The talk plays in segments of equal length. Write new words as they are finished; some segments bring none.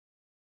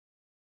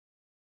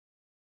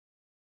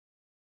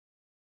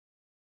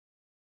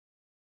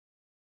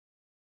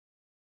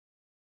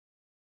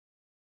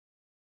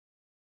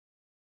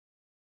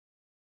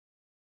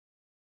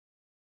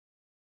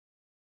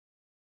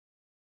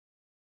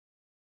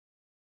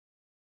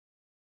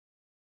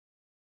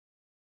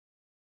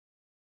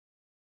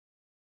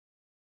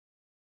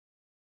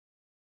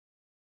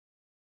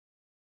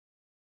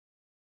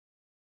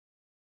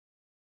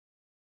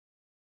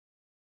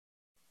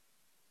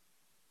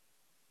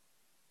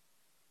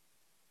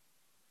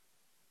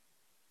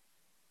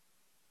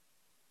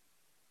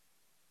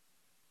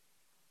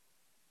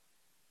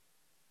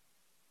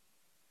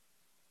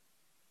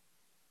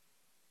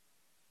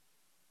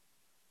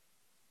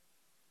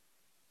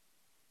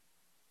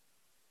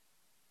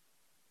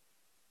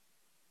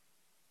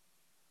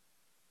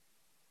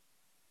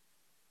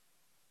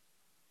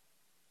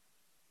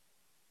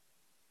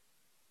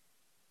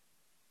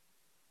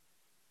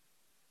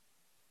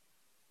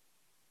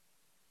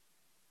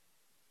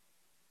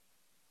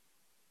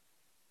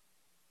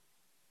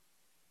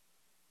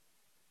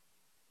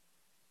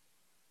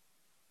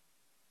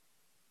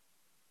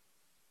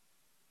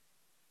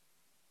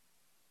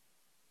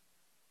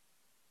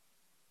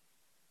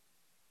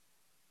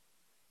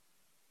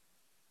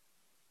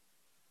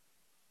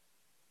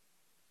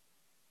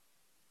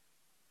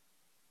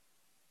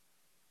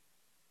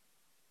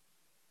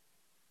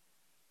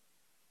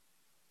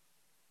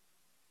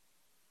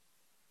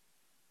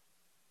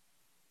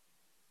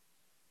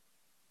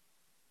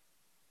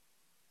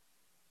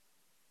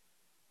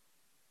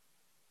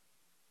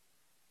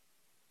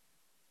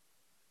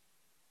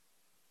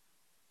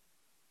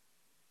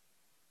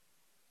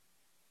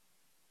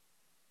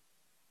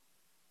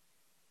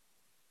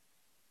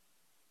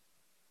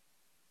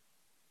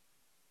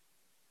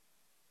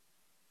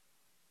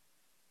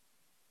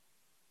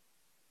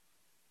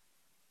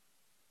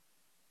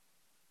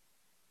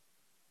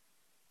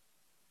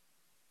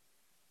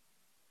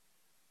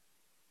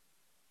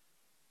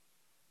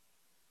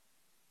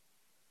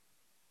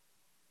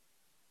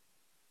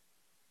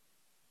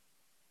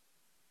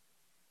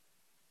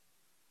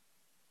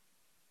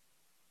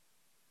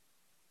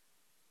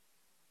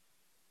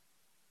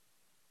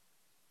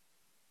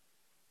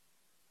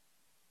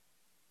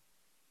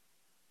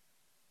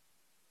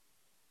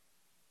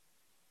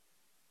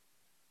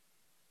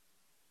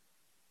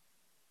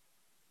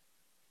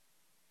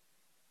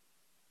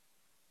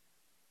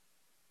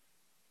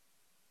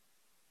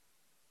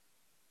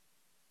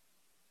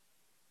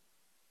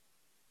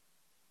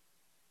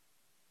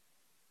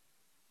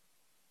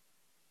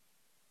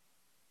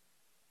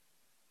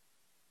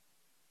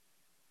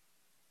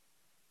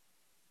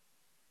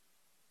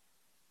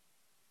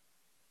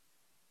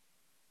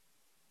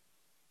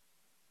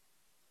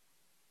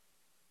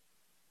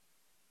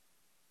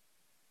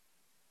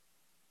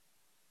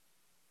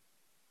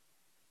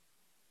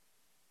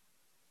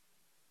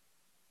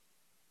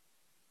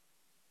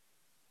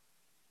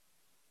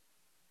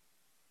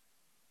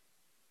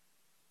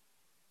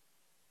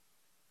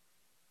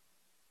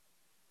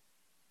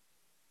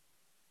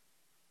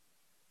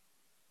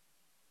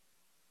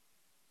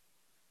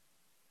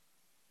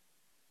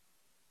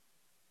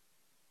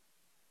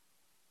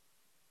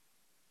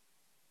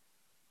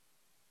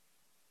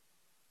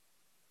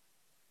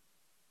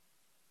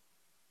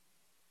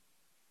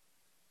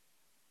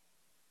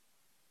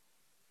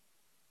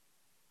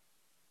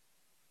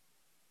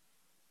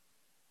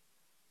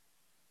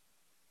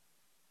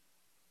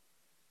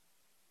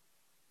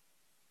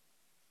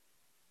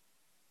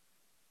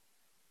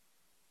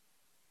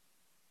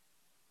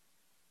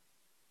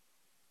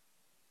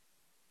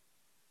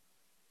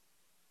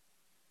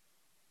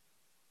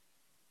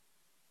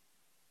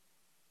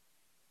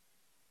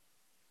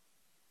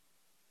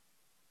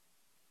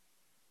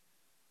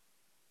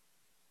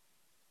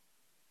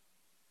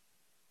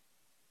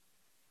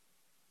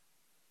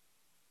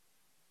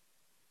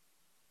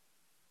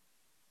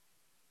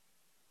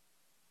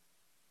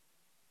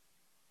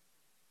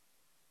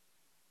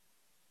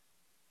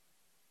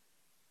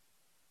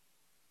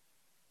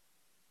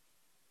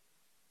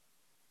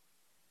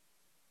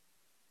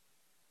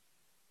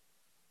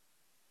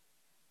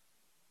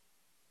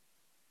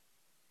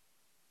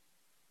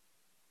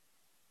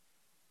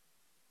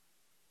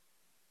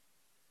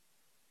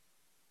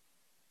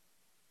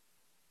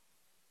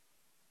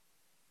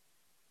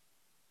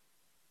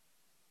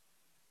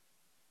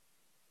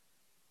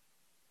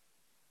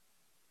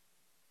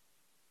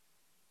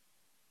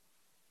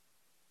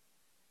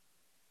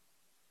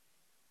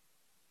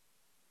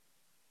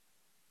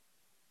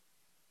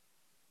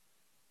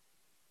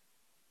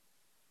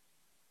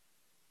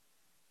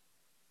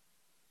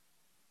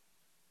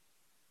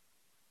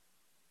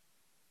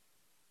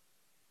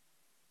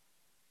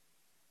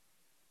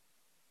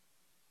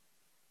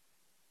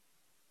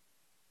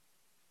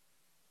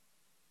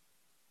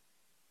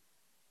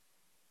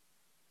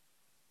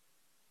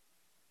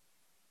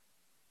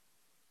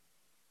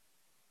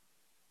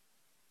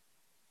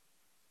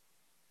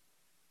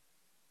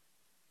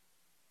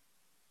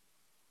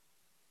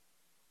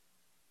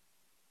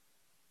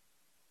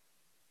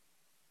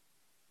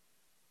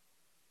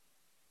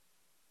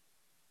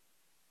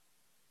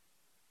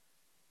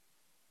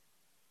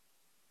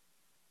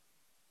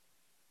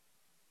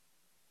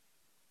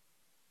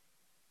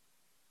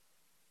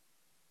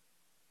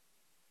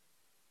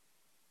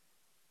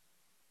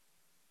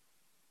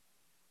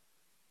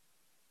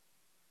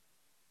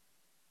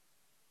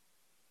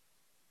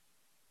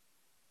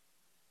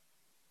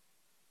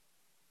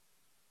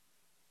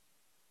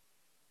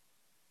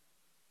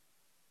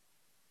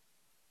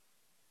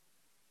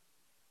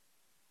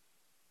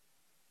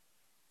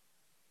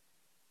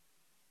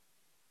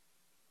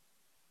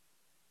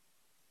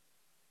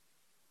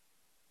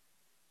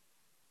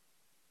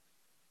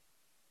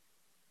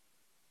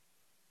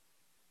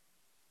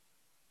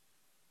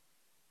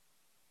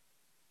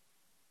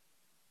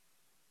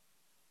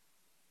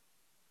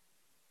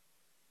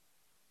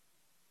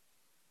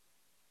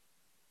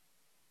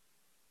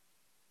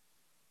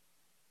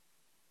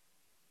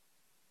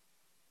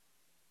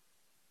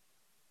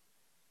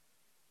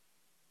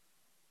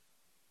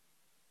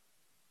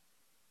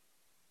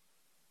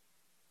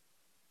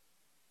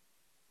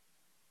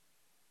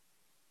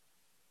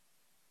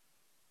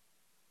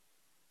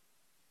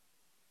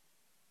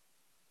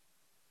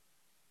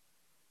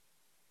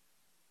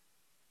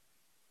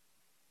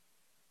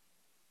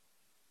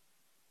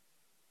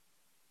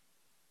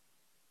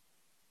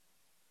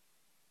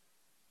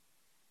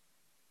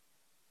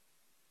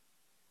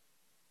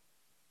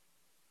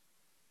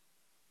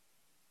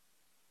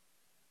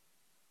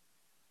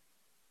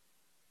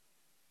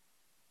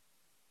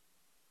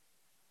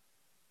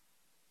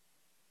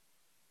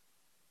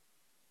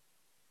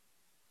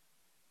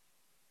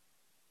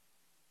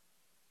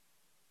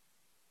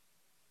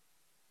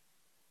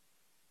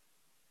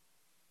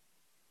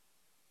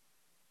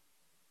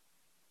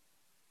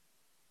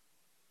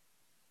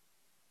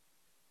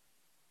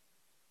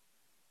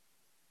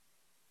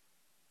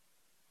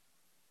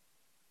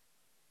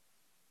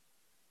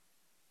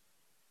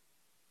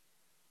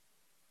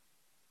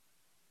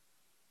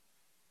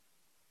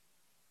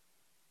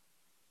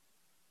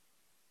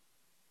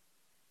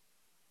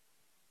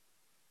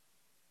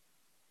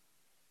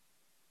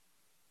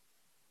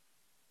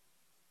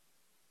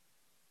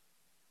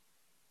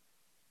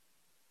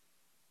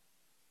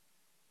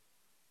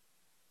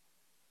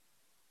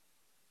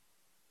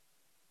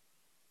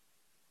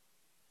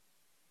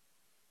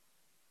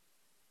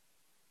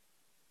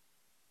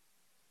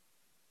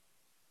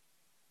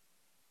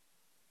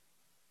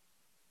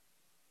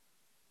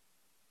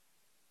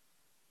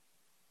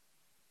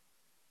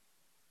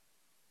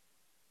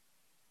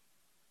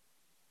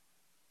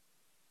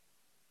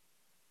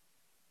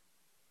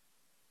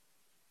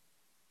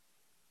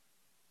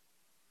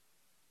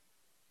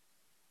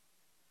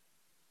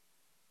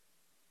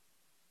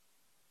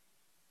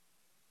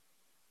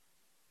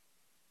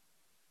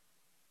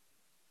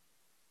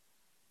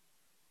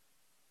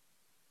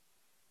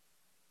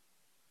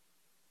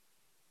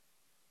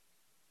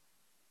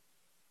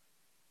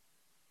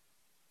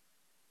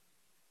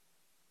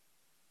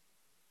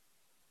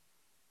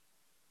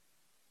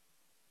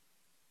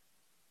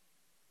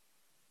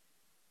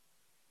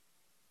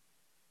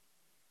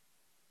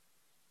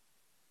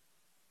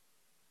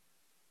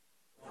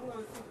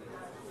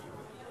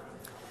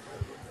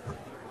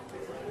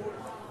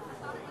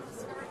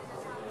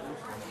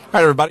All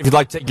right, everybody, if you'd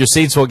like to take your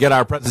seats, we'll get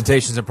our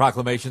presentations and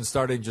proclamations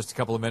started in just a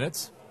couple of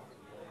minutes.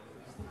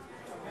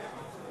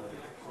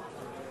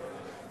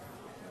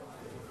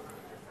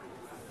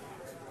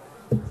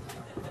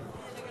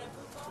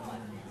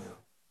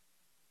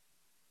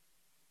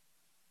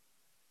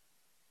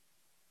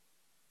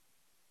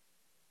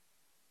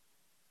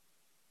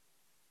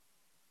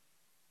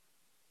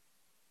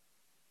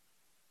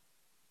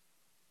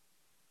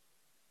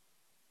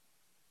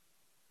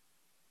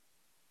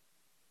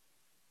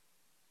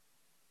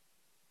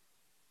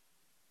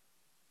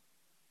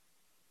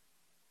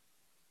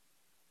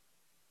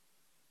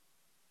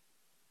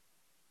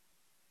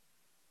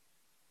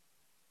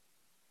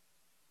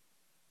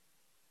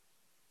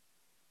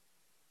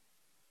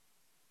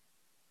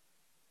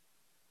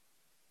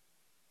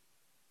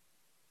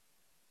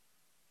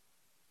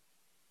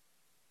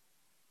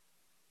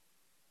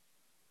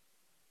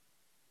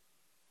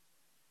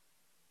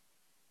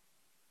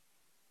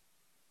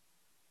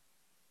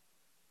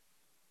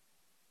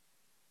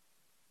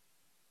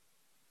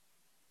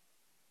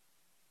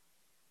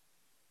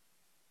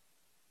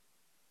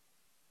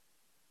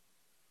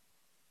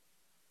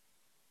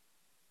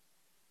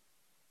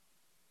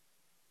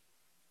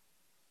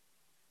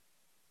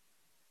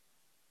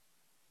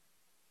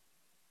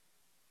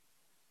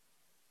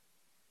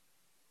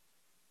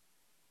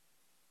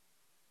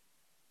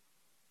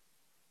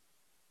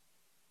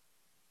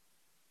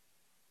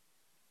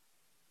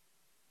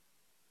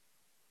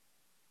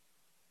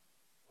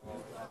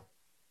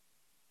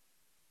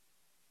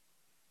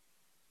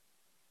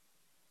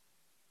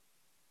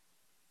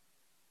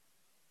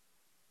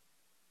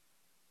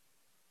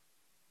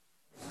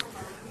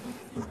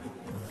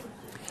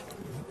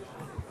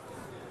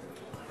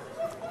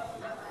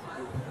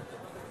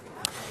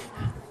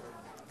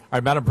 All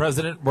right, Madam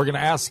President, we're going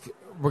to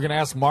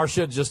ask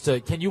Marcia just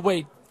to can you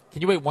wait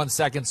 1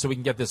 second so we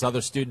can get this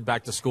other student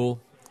back to school?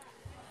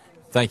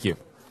 Thank you.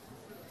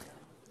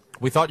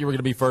 We thought you were going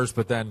to be first,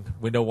 but then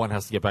we know one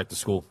has to get back to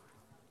school.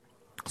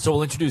 So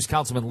we'll introduce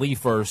Councilman Lee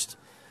first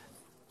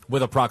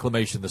with a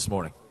proclamation this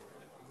morning.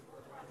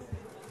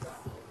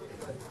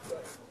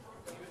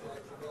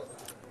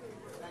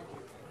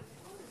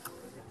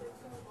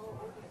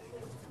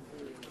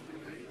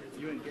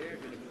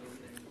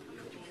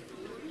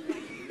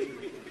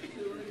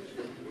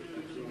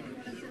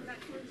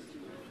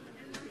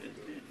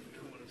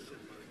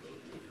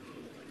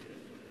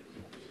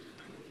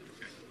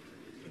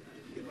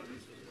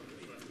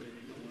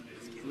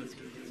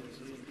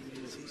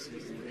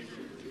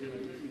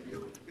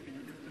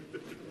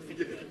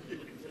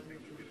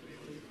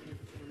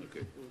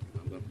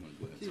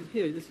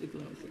 Here, this is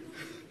close.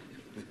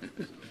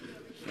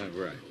 All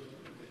right.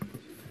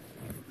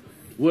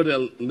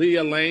 Would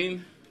Leah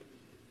Lane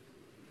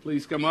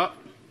please come up?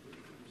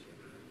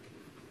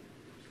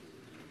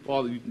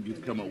 Father, you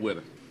can come up with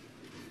her.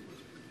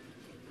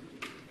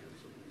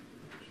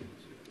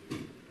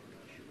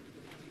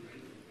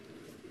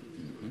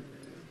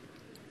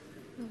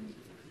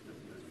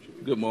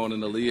 Good morning,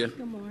 Aaliyah.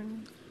 Good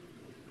morning.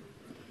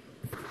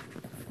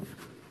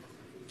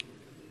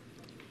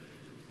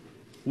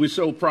 We're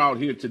so proud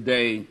here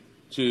today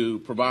to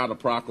provide a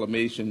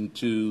proclamation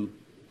to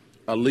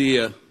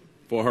Aaliyah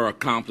for her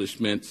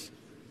accomplishments.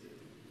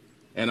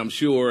 And I'm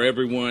sure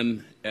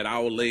everyone at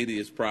Our Lady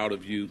is proud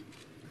of you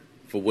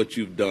for what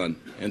you've done.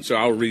 And so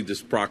I'll read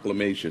this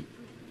proclamation.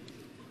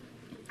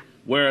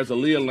 Whereas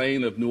Aaliyah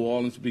Lane of New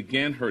Orleans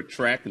began her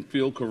track and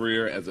field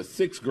career as a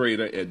sixth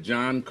grader at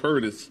John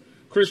Curtis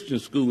Christian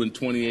School in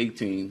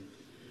 2018,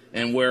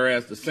 and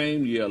whereas the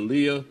same year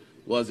Aaliyah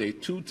was a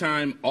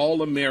two-time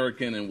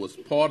All-American and was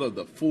part of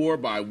the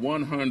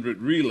 4x100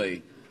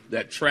 relay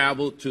that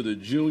traveled to the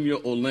Junior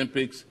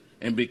Olympics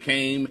and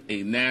became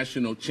a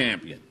national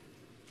champion.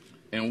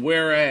 And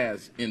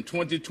whereas in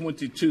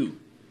 2022,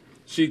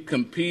 she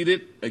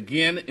competed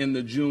again in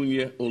the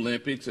Junior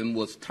Olympics and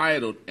was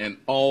titled an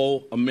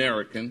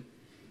All-American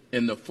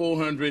in the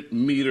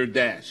 400-meter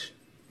dash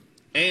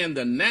and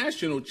the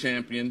national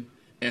champion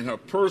and her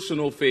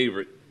personal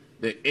favorite,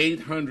 the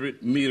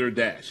 800-meter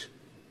dash.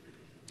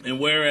 And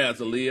whereas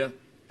Aaliyah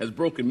has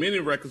broken many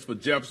records for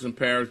Jefferson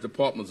Parish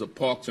Departments of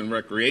Parks and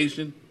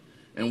Recreation,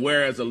 and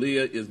whereas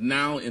Aaliyah is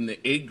now in the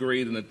 8th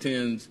grade and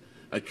attends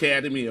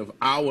Academy of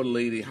Our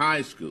Lady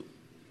High School,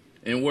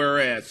 and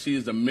whereas she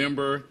is a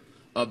member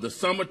of the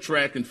Summer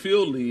Track and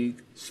Field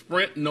League,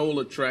 Sprint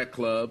NOLA Track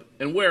Club,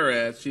 and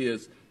whereas she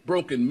has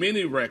broken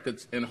many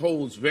records and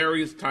holds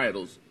various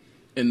titles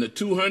in the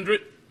 200,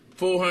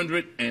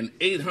 400, and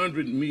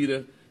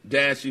 800-meter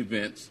dash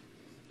events,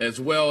 as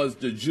well as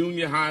the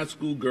junior high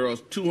school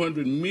girls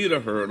 200-meter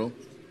hurdle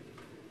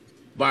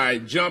by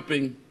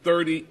jumping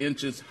 30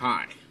 inches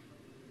high.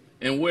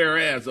 And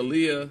whereas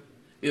Aaliyah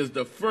is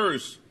the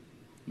first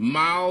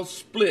mile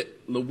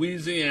split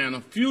Louisiana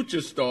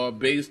future star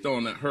based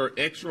on her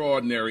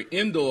extraordinary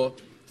indoor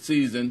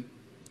season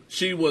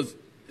she was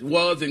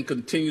and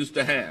continues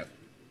to have.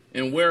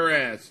 And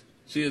whereas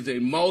she is a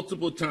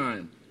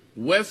multiple-time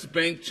West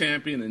Bank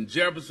champion and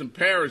Jefferson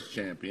Parish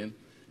champion,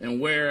 and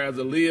whereas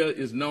Aaliyah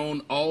is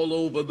known all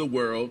over the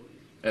world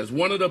as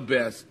one of the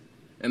best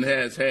and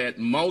has had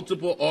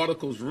multiple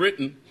articles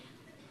written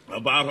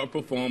about her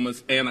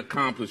performance and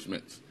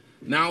accomplishments.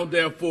 Now,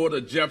 therefore,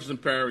 the Jefferson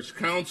Parish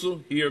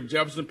Council here of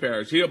Jefferson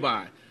Parish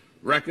hereby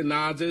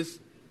recognizes,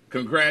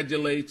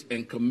 congratulates,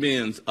 and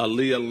commends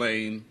Aaliyah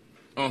Lane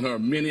on her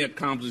many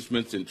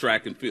accomplishments in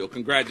track and field.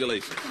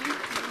 Congratulations.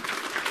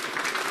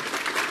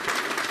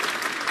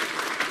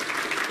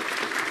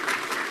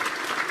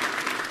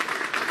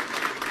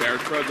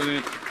 Parish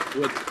President,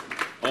 would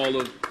all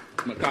of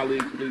my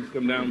colleagues please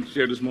come down and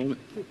share this moment?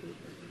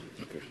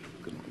 Okay,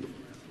 come on.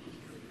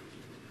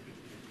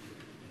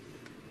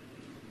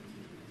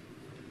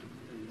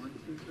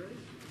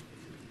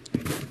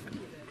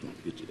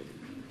 Get you there.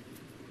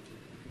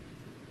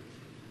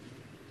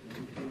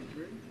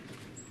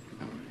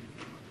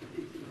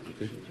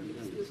 Okay.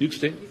 You can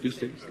stay. You can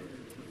stay.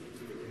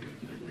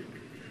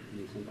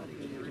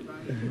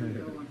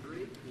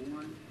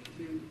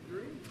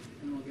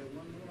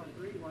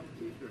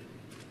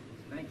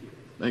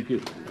 Thank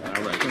you.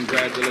 All right.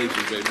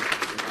 Congratulations, baby.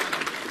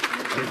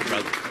 Thank you,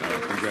 brother. All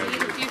right.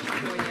 Congratulations.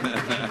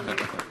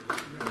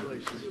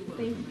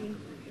 Thank you.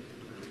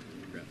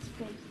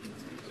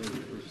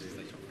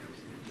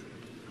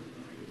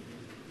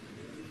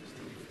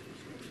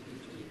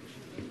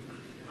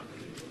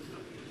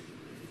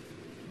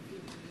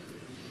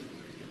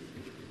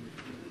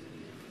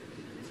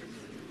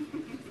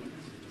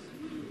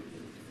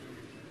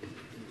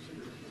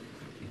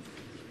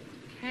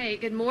 Hey,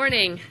 good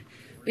morning.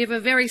 We have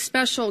a very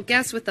special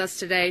guest with us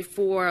today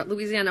for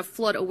Louisiana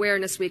Flood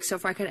Awareness Week, so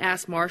if I could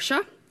ask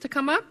Marcia to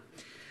come up,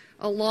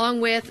 along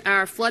with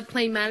our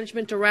Floodplain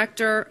Management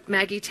Director,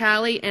 Maggie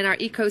Talley, and our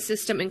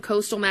Ecosystem and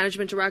Coastal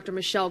Management Director,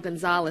 Michelle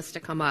Gonzalez, to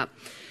come up.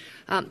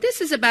 This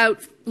is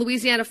about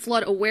Louisiana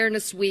Flood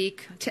Awareness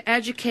Week to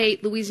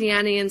educate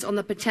Louisianians on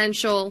the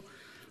potential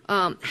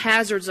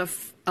hazards of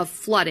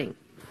flooding.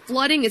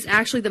 Flooding is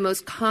actually the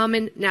most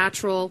common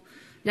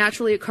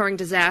naturally occurring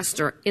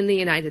disaster in the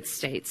United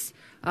States.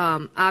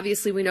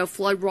 Obviously, we know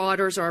flood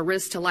waters are a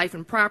risk to life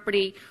and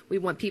property. We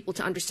want people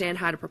to understand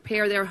how to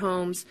prepare their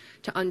homes,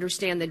 to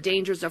understand the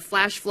dangers of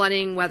flash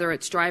flooding, whether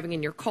it's driving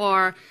in your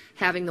car,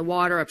 having the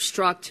water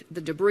obstruct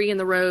the debris in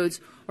the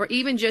roads, or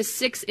even just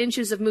 6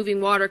 inches of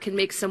moving water can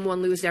make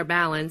someone lose their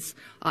balance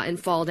and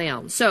fall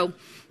down. So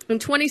in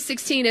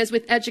 2016, as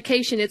with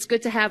education, it's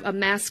good to have a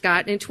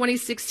mascot. In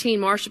 2016,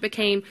 Marcia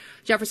became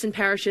Jefferson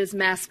Parish's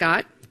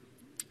mascot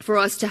for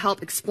us to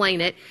help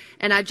explain it.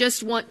 And I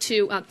just want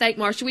to thank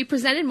Marcia. We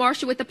presented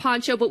Marcia with the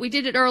poncho, but we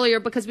did it earlier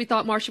because we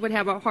thought Marcia would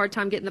have a hard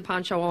time getting the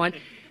poncho on.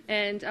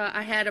 And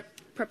I had a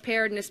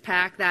preparedness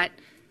pack that,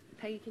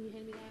 Peggy, can you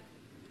hand me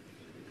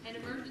that? An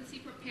emergency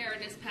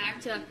preparedness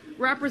pack to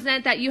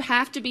represent that you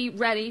have to be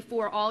ready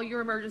for all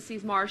your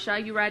emergencies. Marcia,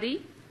 you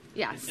ready?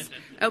 Yes.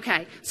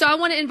 Okay. So I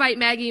want to invite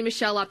Maggie and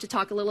Michelle up to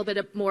talk a little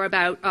bit more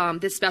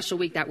about this special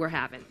week that we're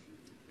having.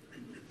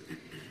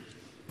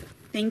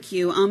 Thank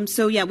you.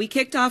 So yeah, we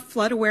kicked off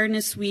Flood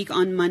Awareness Week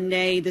on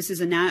Monday. This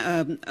is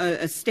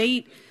a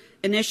state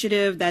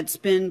initiative that's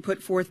been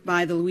put forth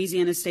by the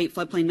Louisiana State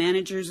Floodplain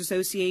Managers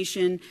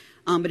Association,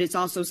 but it's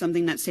also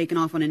something that's taken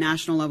off on a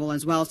national level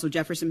as well. So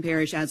Jefferson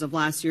Parish, as of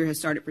last year, has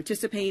started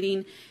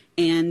participating.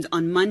 And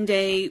on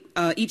Monday,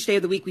 each day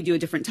of the week, we do a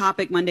different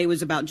topic. Monday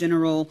was about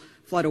general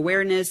flood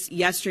awareness.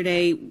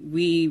 Yesterday,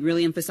 we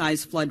really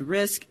emphasized flood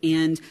risk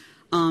and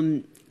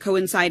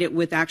coincided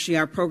with actually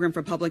our Program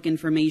for Public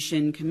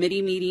Information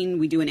Committee meeting.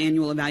 We do an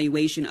annual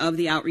evaluation of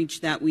the outreach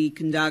that we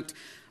conduct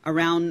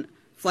around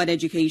flood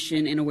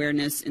education and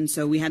awareness. And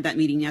so we had that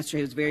meeting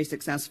yesterday. It was very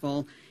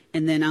successful.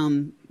 And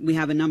then we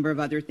have a number of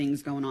other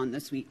things going on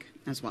this week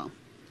as well.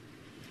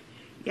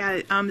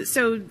 Yeah,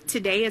 so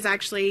today is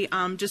actually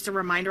just a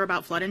reminder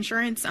about flood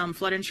insurance.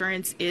 Flood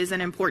insurance is an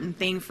important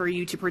thing for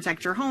you to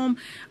protect your home.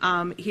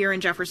 Here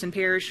in Jefferson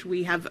Parish,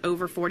 we have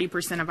over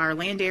 40% of our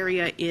land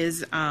area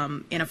is in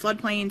a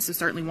floodplain, so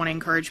certainly want to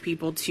encourage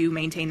people to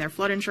maintain their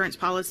flood insurance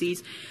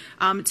policies.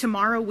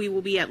 Tomorrow we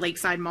will be at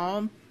Lakeside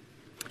Mall,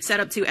 set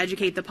up to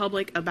educate the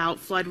public about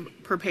flood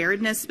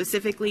preparedness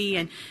specifically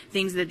and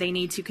things that they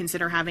need to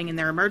consider having in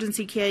their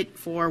emergency kit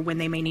for when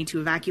they may need to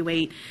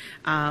evacuate.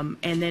 And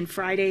then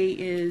Friday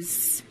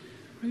is,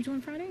 what are we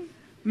doing Friday?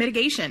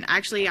 Mitigation.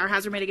 Actually, our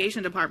hazard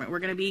mitigation department, we're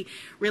going to be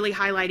really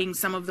highlighting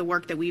some of the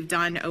work that we've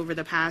done over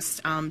the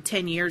past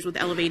 10 years with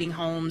elevating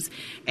homes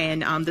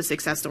and the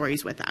success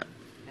stories with that.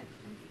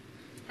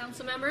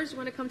 Council members, you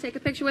want to come take a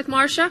picture with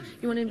Marcia?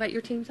 You want to invite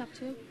your teams up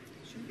too?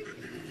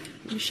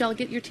 Michelle,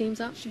 get your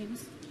teams up.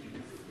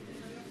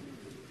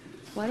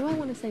 Why do I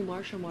want to say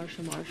Marcia? What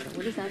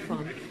is that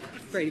from?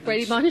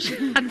 Brady Bunch?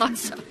 I thought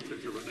so.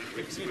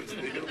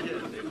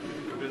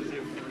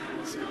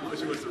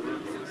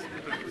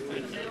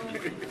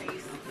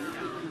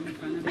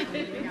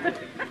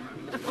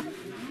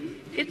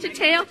 Get your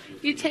tail,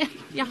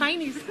 your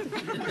heinies.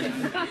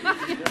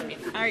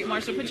 All right,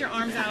 Marcia, put your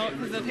arms out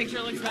because the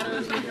picture looks better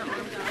with your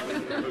arms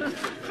out.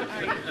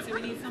 All right, so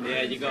we need somebody.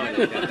 Yeah, you go.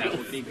 That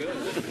would be good.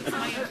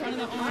 Somebody in front of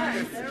the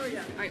arms.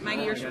 All right,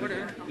 Maggie, you're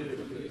shorter.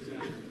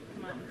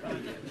 Come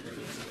on.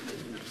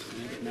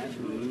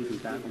 National moves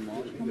and tackle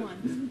Marshall. Come on.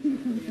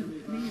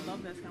 You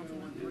love this,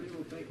 Councilman.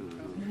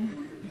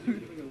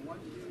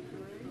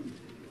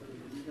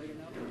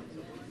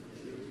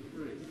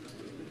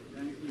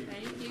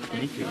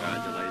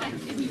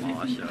 Congratulations,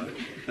 Marsha.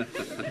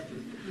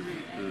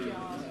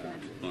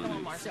 Come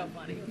on, Mark. So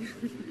funny.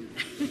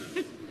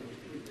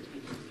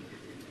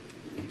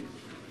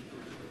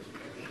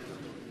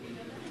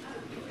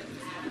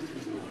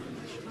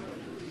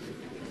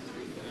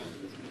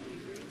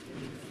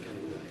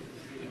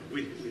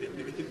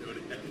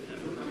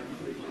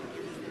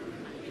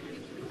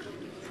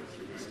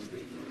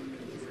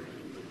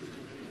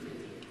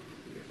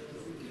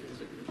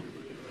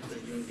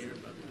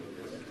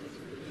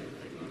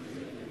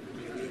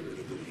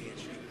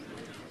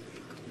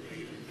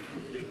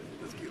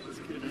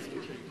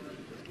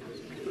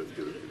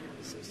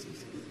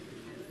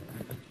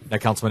 Now,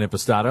 Councilman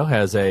Impastato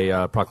has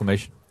a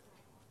proclamation.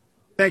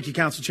 Thank you,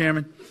 Council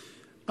Chairman.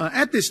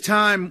 At this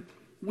time,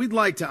 we'd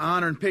like to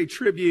honor and pay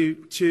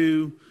tribute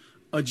to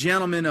a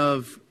gentleman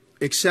of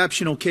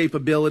exceptional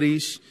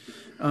capabilities,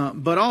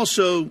 but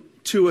also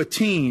to a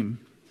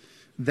team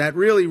that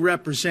really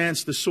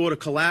represents the sort of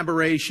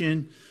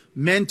collaboration,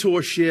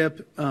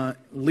 mentorship,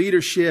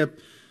 leadership,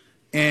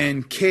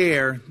 and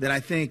care that I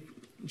think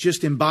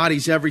just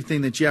embodies everything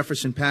that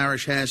Jefferson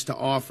Parish has to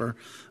offer.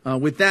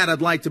 With that,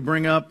 I'd like to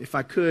bring up, if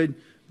I could,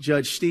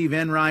 Judge Steve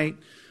Enright,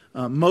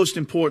 most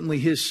importantly,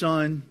 his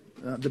son,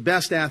 the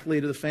best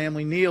athlete of the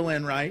family, Neil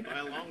Enright, By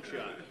a long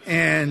shot.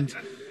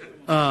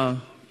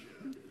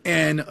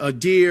 and a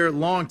dear,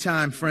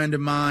 longtime friend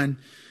of mine,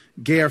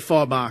 Gare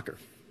Farbacher,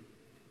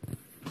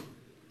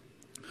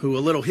 who, a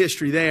little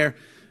history there,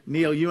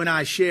 Neil, you and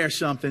I share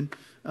something.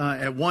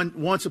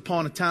 Once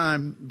upon a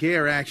time,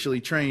 Gare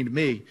actually trained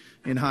me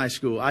in high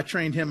school. I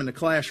trained him in the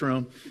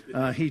classroom.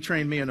 He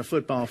trained me on the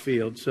football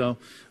field. So,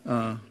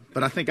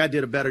 but I think I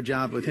did a better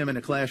job with him in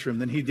the classroom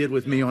than he did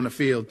with me on the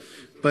field.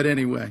 But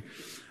anyway,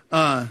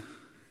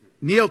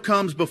 Neil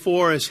comes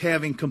before us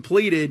having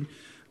completed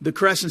the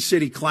Crescent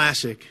City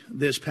Classic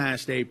this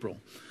past April,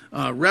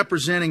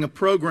 representing a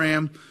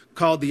program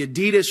called the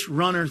Adidas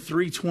Runner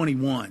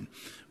 321.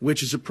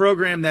 Which is a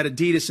program that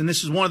Adidas, and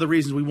this is one of the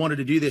reasons we wanted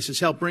to do this, is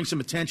help bring some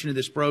attention to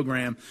this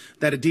program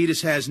that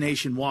Adidas has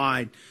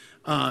nationwide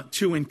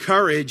to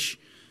encourage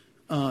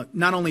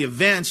not only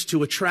events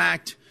to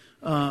attract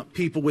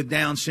people with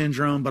Down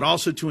syndrome, but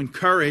also to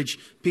encourage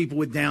people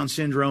with Down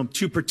syndrome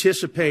to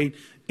participate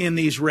in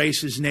these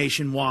races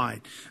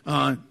nationwide.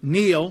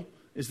 Neil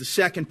is the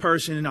second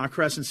person in our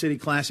Crescent City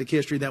Classic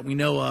history that we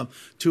know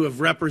of to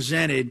have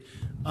represented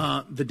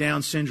the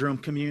Down syndrome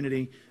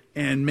community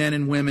and men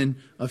and women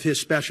of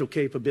his special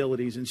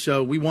capabilities. And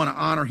so we want to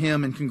honor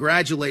him and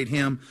congratulate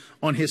him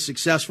on his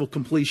successful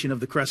completion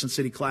of the Crescent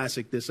City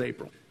Classic this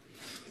April.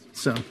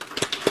 So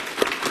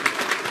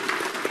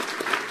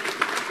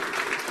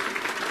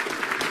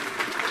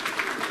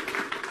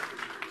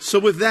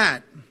with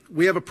that,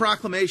 we have a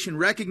proclamation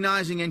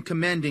recognizing and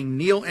commending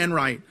Neil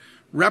Enright,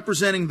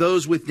 representing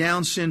those with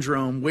Down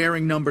syndrome,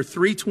 wearing number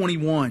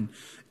 321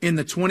 in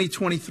the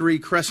 2023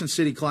 Crescent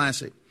City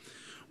Classic.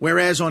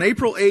 Whereas on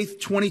April 8th,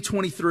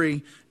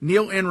 2023,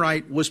 Neil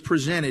Enright was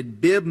presented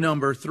bib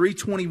number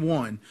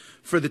 321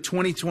 for the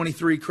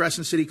 2023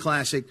 Crescent City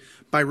Classic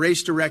by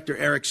race director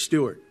Eric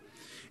Stewart.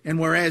 And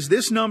whereas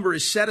this number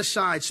is set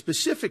aside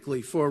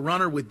specifically for a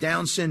runner with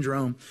Down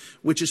syndrome,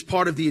 which is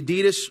part of the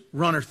Adidas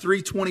Runner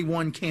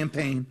 321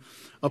 campaign,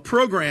 a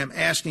program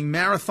asking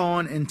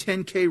marathon and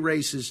 10K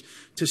races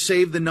to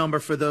save the number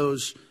for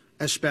those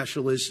as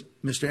special as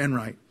Mr.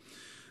 Enright.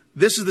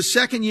 This is the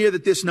second year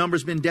that this number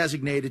has been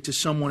designated to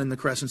someone in the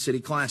Crescent City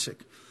Classic.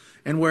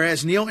 And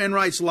whereas Neil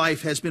Enright's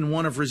life has been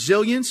one of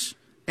resilience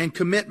and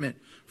commitment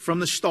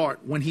from the start,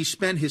 when he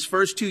spent his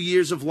first 2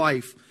 years of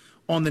life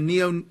on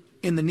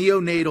in the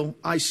neonatal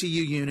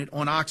ICU unit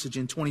on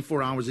oxygen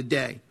 24 hours a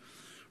day,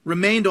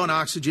 remained on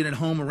oxygen at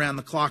home around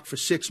the clock for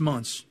 6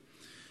 months.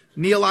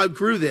 Neil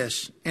outgrew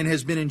this and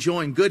has been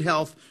enjoying good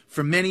health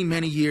for many,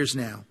 many years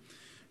now.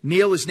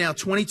 Neil is now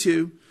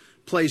 22,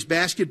 plays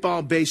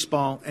basketball,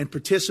 baseball, and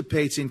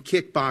participates in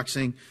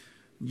kickboxing,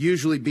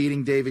 usually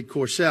beating David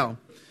Corsell.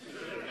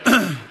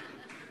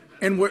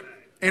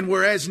 And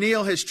whereas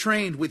Neil has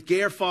trained with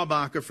Gare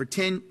Farbacher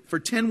for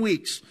 10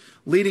 weeks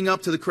leading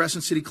up to the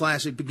Crescent City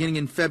Classic beginning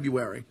in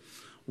February,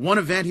 one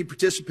event he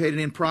participated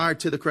in prior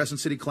to the Crescent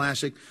City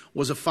Classic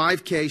was a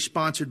 5K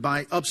sponsored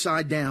by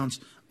Upside Downs,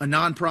 a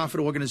nonprofit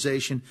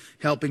organization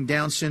helping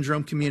Down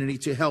syndrome community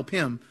to help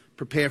him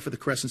prepare for the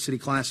Crescent City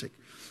Classic.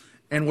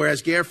 And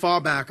whereas Gare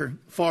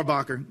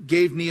Farbacher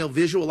gave Neil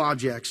visual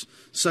objects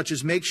such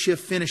as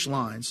makeshift finish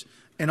lines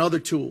and other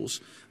tools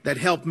that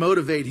helped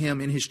motivate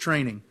him in his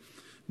training,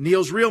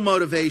 Neil's real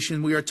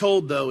motivation, we are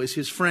told, though, is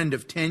his friend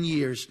of 10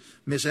 years,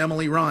 Miss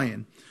Emily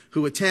Ryan,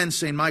 who attends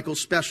St.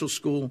 Michael's Special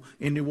School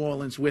in New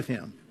Orleans with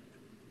him.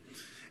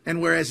 And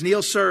whereas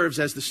Neil serves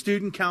as the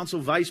Student Council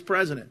Vice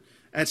President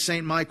at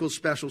St. Michael's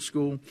Special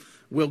School,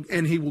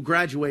 and he will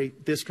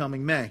graduate this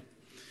coming May.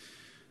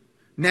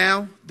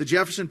 Now, the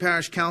Jefferson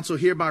Parish Council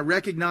hereby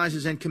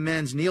recognizes and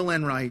commends Neil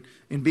Enright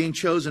in being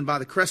chosen by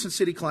the Crescent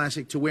City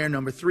Classic to wear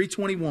number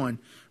 321,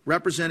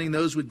 representing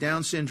those with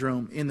Down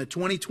syndrome in the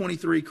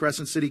 2023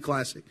 Crescent City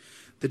Classic.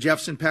 The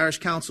Jefferson Parish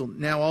Council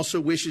now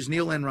also wishes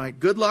Neil Enright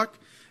good luck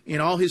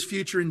in all his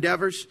future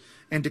endeavors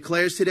and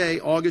declares today,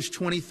 August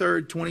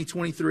 23rd,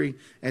 2023,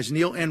 as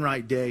Neil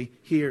Enright Day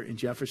here in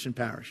Jefferson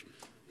Parish.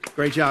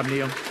 Great job,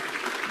 Neil.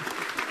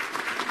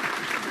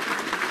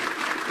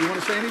 You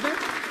want to say anything?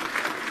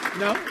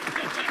 No?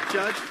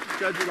 Judge,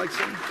 you'd like to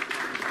say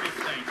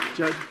anything?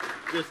 Judge?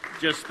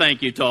 Just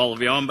thank you to all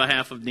of you. On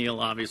behalf of Neil,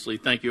 obviously,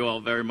 thank you all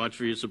very much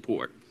for your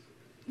support.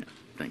 Yeah,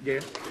 thank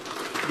you.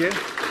 Yeah?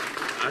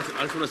 I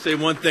just want to say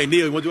one thing.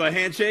 Neil, you want to do a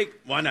handshake?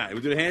 Why not?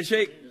 We do a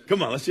handshake?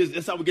 Come on,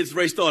 that's how we get this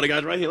race started,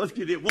 guys. Right here. Let's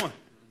get it. 1,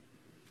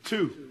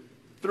 2,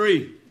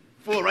 3,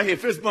 4. Right here.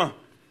 Fist bump.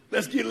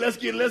 Let's get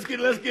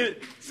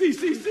it.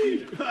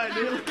 See. All right,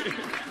 Neil.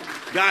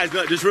 Guys,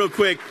 look, just real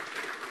quick.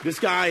 This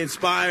guy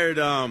inspired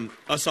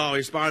us all. He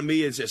inspired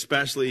me,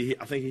 especially.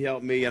 I think he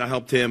helped me, and I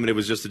helped him, and it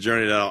was just a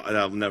journey that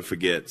I'll never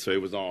forget. So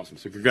it was awesome.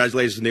 So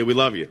congratulations, Neil. We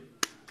love you.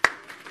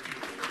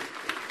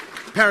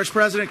 Parish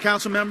President,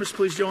 council members,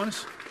 please join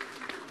us.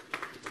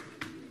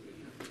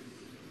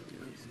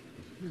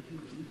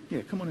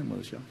 Yeah, come on in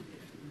with us, y'all.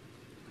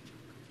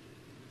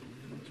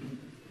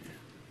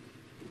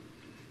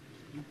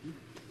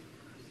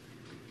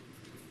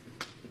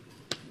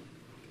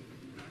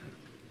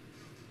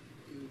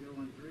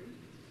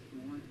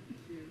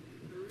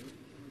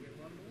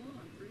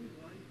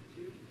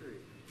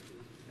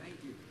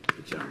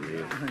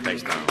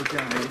 Thanks, Tom. Good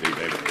job, man.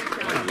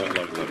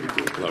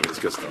 Love it. It's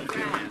good stuff.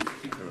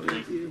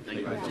 Thank you. Thank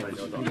you,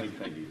 Tom.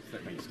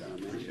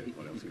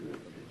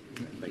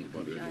 Thank you,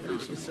 buddy. Thank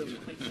you so much.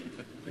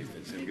 Thanks,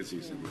 Good to see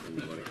you, Cindy.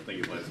 Thank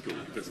you, buddy. It's cool.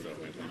 Good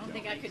stuff, man. I don't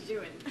think I could do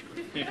it.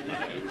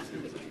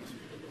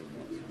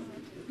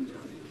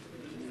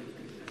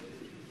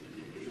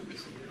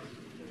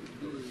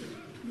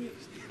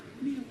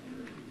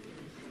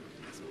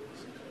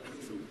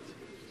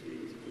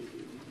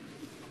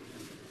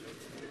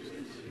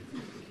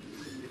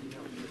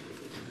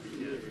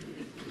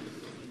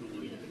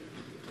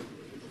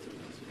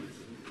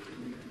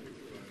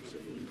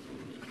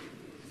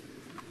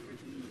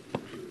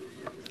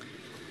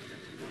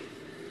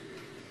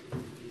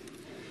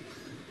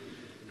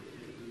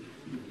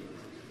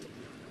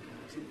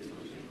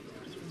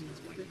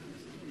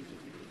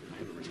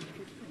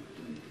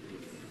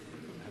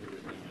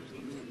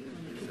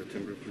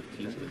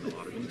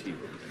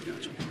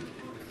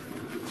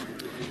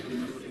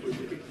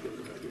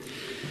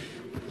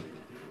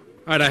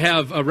 All right, I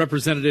have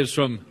representatives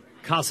from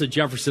Casa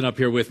Jefferson up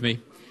here with me.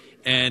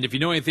 And if you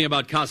know anything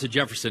about Casa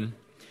Jefferson,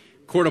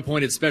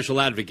 court-appointed special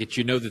advocates,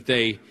 you know that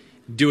they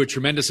do a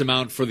tremendous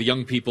amount for the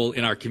young people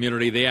in our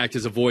community. They act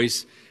as a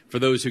voice for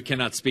those who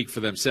cannot speak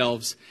for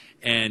themselves.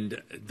 And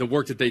the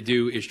work that they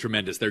do is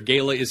tremendous. Their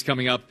gala is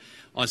coming up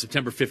on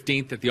September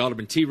 15th at the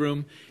Audubon Tea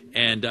Room.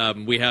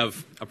 And we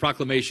have a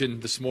proclamation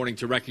this morning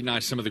to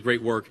recognize some of the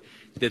great work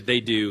that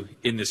they do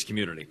in this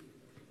community.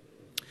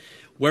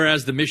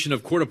 Whereas the mission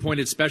of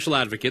court-appointed special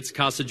advocates,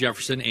 Casa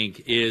Jefferson,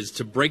 Inc., is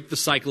to break the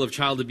cycle of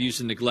child abuse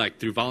and neglect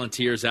through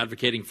volunteers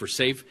advocating for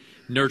safe,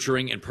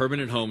 nurturing, and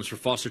permanent homes for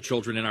foster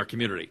children in our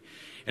community.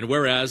 And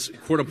whereas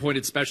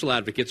court-appointed special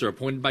advocates are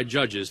appointed by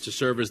judges to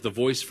serve as the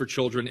voice for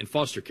children in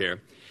foster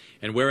care,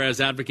 and whereas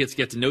advocates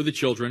get to know the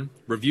children,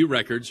 review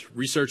records,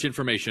 research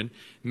information,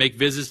 make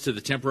visits to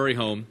the temporary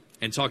home,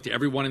 and talk to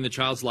everyone in the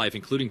child's life,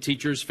 including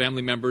teachers,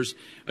 family members,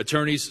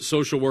 attorneys,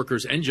 social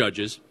workers, and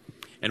judges.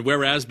 And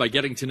whereas by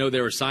getting to know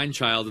their assigned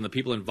child and the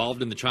people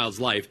involved in the child's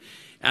life,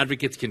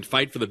 advocates can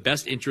fight for the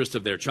best interest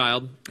of their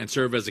child and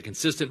serve as a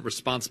consistent,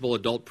 responsible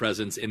adult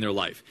presence in their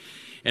life.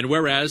 And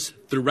whereas,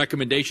 through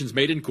recommendations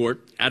made in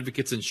court,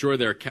 advocates ensure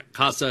their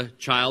CASA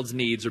child's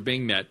needs are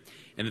being met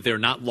and that they are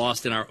not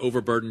lost in our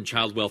overburdened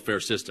child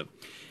welfare system.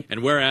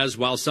 And whereas,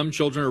 while some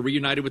children are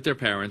reunited with their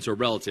parents or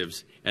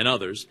relatives and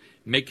others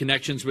make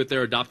connections with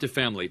their adoptive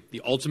family,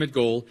 the ultimate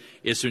goal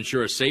is to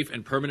ensure a safe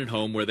and permanent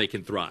home where they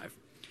can thrive.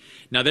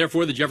 Now,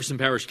 therefore, the Jefferson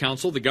Parish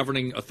Council, the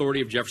governing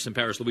authority of Jefferson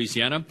Parish,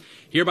 Louisiana,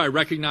 hereby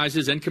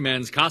recognizes and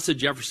commends Casa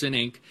Jefferson,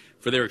 Inc.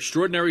 for their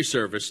extraordinary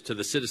service to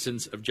the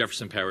citizens of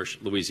Jefferson Parish,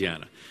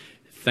 Louisiana.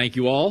 Thank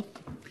you all.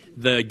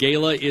 The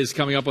gala is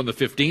coming up on the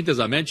 15th, as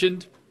I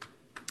mentioned.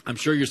 I'm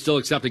sure you're still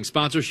accepting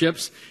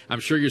sponsorships.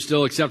 I'm sure you're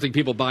still accepting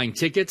people buying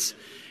tickets.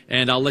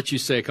 And I'll let you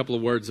say a couple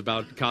of words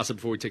about Casa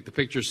before we take the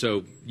picture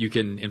so you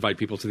can invite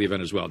people to the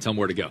event as well. Tell them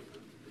where to go.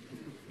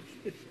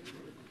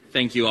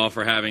 Thank you all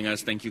for having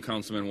us. Thank you,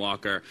 Councilman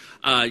Walker.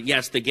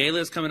 Yes, the gala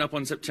is coming up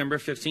on September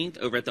 15th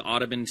over at the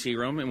Audubon Tea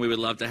Room, and we would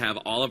love to have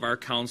all of our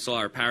council,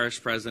 our parish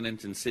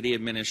president, and city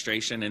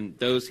administration, and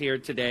those here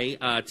today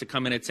to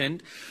come and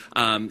attend.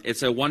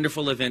 It's a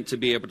wonderful event to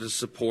be able to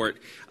support.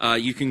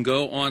 You can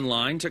go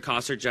online to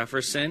Casa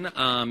Jefferson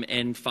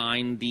and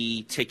find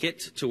the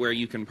ticket to where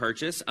you can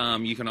purchase.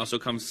 You can also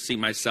come see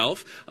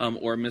myself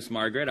or Miss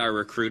Margaret, our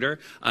recruiter,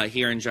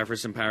 here in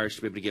Jefferson Parish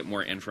to be able to get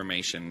more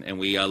information, and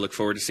we look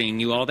forward to seeing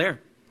you all there.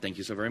 Thank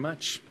you so very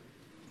much.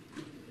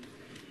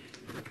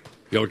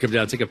 You all come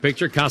down, take a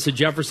picture. Casa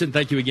Jefferson,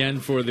 thank you again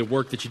for the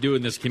work that you do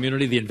in this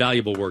community, the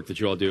invaluable work that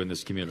you all do in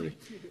this community.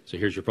 So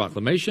here's your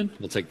proclamation.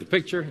 We'll take the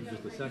picture in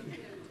just a second.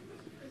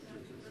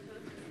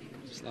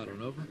 Slide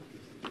on over.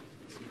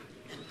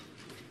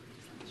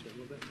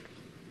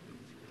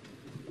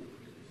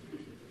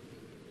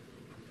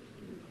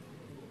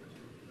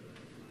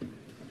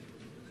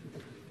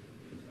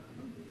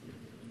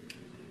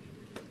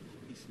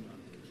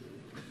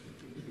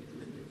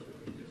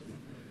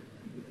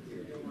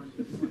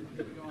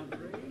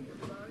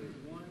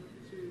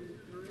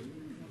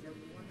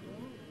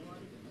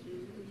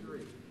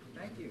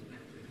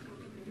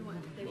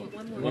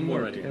 One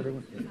more right here.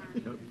 Everyone.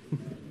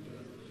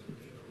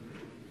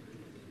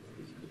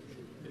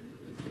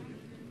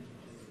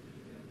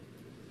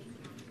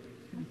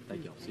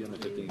 Thank you. See you on the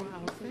 15th.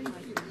 Wow,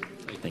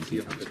 Thank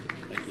you. Thank you.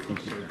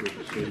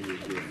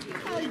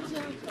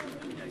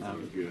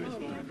 I'm good.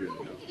 I'm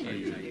good. Are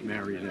you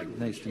married?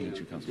 Nice to meet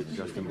you, Councilman.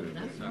 Justin.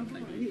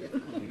 Thank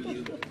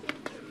you.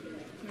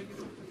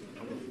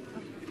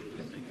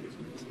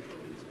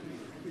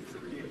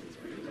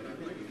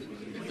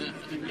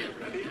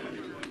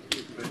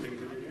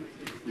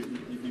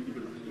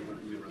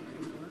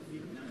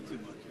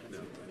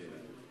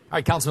 All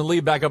right, Councilman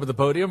Lee, back up at the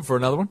podium for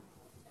another one.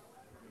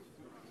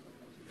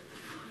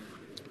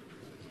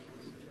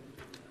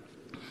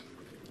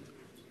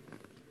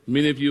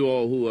 Many of you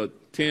all who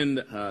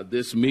attend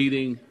this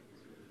meeting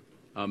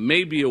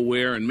may be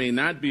aware and may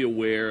not be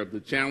aware of the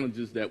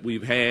challenges that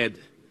we've had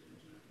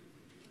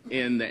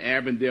in the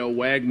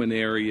Avondale-Wagman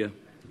area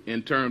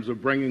in terms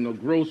of bringing a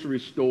grocery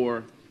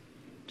store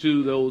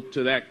to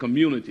that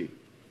community.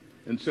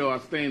 And so I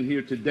stand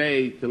here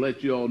today to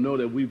let you all know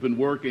that we've been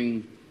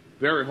working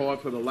very hard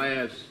for the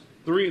last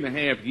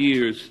 3.5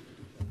 years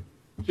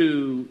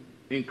to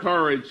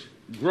encourage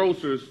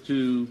grocers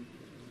to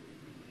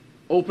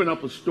open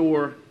up a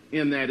store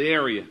in that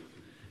area.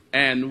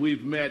 And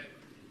we've met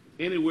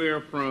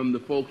anywhere from the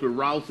folks with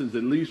Rouse's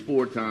at least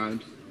 4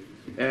 times,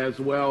 as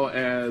well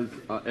as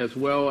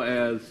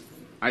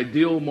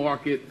Ideal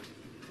Market,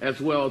 as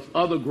well as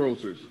other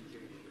grocers.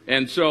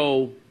 And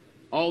so,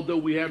 although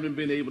we haven't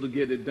been able to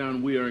get it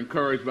done, we are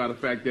encouraged by the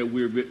fact that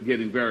we're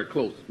getting very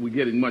close. We're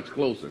getting much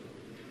closer.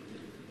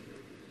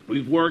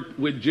 We've worked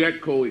with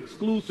Jetco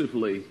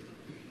exclusively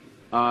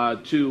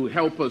to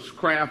help us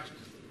craft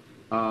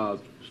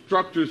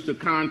structures to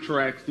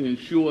contracts to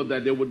ensure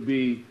that there would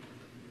be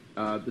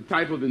the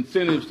type of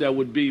incentives that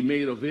would be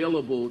made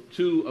available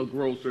to a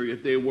grocer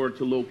if they were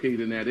to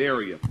locate in that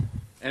area.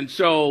 And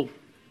so,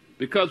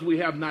 because we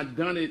have not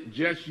done it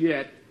just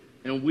yet,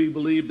 and we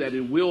believe that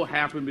it will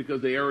happen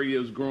because the area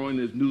is growing,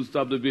 there's new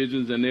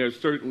subdivisions, and there's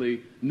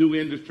certainly new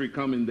industry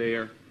coming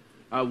there,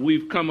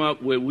 we've come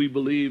up with what we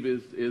believe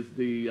is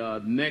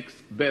the next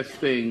best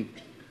thing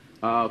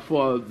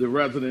for the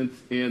residents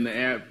in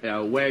the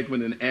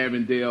Wagman and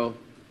Avondale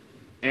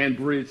and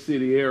Bridge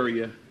City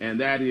area, and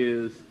that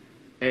is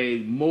a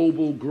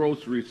mobile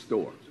grocery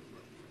store.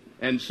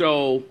 And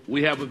so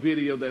we have a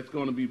video that's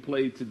going to be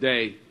played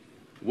today,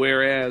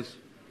 whereas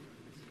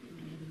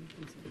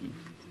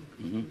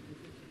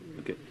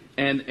okay,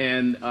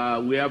 and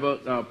we have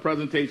a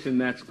presentation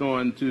that's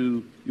going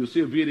to, you'll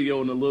see a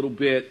video in a little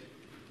bit,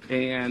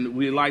 and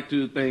we'd like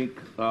to thank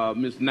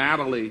Ms.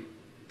 Natalie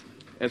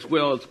as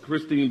well as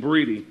Christine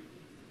Breedy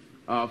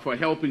for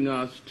helping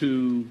us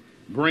to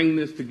bring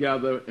this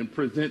together and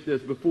present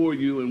this before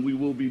you, and we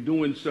will be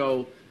doing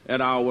so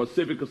at our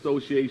Civic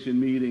Association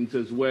meetings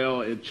as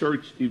well as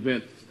church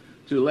events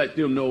to let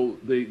them know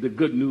the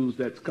good news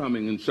that's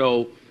coming. And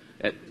so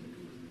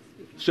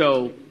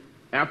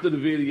after the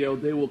video,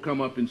 they will come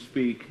up and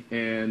speak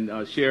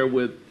and share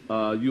with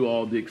you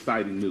all the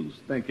exciting news.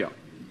 Thank y'all.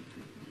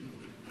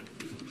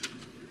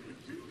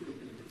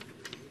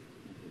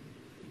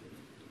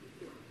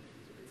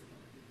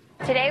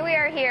 Today we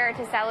are here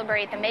to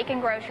celebrate the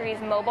Macon Groceries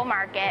Mobile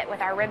Market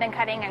with our ribbon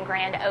cutting and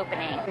grand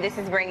opening. This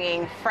is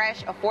bringing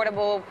fresh,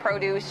 affordable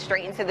produce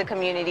straight into the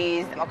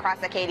communities across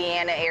the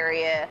Acadiana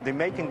area. The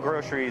Macon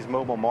Groceries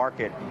Mobile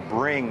Market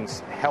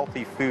brings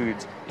healthy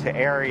foods to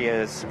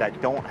areas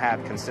that don't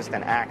have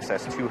consistent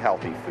access to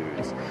healthy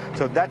foods.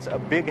 So that's a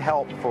big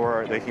help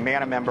for the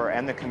Humana member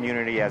and the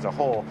community as a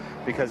whole,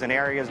 because in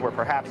areas where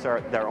perhaps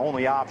their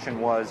only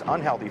option was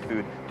unhealthy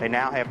food, they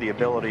now have the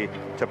ability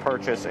to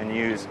purchase and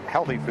use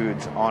healthy foods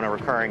on a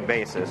recurring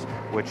basis,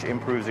 which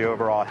improves the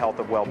overall health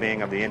and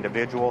well-being of the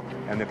individual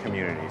and the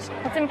communities.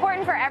 It's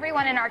important for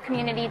everyone in our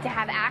community to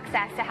have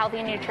access to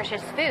healthy,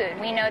 nutritious food.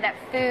 We know that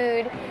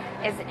food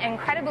is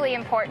incredibly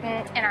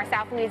important in our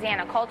South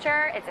Louisiana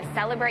culture. It's a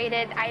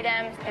celebrated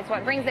item. It's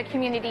what brings the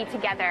community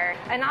together.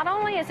 And not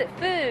only is it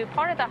food,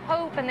 part of the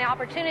hope and the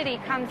opportunity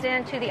comes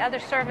into the other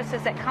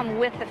services that come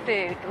with the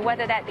food,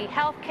 whether that be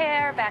health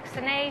care,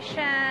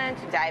 vaccinations,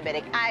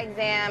 diabetic eye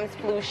exams,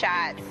 flu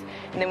shots,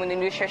 and then with the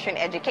nutrition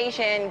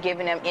education,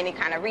 giving them any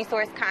kind of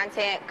resource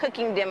content,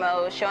 cooking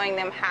demos, showing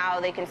them how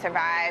they can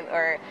survive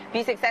or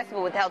be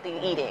successful with healthy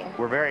eating.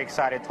 We're very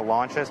excited to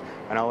launch this,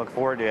 and I look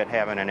forward to it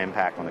having an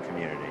impact on the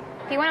community.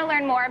 If you want to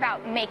learn more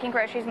about Making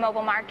Groceries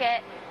Mobile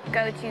Market,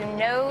 go to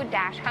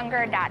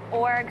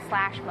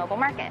no-hunger.org/mobile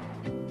market.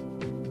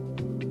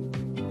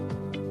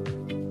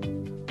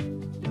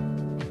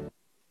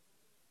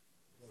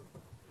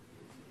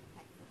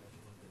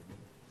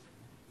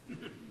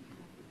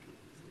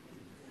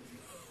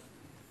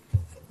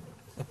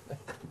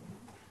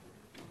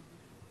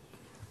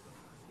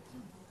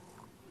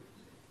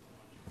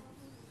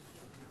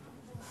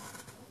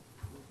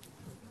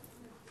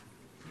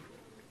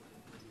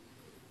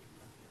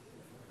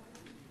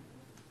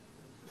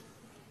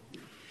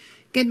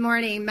 Good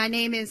morning. My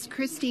name is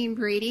Christine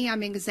Brady.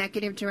 I'm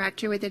Executive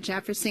Director with the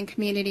Jefferson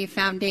Community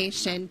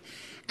Foundation.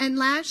 And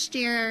last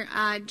year,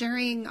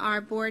 during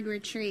our board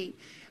retreat,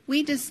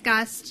 we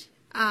discussed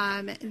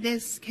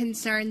this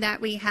concern that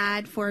we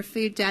had for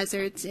food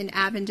deserts in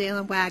Avondale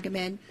and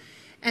Wagamin.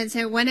 And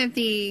so one of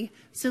the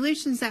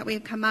solutions that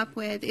we've come up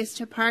with is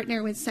to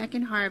partner with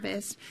Second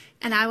Harvest.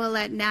 And I will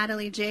let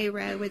Natalie J.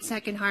 Rowe with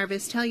Second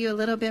Harvest tell you a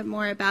little bit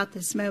more about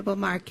this mobile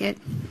market.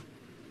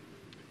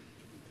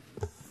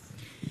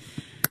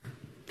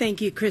 Thank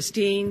you,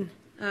 Christine.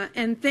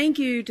 And thank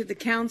you to the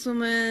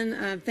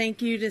councilman. Thank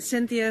you to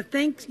Cynthia.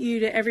 Thank you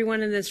to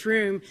everyone in this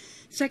room.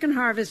 Second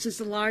Harvest is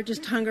the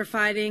largest hunger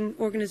fighting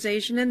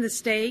organization in the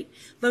state,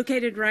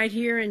 located right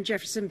here in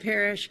Jefferson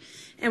Parish.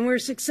 And we're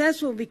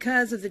successful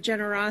because of the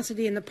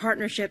generosity and the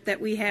partnership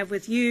that we have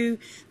with you,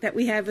 that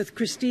we have with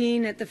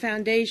Christine at the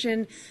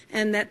foundation,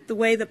 and that the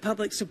way the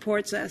public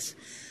supports us.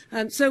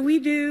 So we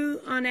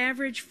do, on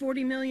average,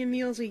 40 million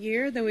meals a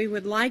year, though we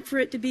would like for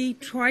it to be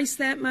twice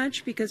that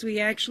much because we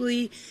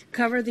actually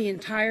cover the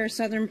entire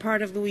southern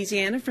part of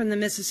Louisiana from the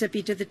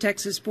Mississippi to the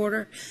Texas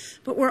border.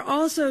 But we're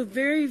also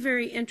very,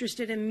 very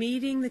interested in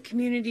meeting the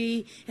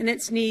community and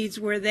its needs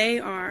where they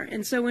are.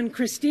 And so when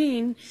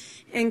Christine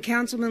and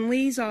Councilman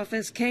Lee's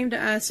office came to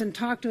us and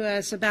talked to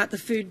us about the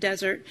food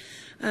desert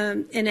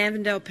in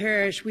Avondale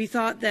Parish, we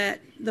thought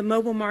that the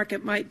mobile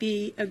market might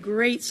be a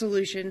great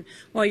solution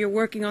while you're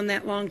working on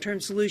that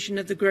long-term solution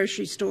of the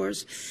grocery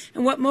stores.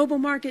 And what mobile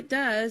market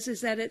does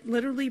is that it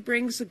literally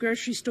brings the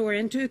grocery store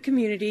into a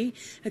community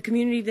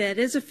that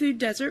is a food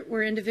desert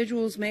where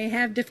individuals may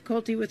have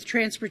difficulty with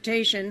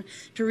transportation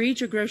to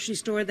reach a grocery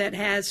store that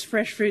has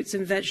fresh fruits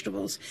and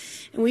vegetables.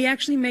 And we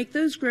actually make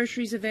those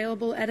groceries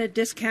available at a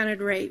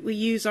discounted rate. We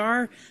use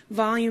our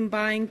volume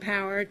buying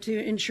power to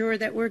ensure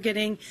that we're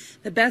getting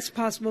the best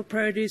possible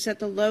produce at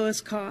the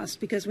lowest cost,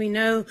 because we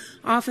know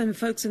often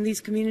folks in these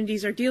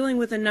communities are dealing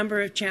with a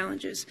number of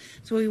challenges.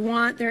 So we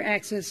want their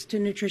access to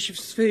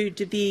nutritious food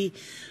to be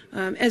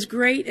as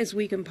great as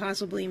we can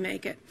possibly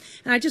make it.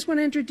 And I just want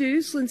to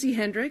introduce Lindsay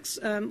Hendricks.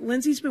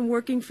 Lindsay's been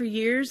working for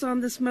years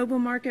on this mobile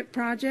market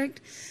project,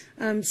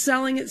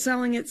 selling it.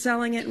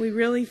 And we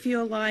really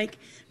feel like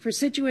for a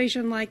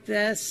situation like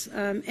this,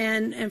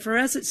 and for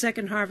us at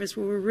Second Harvest,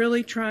 where we're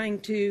really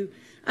trying to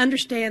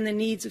understand the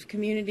needs of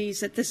communities,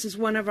 that this is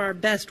one of our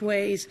best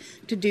ways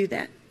to do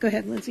that. Go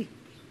ahead, Lindsay.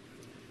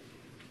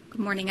 Good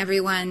morning,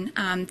 everyone.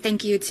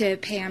 Thank you to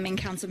Pam and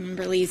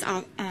Councilmember Lee's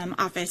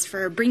office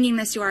for bringing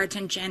this to our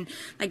attention.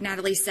 Like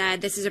Natalie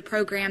said, this is a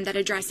program that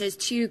addresses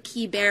two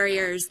key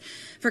barriers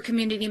for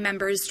community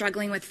members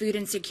struggling with food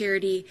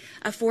insecurity: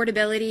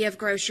 affordability of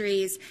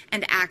groceries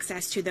and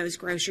access to those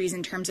groceries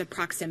in terms of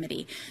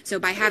proximity. So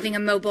by having a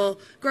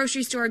mobile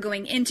grocery store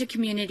going into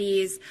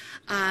communities,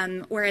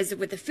 whereas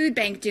with the food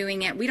bank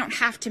doing it, we don't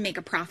have to make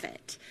a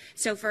profit.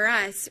 So for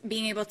us,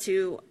 being able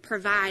to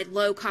provide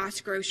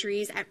low-cost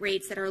groceries at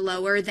rates that are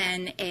lower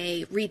than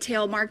a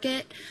retail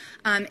market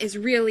is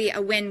really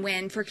a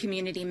win-win for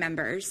community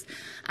members.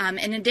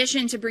 In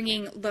addition to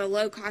bringing the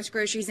low-cost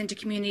groceries into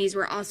communities,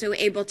 we're also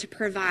able to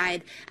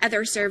provide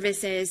other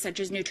services such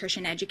as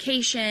nutrition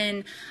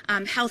education,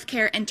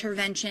 healthcare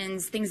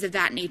interventions, things of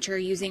that nature,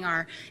 using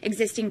our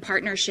existing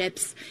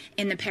partnerships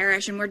in the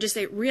parish. And we're just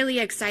really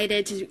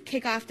excited to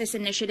kick off this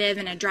initiative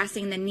and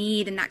addressing the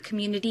need in that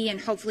community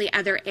and hopefully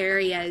other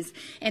areas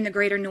in the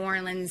greater New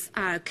Orleans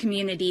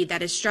community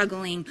that is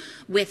struggling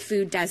with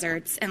food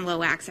deserts and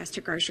low access to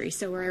groceries.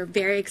 So we're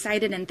very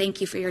excited, and thank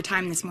you for your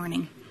time this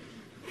morning.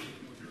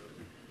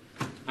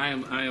 I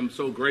am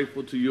so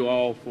grateful to you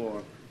all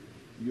for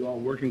you all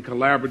working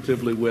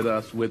collaboratively with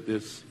us with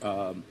this.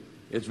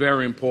 It's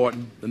very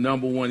important. The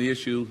number one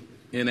issue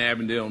in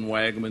Avondale and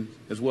Wagamin,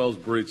 as well as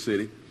Bridge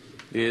City,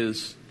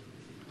 is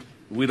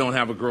we don't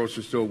have a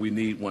grocery store. We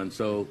need one.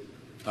 So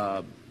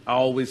I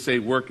always say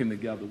working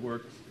together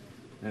works.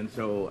 And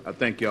so I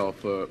thank y'all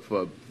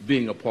for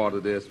being a part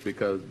of this,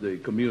 because the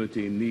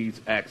community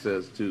needs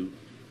access to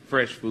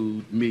fresh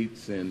food,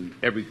 meats, and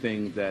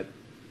everything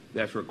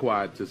that's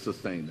required to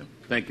sustain them.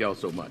 Thank y'all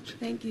so much.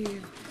 Thank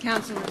you,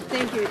 Councilman.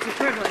 Thank you. It's a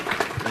privilege.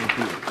 Thank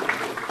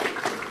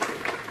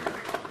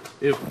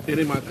you. If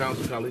any of my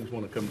council colleagues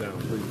want to come down,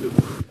 please do.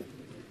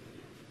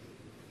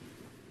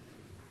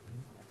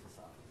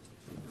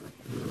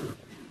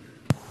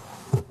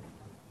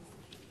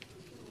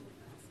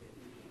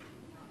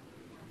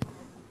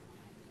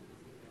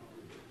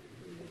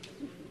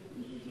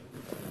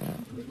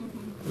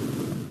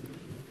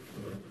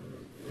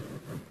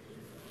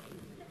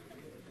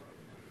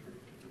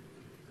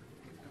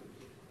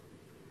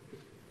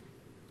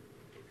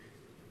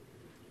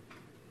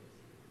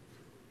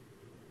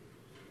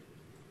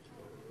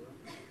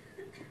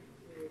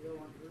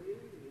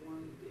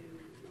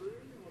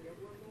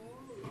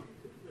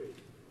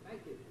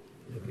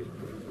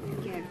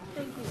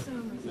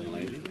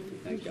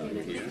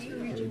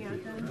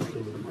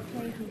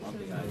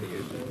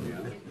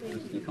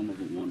 You come up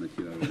with 1 or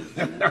 2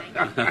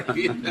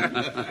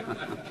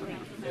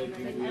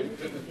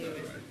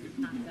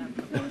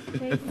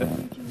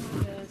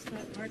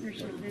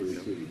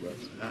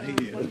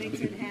 What makes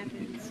it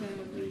happen. So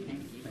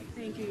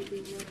thank you.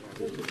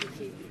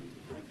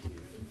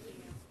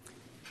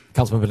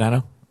 Councilman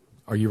Bonanno,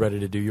 are you ready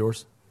to do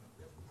yours?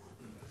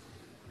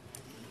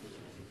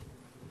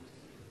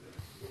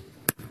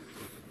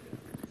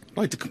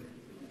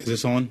 Is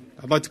this on?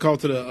 I'd like to call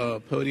to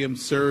the podium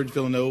Serge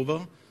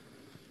Villanova.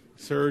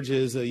 Serge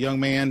is a young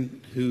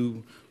man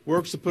who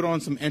works to put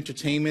on some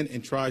entertainment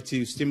and try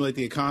to stimulate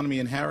the economy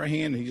in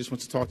Harahan, and he just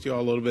wants to talk to you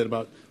all a little bit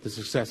about the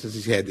successes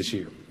he's had this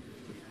year.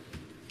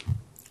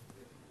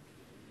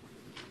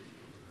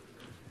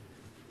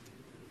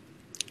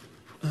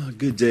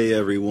 Good day,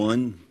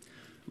 everyone.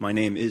 My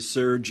name is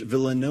Serge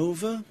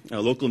Villanova,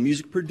 a local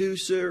music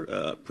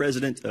producer,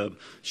 president of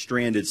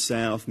Stranded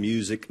South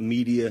Music,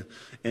 Media,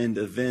 and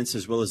Events,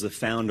 as well as the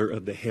founder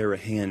of the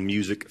Harahan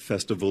Music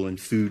Festival and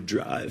Food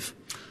Drive.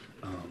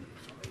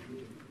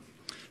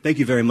 Thank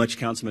you very much,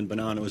 Councilman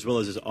Bonanno, as well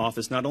as his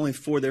office, not only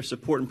for their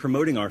support in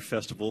promoting our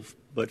festival,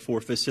 but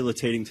for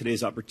facilitating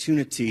today's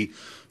opportunity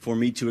for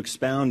me to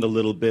expound a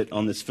little bit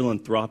on this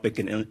philanthropic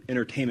and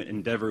entertainment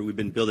endeavor we've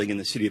been building in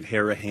the city of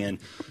Harahan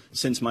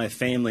since my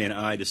family and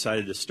I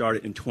decided to start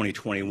it in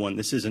 2021.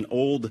 This is an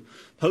old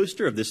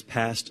poster of this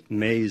past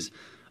May's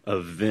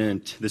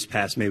event. This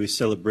past May, we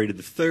celebrated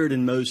the third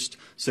and most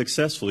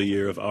successful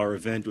year of our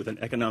event with an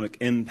economic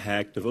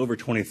impact of over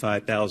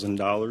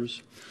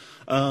 $25,000.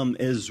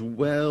 As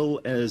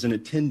well as an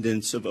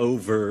attendance of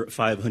over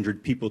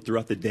 500 people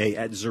throughout the day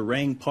at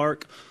Zerang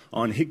Park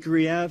on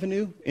Hickory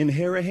Avenue in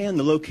Harahan,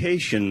 the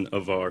location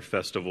of our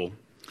festival.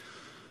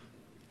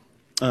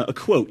 A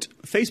quote,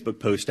 a Facebook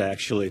post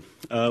actually.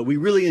 We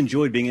really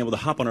enjoyed being able to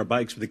hop on our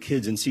bikes with the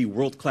kids and see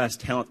world-class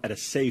talent at a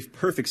safe,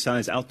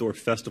 perfect-size outdoor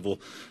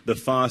festival. The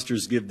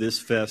Fosters give this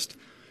fest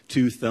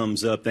 2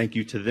 thumbs up. Thank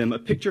you to them. A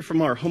picture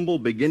from our humble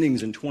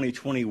beginnings in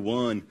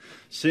 2021.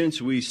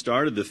 Since we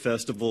started the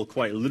festival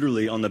quite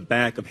literally on the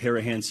back of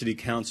Harahan City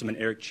Councilman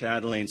Eric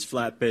Chatelain's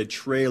flatbed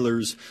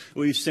trailers,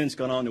 we've since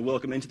gone on to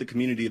welcome into the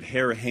community of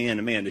Harahan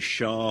Amanda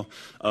Shaw,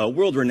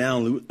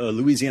 world-renowned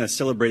Louisiana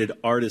celebrated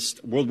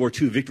artist, World War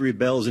II Victory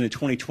Bells, and in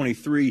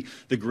 2023,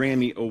 the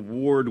Grammy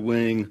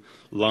Award-winning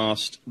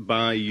Lost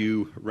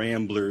Bayou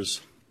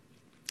Ramblers.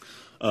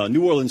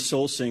 New Orleans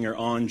soul singer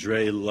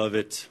Andre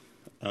Lovett.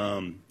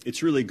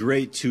 It's really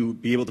great to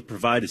be able to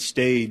provide a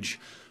stage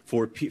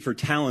for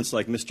talents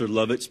like Mr.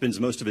 Lovett. Spends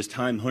most of his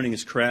time honing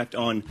his craft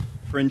on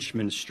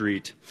Frenchman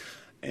Street.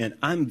 And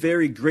I'm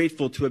very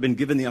grateful to have been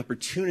given the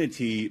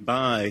opportunity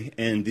by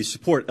and the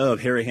support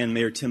of Harahan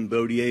Mayor Tim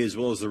Baudier, as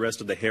well as the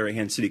rest of the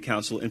Harahan City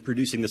Council, in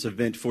producing this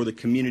event for the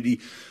community,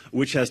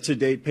 which has to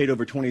date paid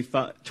over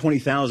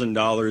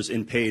 $20,000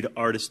 in paid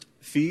artist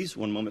fees.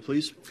 One moment,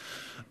 please.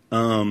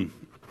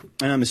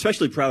 And I'm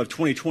especially proud of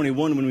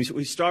 2021 when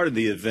we started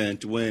the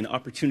event, when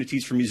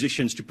opportunities for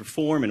musicians to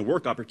perform and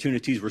work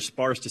opportunities were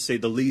sparse, to say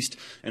the least,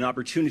 and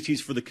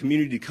opportunities for the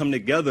community to come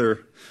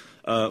together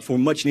for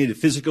much-needed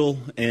physical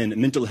and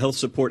mental health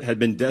support had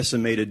been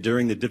decimated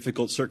during the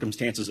difficult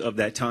circumstances of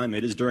that time.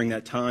 It is during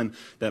that time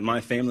that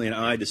my family and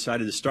I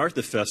decided to start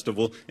the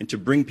festival and to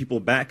bring people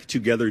back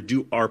together,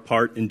 do our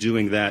part in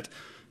doing that.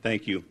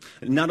 Thank you.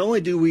 Not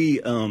only do we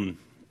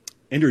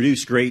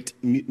introduce great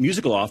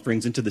musical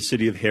offerings into the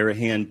city of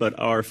Harahan, but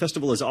our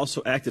festival has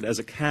also acted as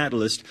a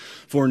catalyst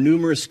for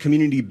numerous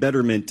community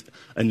betterment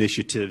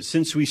initiatives.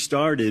 Since we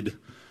started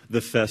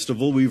the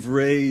festival, we've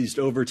raised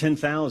over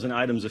 10,000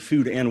 items of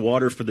food and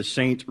water for the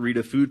St.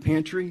 Rita Food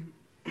Pantry.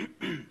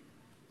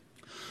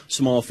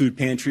 Small food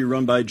pantry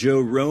run by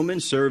Joe Roman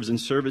serves and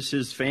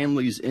services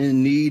families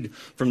in need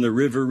from the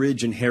River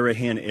Ridge and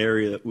Harahan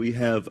area. We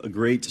have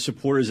great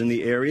supporters in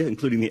the area,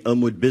 including the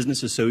Elmwood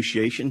Business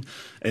Association,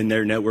 and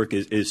their network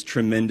is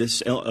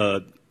tremendous.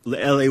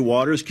 LA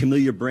Waters,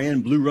 Camellia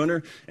Brand, Blue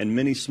Runner, and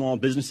many small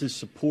businesses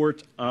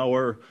support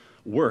our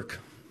work.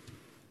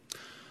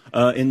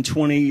 In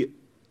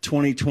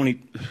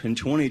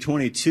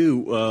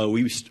 2022,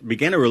 we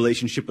began a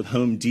relationship with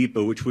Home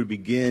Depot, which would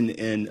begin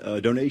in a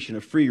donation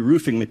of free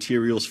roofing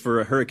materials for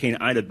a Hurricane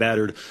Ida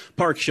battered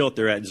park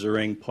shelter at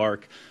Zerang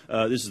Park.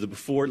 This is the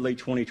before, late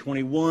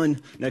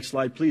 2021. Next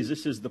slide, please.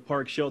 This is the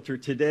park shelter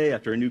today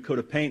after a new coat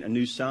of paint, a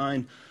new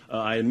sign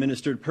I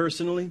administered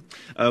personally.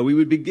 We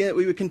would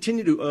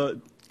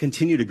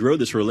continue to grow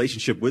this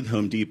relationship with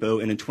Home Depot,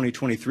 and in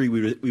 2023,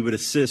 we would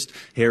assist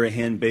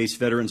Harahan-based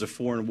Veterans of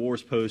Foreign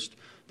Wars Post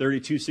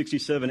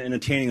 3267 in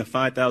obtaining a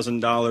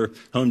 $5,000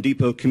 Home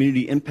Depot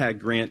Community Impact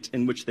Grant,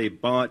 in which they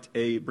bought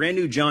a brand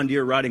new John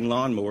Deere riding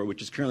lawnmower,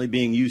 which is currently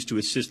being used to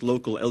assist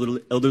local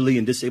elderly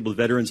and disabled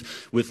veterans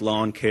with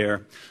lawn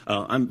care.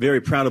 I'm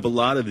very proud of a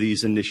lot of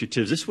these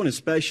initiatives. This one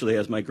especially,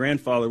 as my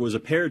grandfather was a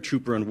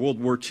paratrooper in World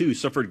War II,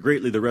 suffered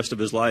greatly the rest of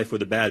his life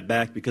with a bad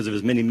back because of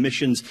his many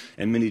missions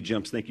and many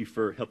jumps. Thank you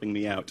for helping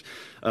me out.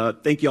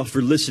 Thank you all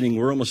for listening.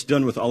 We're almost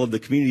done with all of the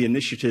community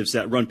initiatives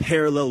that run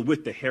parallel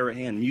with the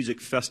Harahan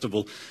Music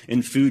Festival.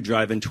 and Food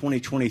Drive. In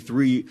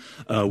 2023,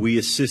 we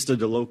assisted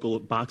the local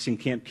boxing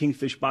camp,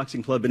 Kingfish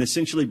Boxing Club, in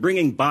essentially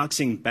bringing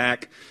boxing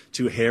back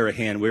to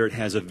Harahan, where it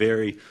has a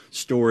very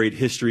storied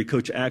history.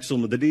 Coach Axel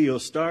Medidillo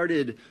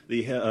started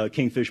the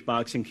Kingfish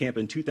Boxing Camp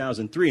in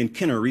 2003, and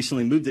Kenner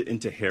recently moved it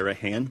into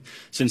Harahan.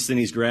 Since then,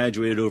 he's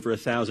graduated over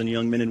 1,000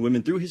 young men and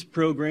women through his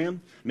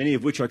program, many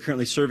of which are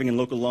currently serving in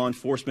local law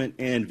enforcement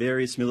and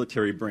various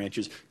military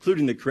branches,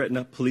 including the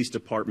Cretna Police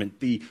Department.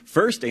 The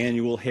first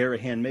annual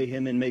Harahan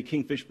Mayhem and May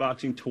Kingfish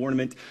Boxing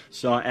Tournament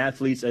saw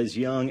athletes as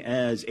young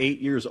as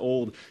 8 years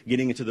old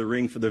getting into the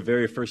ring for the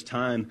very first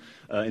time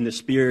in the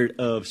spirit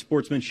of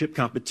sportsmanship,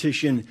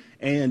 competition,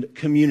 and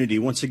community.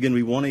 Once again,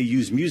 we want to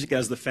use music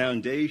as the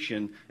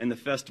foundation and the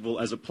festival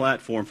as a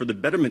platform for the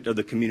betterment of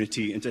the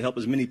community and to help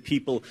as many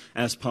people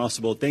as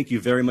possible. Thank you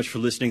very much for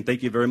listening.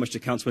 Thank you very much to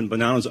Councilman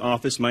Bonanno's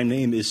office. My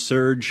name is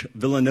Serge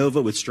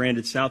Villanova with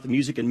Stranded South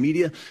Music and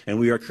Media, and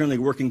we are currently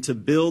working to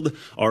build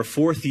our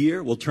 4th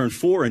year. We'll turn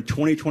 4 in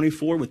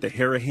 2024 with the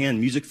Harahan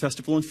Music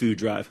Festival and Food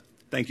Drive.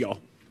 Thank you all.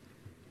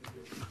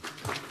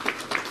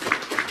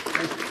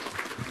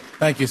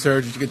 Thank you,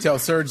 Serge. As you can tell,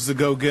 Serge is a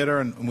go-getter,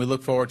 and we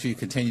look forward to your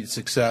continued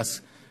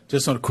success.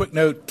 Just on a quick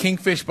note,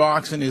 Kingfish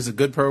Boxing is a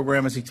good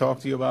program, as he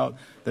talked to you about.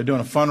 They're doing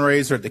a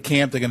fundraiser at the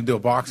camp. They're going to do a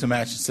boxing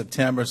match in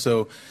September.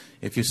 So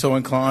if you're so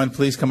inclined,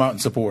 please come out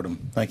and support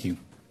them. Thank you.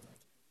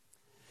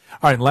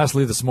 All right, and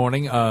lastly this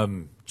morning,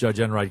 Judge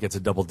Enright gets a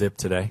double dip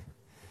today.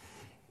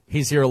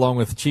 He's here along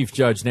with Chief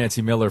Judge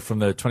Nancy Miller from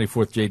the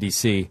 24th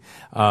JDC.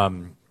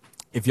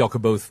 If y'all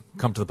could both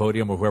come to the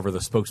podium, or whoever the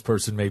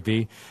spokesperson may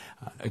be.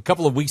 A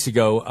couple of weeks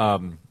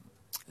ago,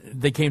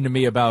 they came to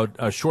me about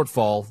a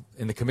shortfall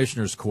in the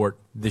Commissioner's Court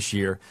this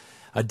year,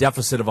 a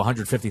deficit of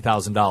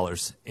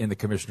 $150,000 in the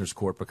Commissioner's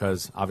Court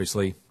because,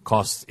 obviously,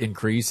 costs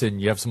increase and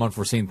you have some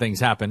unforeseen things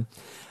happen.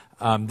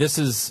 This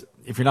is,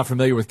 if you're not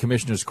familiar with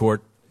Commissioner's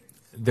Court,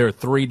 there are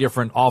 3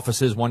 different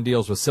offices. One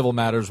deals with civil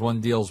matters, one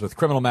deals with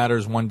criminal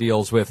matters, one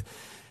deals with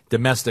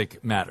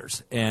domestic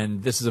matters.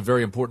 And this is a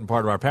very important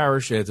part of our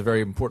parish. It's a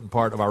very important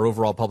part of our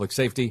overall public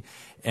safety.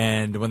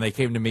 And when they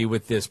came to me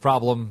with this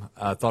problem,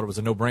 I thought it was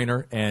a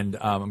no-brainer. And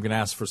I'm going to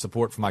ask for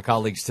support from my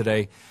colleagues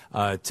today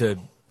to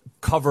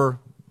cover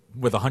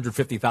with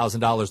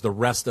 $150,000 the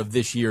rest of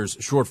this year's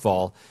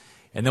shortfall.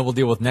 And then we'll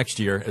deal with next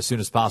year as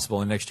soon as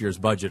possible in next year's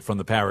budget from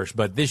the parish.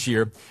 But this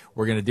year,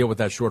 we're going to deal with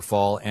that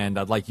shortfall. And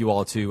I'd like you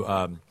all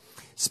to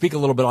speak a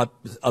little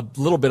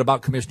bit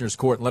about Commissioner's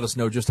Court and let us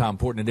know just how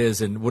important it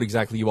is and what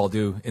exactly you all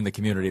do in the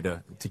community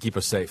to keep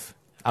us safe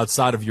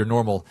outside of your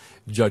normal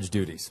judge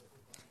duties.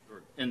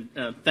 And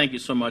thank you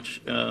so much.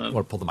 I want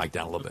to pull the mic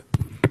down a little bit.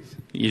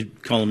 You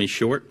calling me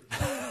short?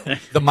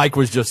 The mic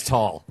was just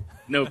tall.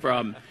 No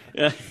problem.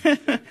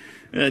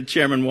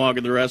 Chairman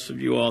Walker, the rest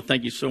of you all,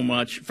 thank you so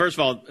much. First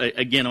of all,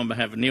 again, on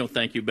behalf of Neil,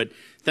 thank you. But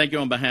thank you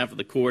on behalf of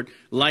the court.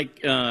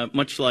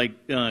 Much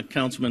like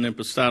Councilman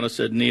Impastato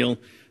said, Neil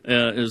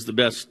is the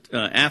best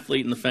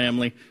athlete in the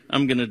family.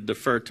 I'm going to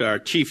defer to our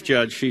chief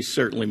judge. She's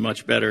certainly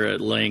much better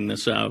at laying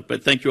this out.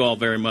 But thank you all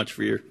very much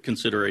for your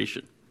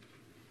consideration.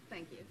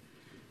 Thank you.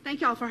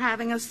 Thank you all for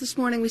having us this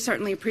morning. We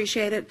certainly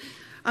appreciate it.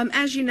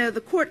 As you know,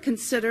 the court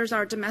considers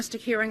our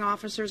domestic hearing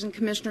officers and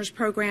commissioners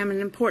program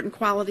an important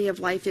quality of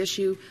life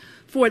issue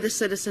for the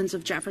citizens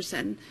of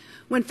Jefferson.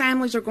 When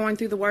families are going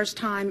through the worst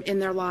time in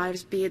their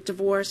lives, be it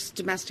divorce,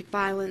 domestic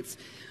violence,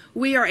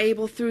 we are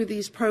able through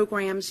these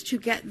programs to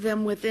get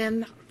them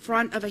within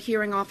front of a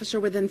hearing officer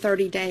within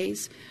 30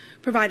 days,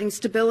 providing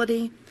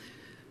stability,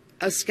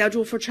 a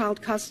schedule for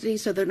child custody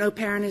so that no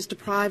parent is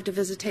deprived of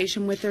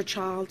visitation with their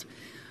child,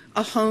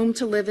 a home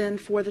to live in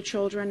for the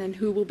children and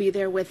who will be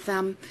there with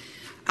them,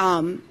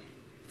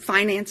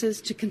 finances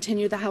to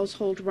continue the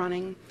household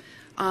running,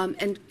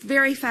 and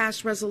very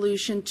fast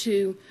resolution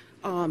to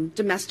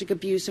domestic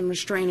abuse and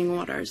restraining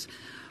orders.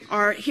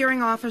 Our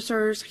hearing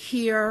officers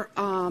here,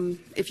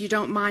 if you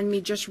don't mind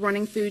me just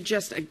running through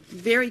just a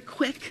very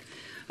quick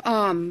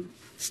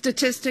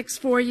statistics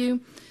for you.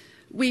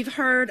 We've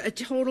heard a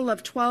total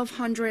of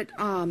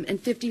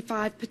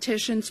 1,255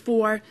 petitions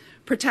for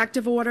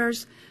protective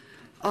orders.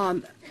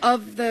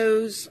 Of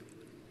those,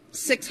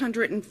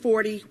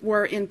 640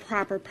 were in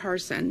proper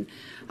person.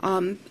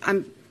 I'm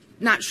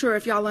not sure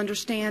if y'all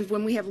understand,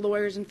 when we have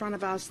lawyers in front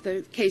of us,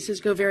 the cases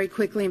go very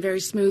quickly and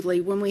very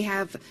smoothly. When we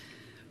have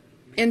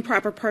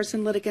improper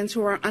person litigants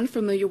who are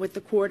unfamiliar with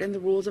the court and the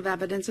rules of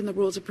evidence and the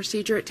rules of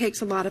procedure, it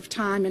takes a lot of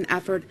time and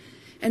effort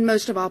and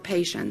most of all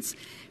patience.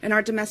 And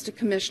our domestic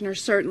commissioner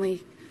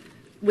certainly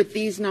with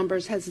these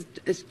numbers has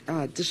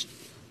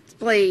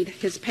displayed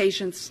his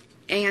patience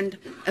and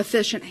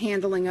efficient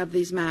handling of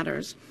these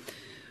matters.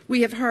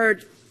 We have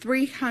heard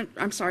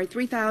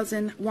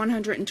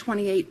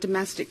 3,128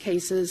 domestic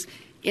cases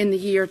in the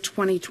year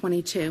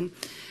 2022.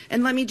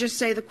 And let me just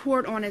say the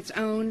court on its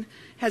own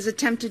has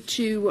attempted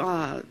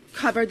to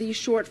cover these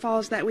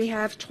shortfalls that we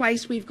have.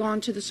 Twice we've gone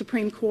to the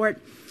Supreme Court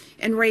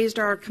and raised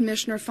our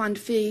commissioner fund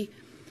fee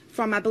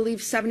from, I believe,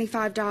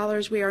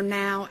 $75. We are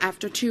now,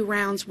 after 2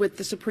 rounds with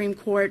the Supreme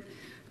Court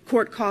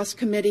Cost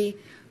Committee,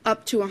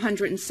 up to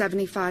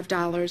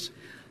 $175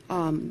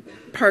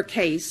 per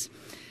case.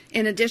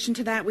 In addition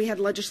to that, we had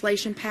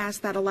legislation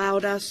passed that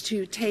allowed us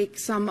to take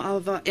some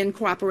of, in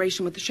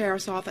cooperation with the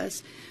Sheriff's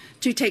Office,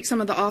 to take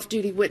some of the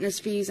off-duty witness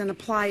fees and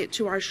apply it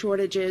to our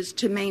shortages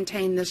to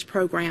maintain this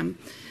program.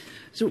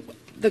 So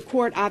the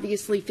court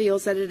obviously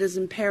feels that it is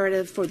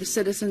imperative for the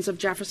citizens of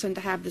Jefferson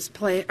to have this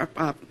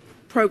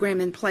program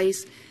in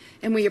place,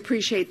 and we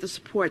appreciate the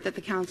support that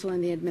the council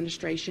and the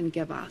administration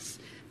give us.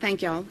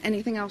 Thank you all.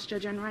 Anything else,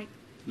 Judge Enright?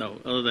 No,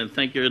 other than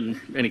thank you and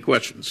any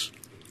questions.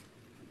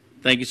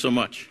 Thank you so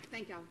much.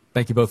 Thank you all.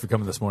 Thank you both for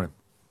coming this morning.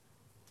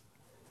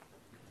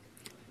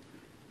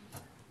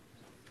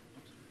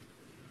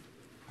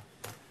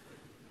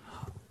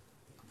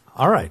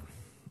 All right,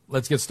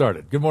 let's get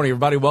started. Good morning,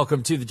 everybody.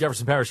 Welcome to the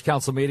Jefferson Parish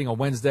Council meeting on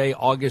Wednesday,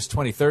 August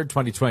 23rd,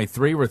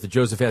 2023. We're at the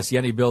Joseph S.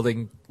 Yenny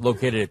building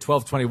located at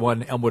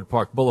 1221 Elmwood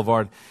Park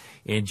Boulevard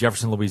in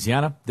Jefferson,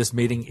 Louisiana. This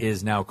meeting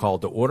is now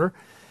called to order.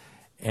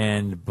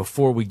 And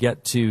before we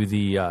get to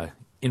the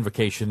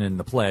invocation and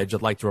the pledge,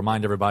 I'd like to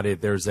remind everybody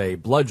that there's a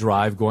blood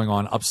drive going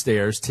on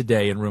upstairs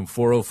today in room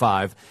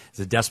 405.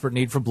 There's a desperate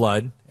need for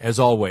blood, as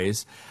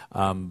always.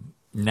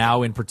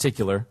 Now in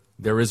particular,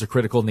 there is a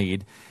critical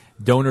need.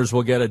 Donors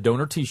will get a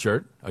donor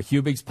T-shirt, a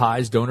Hubig's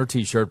Pies donor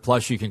T-shirt,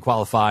 plus you can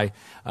qualify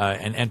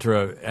and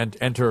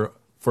enter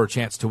for a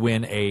chance to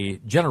win a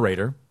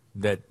generator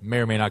that may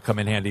or may not come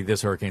in handy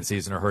this hurricane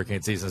season or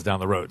hurricane seasons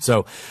down the road.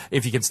 So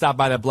if you can stop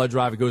by that blood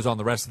drive, it goes on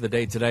the rest of the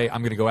day today.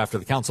 I'm going to go after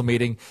the council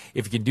meeting.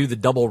 If you can do the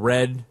double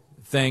red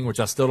thing, which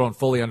I still don't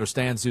fully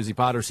understand, Susie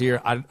Potter's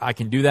here, I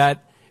can do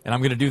that, and I'm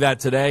going to do that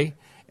today.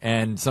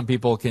 And some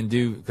people can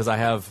do, because I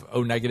have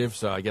O negative,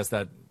 so I guess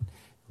that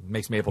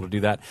makes me able to do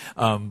that.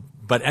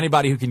 But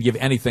anybody who can give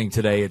anything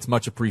today, it's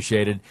much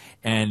appreciated.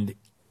 And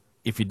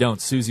if you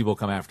don't, Susie will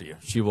come after you.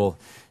 She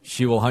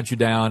will hunt you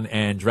down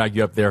and drag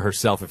you up there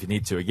herself if you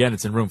need to. Again,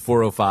 it's in room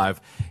 405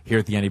 here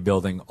at the Yenny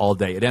building all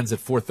day. It ends at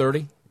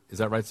 4:30. Is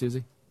that right,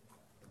 Susie?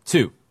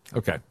 2.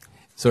 Okay.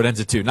 So it ends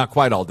at 2. Not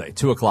quite all day.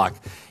 2 o'clock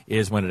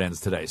is when it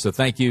ends today. So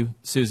thank you,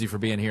 Susie, for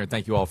being here. And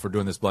thank you all for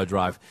doing this blood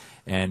drive.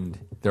 And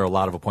there are a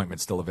lot of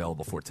appointments still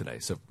available for today.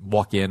 So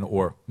walk in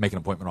or make an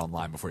appointment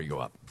online before you go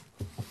up.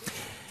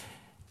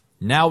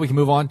 Now we can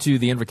move on to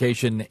the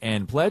invocation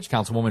and pledge.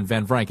 Councilwoman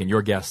Van Vranken,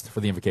 your guest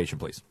for the invocation,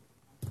 please.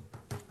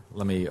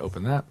 Let me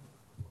open that.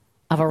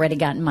 I've already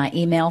gotten my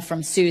email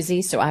from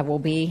Susie, so I will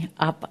be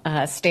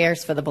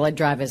upstairs for the blood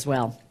drive as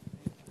well.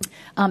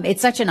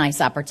 It's such a nice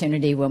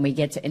opportunity when we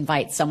get to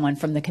invite someone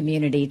from the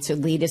community to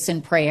lead us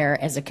in prayer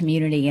as a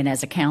community and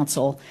as a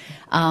council.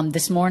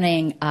 This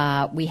morning,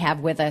 we have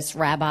with us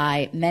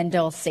Rabbi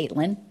Mendel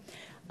Saitlin.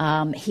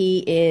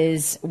 He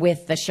is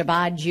with the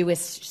Chabad Jewish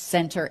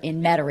Center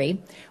in Metairie.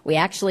 We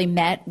actually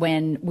met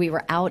when we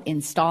were out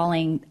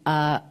installing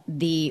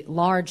the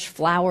large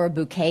flower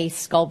bouquet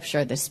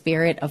sculpture, the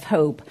Spirit of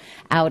Hope,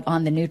 out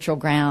on the neutral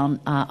ground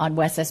on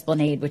West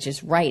Esplanade, which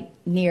is right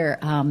near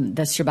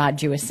the Chabad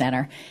Jewish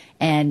Center.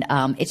 And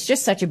it's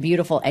just such a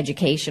beautiful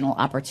educational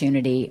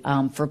opportunity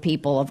for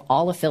people of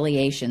all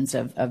affiliations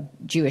of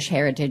Jewish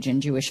heritage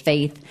and Jewish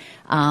faith,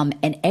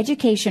 and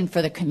education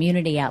for the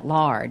community at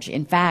large.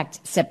 In fact,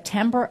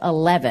 September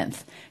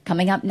 11th,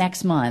 coming up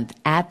next month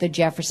at the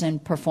Jefferson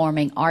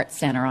Performing Arts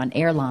Center on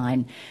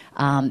Airline,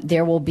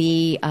 there will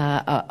be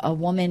a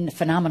woman,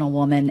 phenomenal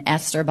woman,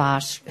 Esther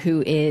Bosch,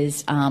 who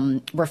is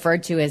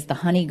referred to as the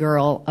honey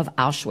girl of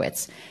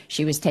Auschwitz.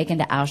 She was taken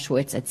to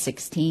Auschwitz at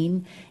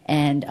 16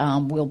 and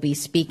will be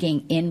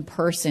speaking in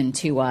person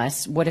to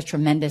us. What a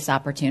tremendous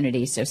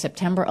opportunity. So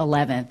September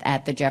 11th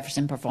at the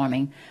Jefferson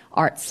Performing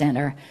Arts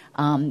Center.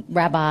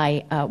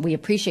 Rabbi, we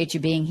appreciate you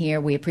being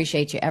here. We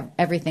appreciate you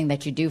everything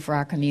that you do for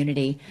our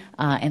community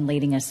and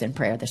leading us in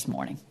prayer this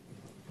morning.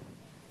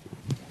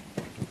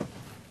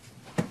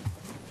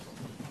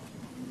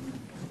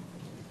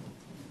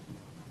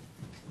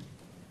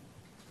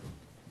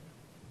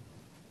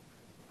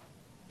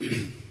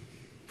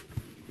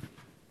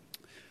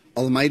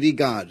 Almighty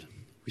God,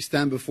 we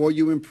stand before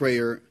you in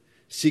prayer,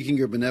 seeking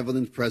your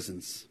benevolent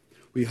presence.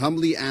 We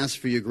humbly ask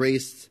for your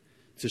grace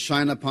to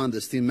shine upon the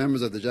esteemed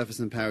members of the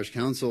Jefferson Parish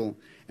Council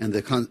and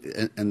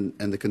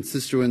the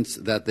constituents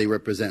that they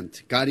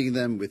represent, guiding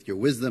them with your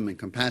wisdom and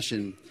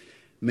compassion.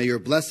 May your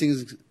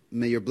blessings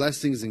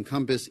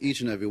encompass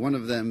each and every one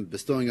of them,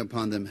 bestowing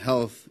upon them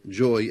health,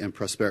 joy, and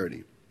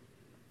prosperity.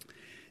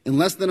 In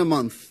less than a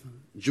month,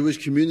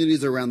 Jewish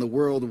communities around the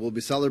world will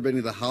be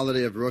celebrating the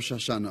holiday of Rosh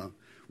Hashanah,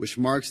 which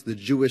marks the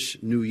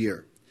Jewish New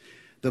Year.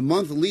 The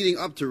month leading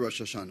up to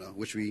Rosh Hashanah,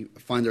 which we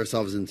find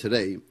ourselves in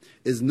today,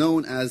 is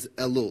known as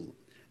Elul.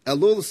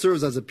 Elul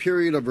serves as a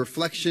period of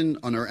reflection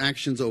on our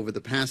actions over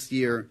the past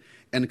year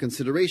and a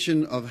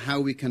consideration of how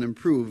we can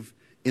improve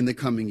in the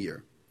coming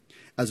year.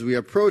 As we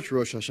approach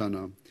Rosh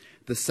Hashanah,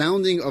 the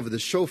sounding of the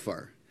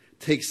shofar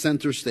takes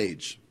center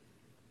stage.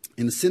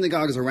 In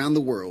synagogues around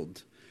the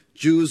world,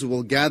 Jews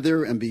will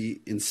gather and be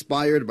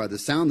inspired by the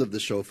sound of the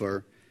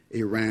shofar,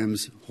 a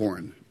ram's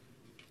horn.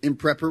 In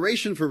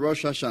preparation for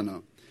Rosh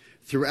Hashanah,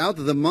 throughout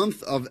the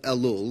month of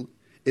Elul,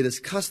 it is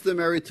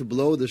customary to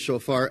blow the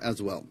shofar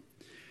as well.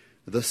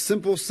 The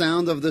simple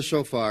sound of the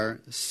shofar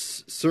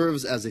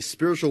serves as a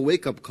spiritual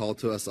wake-up call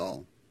to us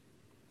all,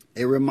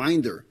 a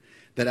reminder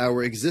that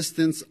our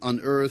existence on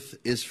earth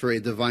is for a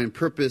divine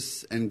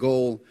purpose and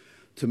goal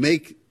to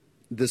make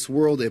this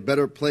world a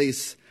better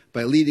place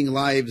by leading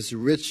lives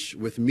rich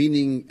with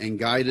meaning and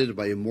guided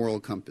by a moral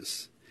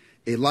compass,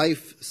 a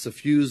life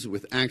suffused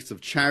with acts of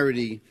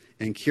charity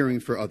and caring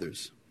for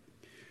others.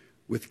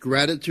 With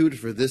gratitude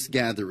for this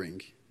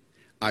gathering,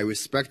 I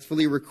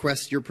respectfully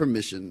request your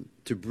permission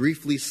to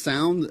briefly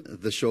sound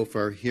the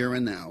shofar here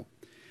and now.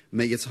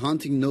 May its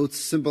haunting notes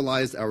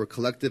symbolize our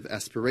collective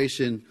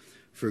aspiration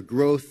for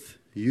growth,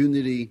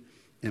 unity,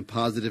 and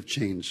positive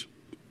change.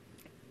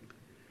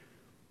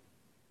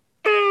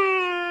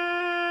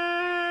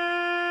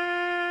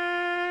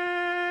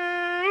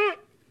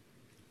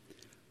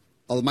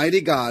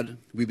 Almighty God,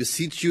 we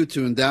beseech you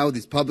to endow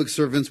these public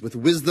servants with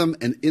wisdom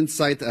and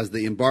insight as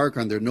they embark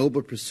on their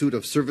noble pursuit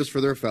of service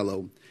for their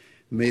fellow.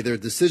 May their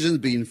decisions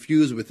be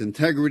infused with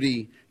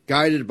integrity,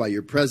 guided by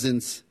your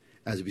presence.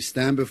 As we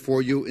stand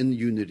before you in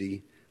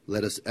unity,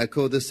 let us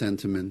echo the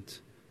sentiment.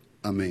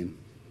 Amen.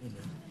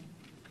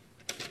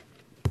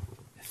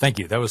 Thank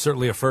you. That was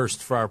certainly a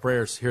first for our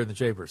prayers here in the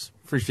chambers.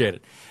 Appreciate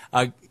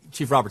it.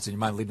 Chief Robertson, you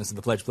mind leading us in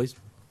the pledge, please?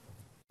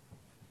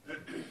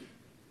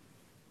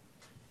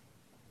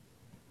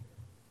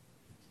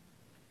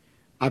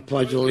 I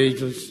pledge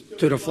allegiance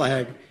to the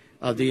flag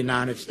of the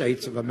United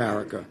States of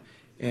America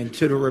and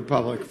to the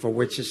republic for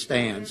which it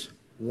stands,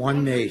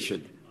 one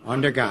nation,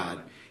 under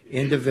God,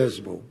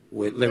 indivisible,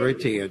 with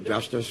liberty and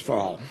justice for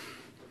all.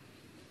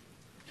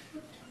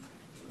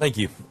 Thank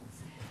you.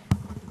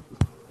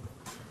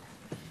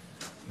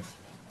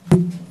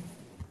 I'd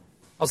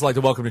also like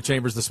to welcome to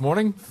Chambers this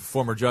morning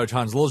former Judge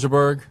Hans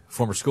Liljeburg,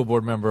 former school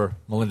board member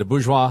Melinda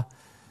Bourgeois,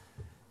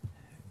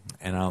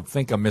 and I don't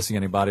think I'm missing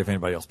anybody. If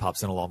anybody else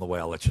pops in along the way,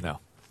 I'll let you know.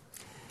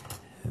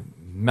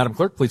 Madam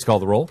Clerk, please call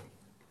the roll.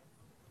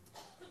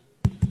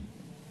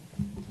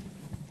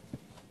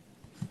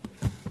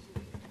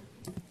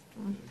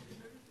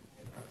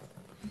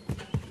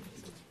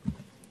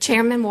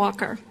 Chairman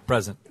Walker.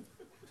 Present.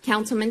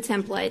 Councilman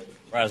Template.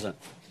 Present.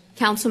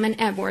 Councilman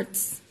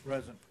Edwards.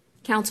 Present.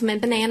 Councilman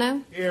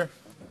Bonanno. Here.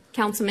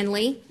 Councilman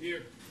Lee.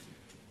 Here.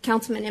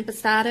 Councilman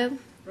Impastato.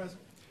 Present.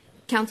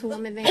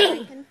 Councilwoman Van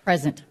Rankin.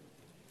 Present.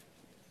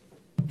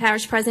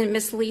 Parish President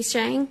Ms. Lee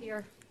Shang.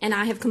 Here. And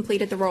I have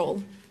completed the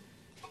roll.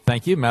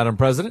 Thank you. Madam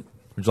President,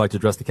 would you like to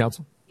address the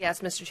council?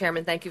 Yes, Mr.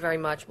 Chairman, thank you very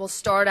much. We'll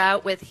start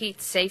out with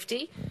heat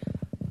safety.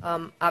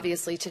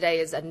 Obviously, today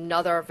is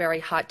another very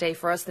hot day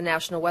for us. The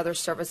National Weather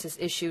Service has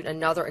issued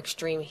another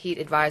extreme heat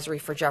advisory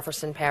for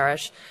Jefferson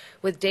Parish,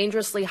 with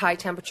dangerously high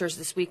temperatures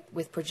this week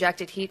with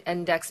projected heat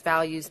index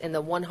values in the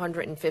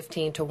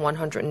 115 to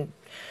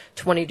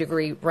 120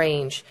 degree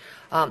range.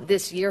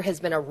 This year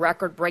has been a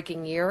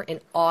record-breaking year.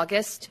 In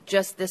August,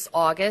 just this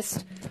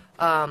August,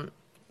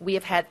 we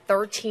have had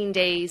 13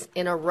 days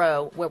in a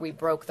row where we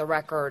broke the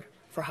record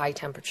for high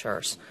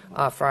temperatures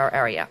for our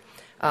area.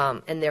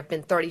 And there have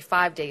been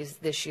 35 days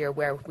this year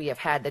where we have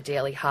had the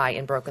daily high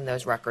and broken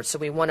those records. So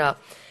we want to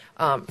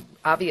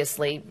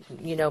obviously,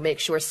 make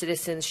sure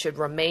citizens should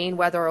remain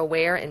weather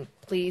aware and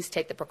please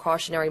take the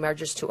precautionary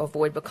measures to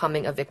avoid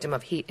becoming a victim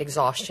of heat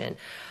exhaustion.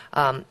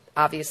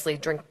 Obviously,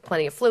 drink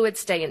plenty of fluids,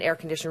 stay in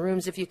air-conditioned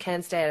rooms if you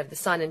can, stay out of the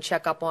sun, and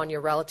check up on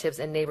your relatives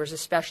and neighbors,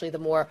 especially the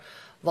more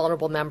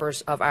vulnerable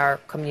members of our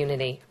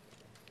community.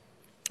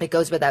 It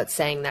goes without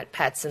saying that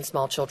pets and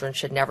small children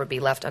should never be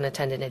left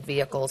unattended in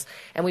vehicles.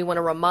 And we want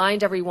to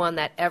remind everyone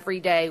that every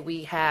day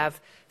we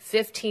have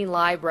 15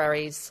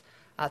 libraries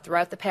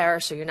throughout the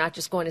parish, so you're not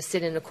just going to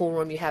sit in a cool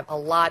room. You have a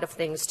lot of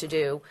things to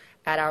do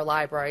at our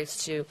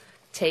libraries to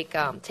take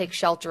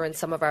shelter in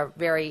some of our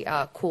very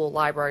cool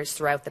libraries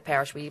throughout the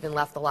parish. We even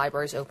left the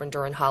libraries open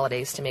during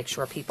holidays to make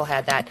sure people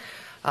had that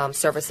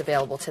service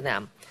available to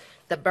them.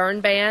 The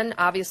burn ban,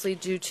 obviously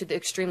due to the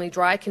extremely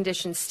dry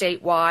conditions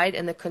statewide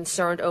and the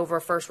concern over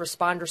first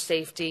responder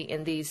safety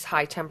in these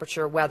high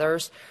temperature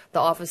weathers, the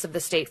Office of the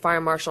State Fire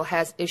Marshal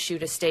has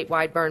issued a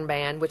statewide burn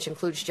ban, which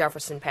includes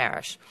Jefferson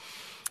Parish.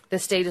 The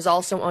state is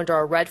also under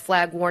a red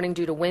flag warning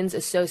due to winds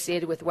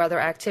associated with weather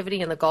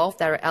activity in the Gulf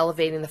that are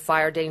elevating the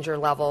fire danger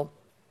level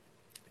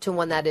to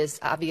one that is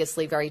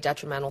obviously very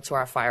detrimental to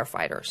our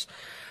firefighters.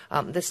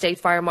 The State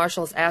Fire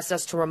Marshal has asked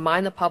us to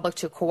remind the public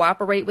to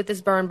cooperate with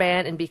this burn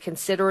ban and be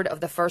considerate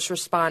of the first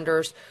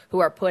responders who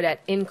are put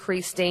at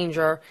increased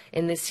danger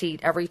in this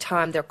heat every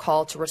time they're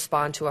called to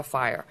respond to a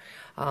fire.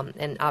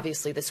 And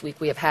obviously this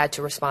week we have had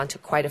to respond to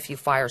quite a few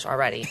fires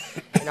already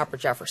in Upper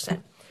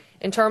Jefferson.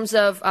 In terms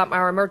of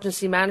our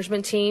emergency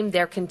management team,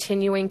 they're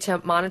continuing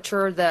to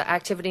monitor the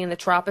activity in the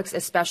tropics,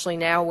 especially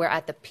now we're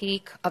at the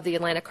peak of the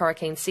Atlantic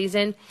hurricane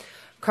season.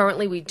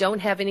 Currently, we don't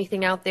have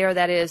anything out there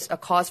that is a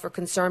cause for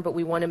concern, but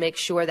we want to make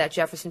sure that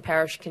Jefferson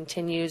Parish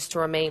continues to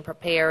remain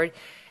prepared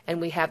and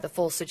we have the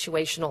full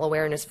situational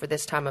awareness for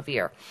this time of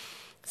year.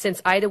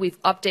 Since Ida,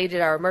 we've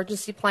updated our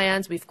emergency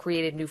plans, we've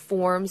created new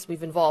forms,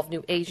 we've involved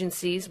new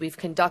agencies, we've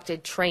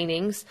conducted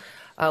trainings.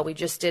 We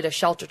just did a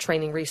shelter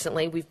training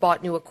recently. We've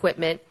bought new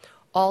equipment.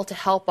 all to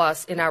help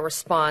us in our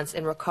response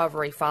and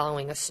recovery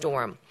following a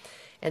storm.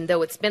 And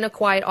though it's been a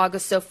quiet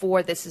August so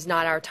far, this is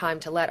not our time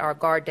to let our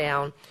guard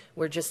down.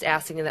 We're just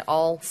asking that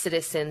all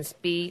citizens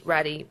be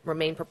ready,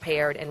 remain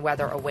prepared, and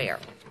weather aware.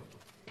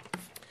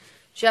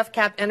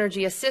 JeffCap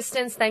Energy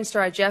Assistance, thanks to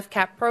our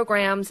JeffCap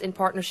programs in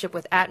partnership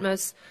with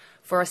Atmos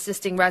for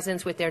assisting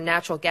residents with their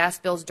natural gas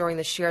bills during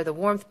the Share the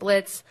Warmth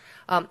Blitz.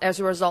 As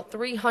a result,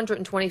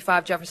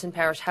 325 Jefferson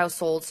Parish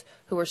households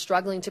who were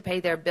struggling to pay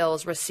their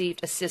bills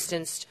received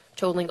assistance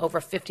totaling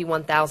over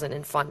 $51,000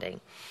 in funding.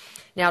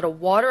 Now to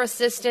water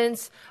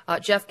assistance,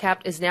 JeffCap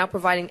is now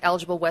providing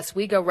eligible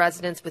Westwego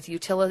residents with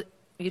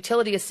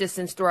utility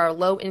assistance through our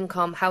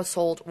low-income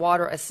household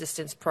water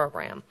assistance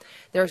program.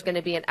 There's going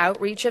to be an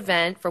outreach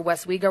event for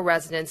Westwego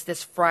residents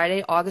this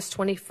Friday, August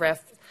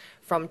 25th,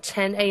 from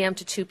 10 a.m.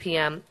 to 2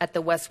 p.m. at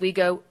the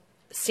Westwego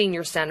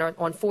Senior Center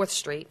on 4th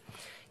Street.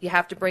 You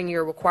have to bring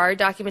your required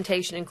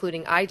documentation,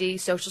 including ID,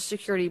 Social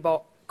Security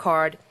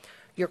card,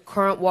 your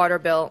current water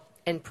bill,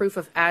 and proof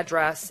of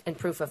address and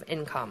proof of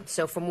income.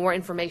 So for more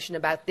information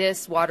about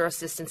this water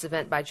assistance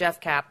event by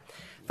JeffCap,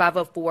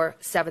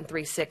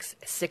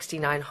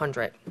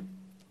 504-736-6900.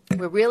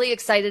 We're really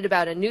excited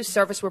about a new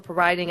service we're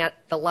providing at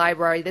the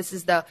library. This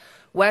is the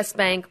West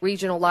Bank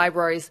Regional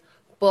Library's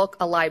Book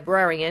a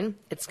Librarian.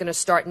 It's going to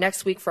start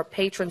next week for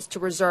patrons to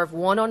reserve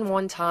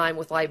one-on-one time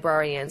with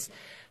librarians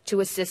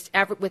to assist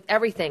with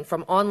everything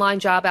from online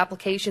job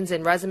applications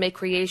and resume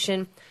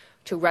creation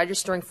to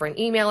registering for an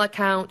email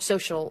account,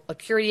 Social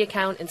Security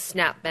account, and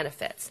SNAP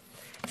benefits.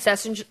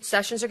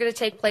 Sessions are going to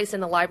take place in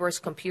the library's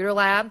computer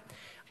lab.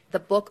 The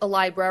Book a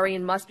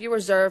Librarian must be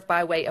reserved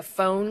by way of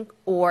phone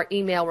or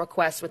email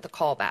request with the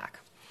callback.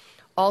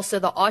 Also,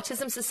 the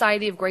Autism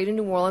Society of Greater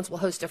New Orleans will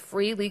host a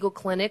free legal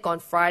clinic on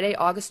Friday,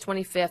 August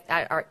 25th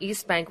at our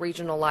East Bank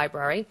Regional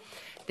Library.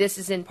 This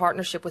is in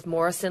partnership with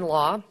Morrison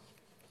Law.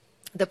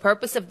 The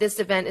purpose of this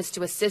event is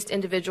to assist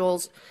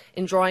individuals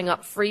in drawing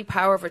up free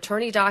power of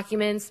attorney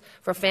documents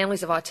for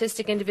families of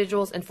autistic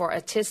individuals and for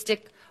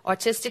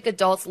autistic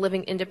adults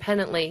living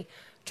independently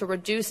to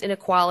reduce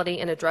inequality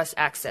and address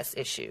access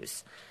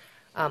issues.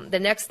 The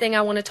next thing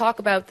I want to talk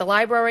about, the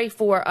library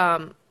for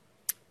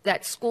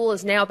that school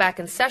is now back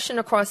in session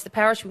across the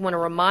parish. We want to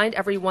remind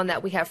everyone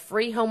that we have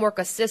free homework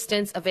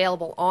assistance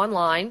available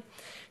online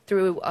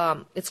through,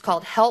 it's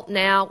called Help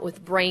Now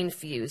with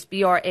BrainFuse,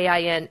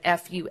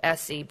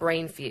 BrainFuse,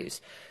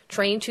 BrainFuse.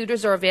 Trained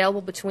tutors are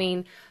available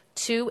between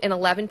 2 and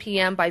 11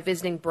 p.m. by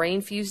visiting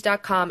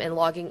brainfuse.com and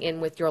logging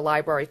in with your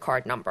library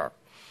card number.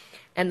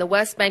 And the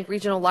West Bank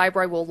Regional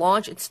Library will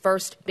launch its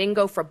first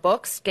Bingo for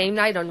Books game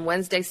night on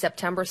Wednesday,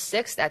 September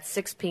 6th at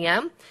 6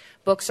 p.m.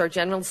 Books are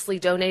generously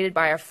donated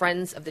by our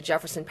friends of the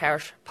Jefferson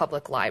Parish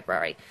Public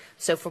Library.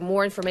 So for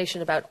more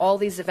information about all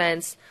these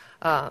events,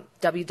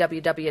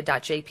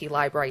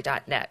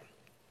 www.jplibrary.net.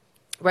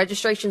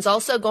 Registration is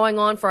also going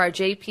on for our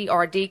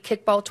JPRD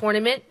kickball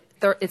tournament.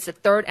 It's the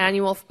third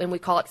annual, and we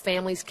call it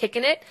Families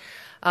Kicking It.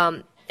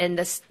 And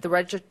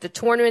the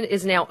tournament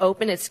is now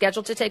open. It's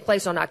scheduled to take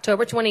place on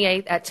October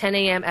 28th at 10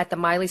 a.m. at the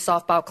Miley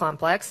Softball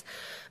Complex.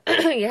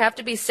 You have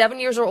to be 7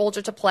 years or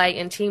older to play,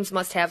 and teams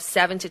must have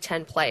 7 to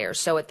 10 players.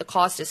 So the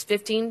cost is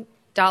 $15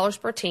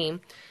 per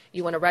team.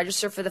 You want to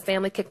register for the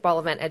family kickball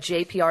event at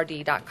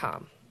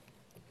jprd.com.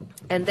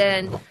 And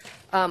then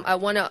I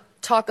want to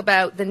talk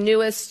about the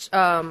newest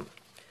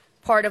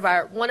part of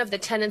one of the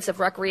tenets of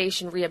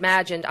Recreation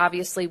Reimagined.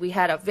 Obviously, we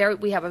have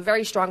a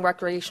very strong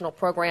recreational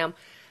program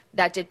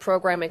that did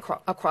programming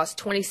across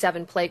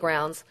 27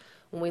 playgrounds.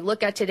 When we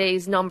look at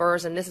today's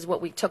numbers, and this is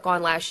what we took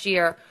on last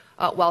year,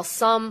 while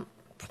some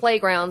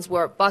playgrounds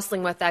were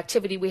bustling with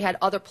activity, we had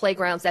other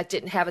playgrounds that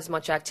didn't have as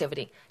much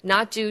activity.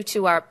 Not due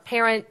to our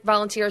parent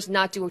volunteers,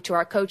 not due to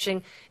our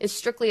coaching. It's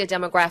strictly a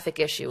demographic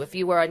issue. If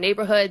you were a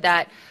neighborhood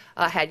that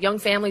had young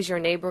families, you're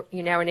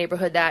now a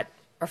neighborhood that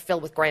are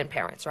filled with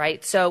grandparents,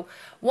 right? So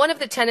one of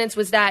the tenets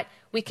was that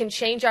we can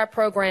change our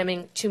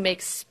programming to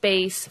make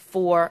space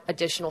for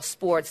additional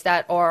sports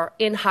that are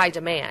in high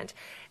demand.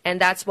 And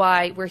that's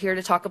why we're here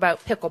to talk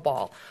about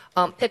pickleball.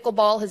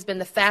 Pickleball has been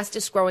the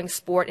fastest growing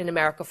sport in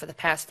America for the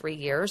past 3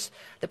 years.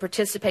 The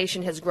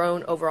participation has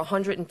grown over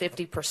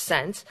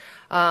 150%.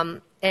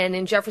 And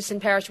in Jefferson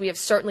Parish, we have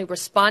certainly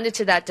responded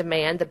to that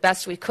demand the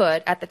best we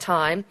could at the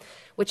time,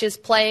 which is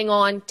playing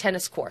on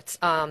tennis courts,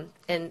 and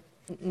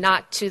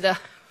not to the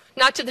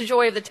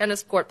joy of the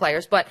tennis court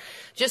players, but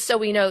just so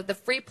we know, the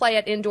free play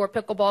at indoor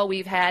pickleball,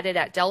 we've had it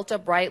at Delta,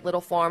 Bright,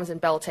 Little Farms,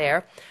 and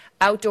Belterre.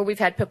 Outdoor, we've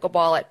had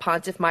pickleball at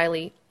Pontiff,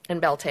 Miley, and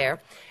Belterre.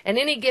 And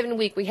any given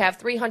week, we have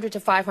 300 to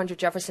 500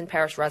 Jefferson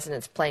Parish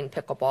residents playing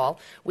pickleball.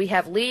 We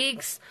have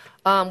leagues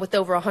with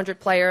over 100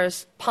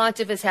 players.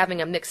 Pontiff is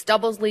having a mixed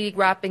doubles league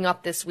wrapping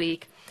up this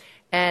week.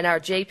 And our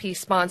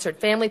JP-sponsored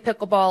family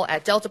pickleball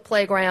at Delta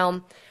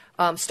Playground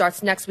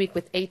starts next week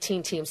with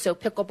 18 teams. So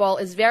pickleball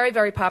is very,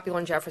 very popular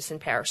in Jefferson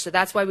Parish. So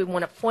that's why we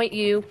want to point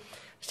you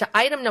to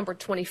item number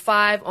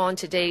 25 on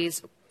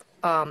today's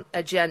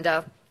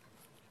agenda.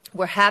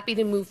 We're happy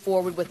to move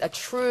forward with a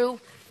true,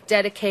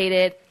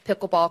 dedicated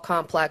pickleball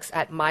complex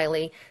at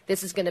Miley.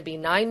 This is going to be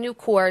 9 new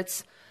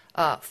courts,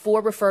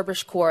 4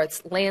 refurbished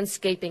courts,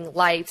 landscaping,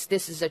 lights.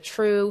 This is a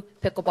true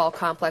pickleball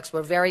complex.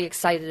 We're very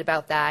excited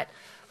about that.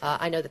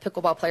 I know the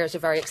pickleball players are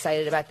very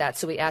excited about that,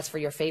 so we ask for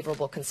your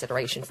favorable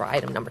consideration for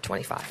item number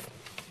 25.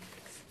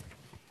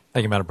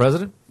 Thank you, Madam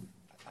President.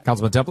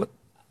 Councilman Templet.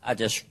 I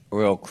just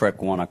real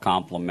quick want to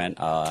compliment.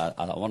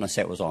 I want to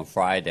say it was on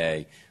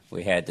Friday.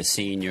 We had the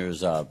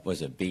seniors,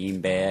 was it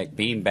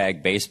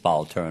Beanbag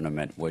Baseball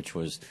Tournament, which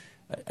was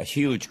a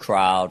huge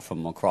crowd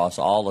from across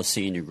all the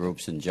senior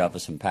groups in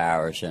Jefferson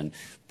Parish, and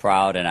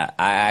proud. And I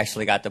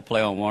actually got to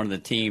play on one of the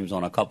teams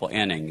on a couple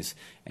innings,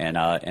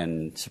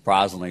 and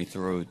surprisingly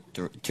threw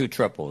 2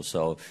 triples.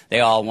 So they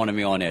all wanted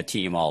me on their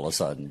team all of a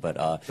sudden. But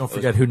don't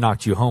forget who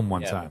knocked you home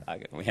one time.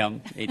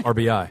 Him,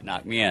 RBI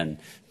knocked me in.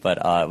 But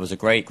it was a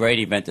great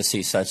event to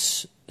see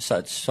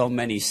so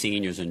many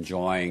seniors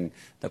enjoying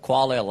the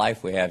quality of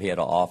life we have here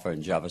to offer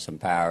in Jefferson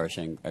Parish,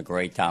 and a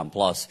great time.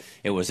 Plus,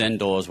 it was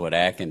indoors with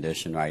air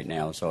conditioning right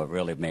now, so it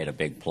really made a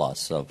big plus.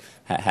 So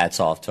hats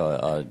off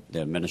to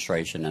the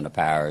administration and the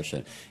parish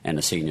and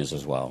the seniors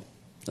as well.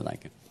 So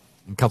thank you.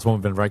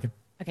 Councilwoman Van Vryken.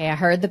 Okay, I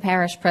heard the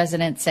parish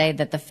president say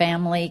that the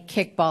family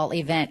kickball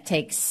event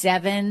takes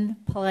 7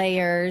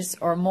 players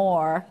or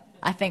more.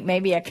 I think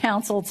maybe a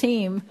council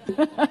team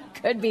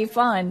could be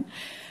fun.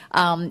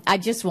 I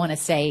just want to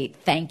say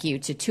thank you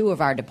to 2 of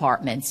our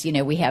departments. You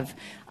know, we have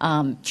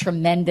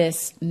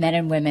tremendous men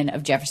and women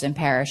of Jefferson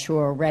Parish who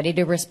are ready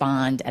to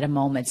respond at a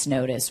moment's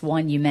notice.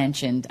 One, you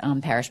mentioned,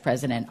 Parish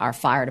President, our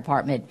fire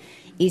department,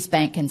 East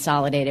Bank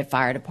Consolidated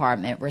Fire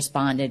Department,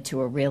 responded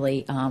to a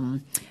really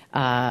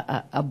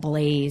a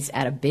blaze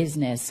at a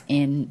business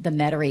in the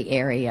Metairie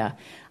area.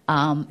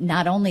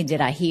 Not only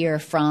did I hear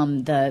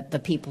from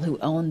the people who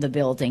owned the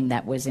building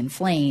that was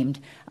inflamed,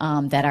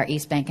 that our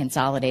East Bank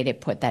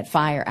Consolidated put that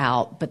fire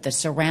out, but the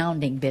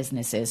surrounding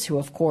businesses who,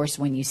 of course,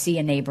 when you see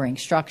a neighboring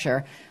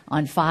structure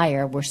on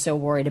fire, were so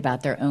worried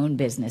about their own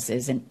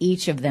businesses. And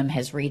each of them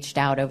has reached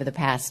out over the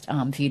past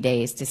few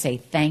days to say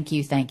thank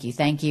you, thank you,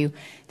 thank you.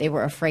 They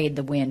were afraid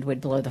the wind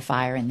would blow the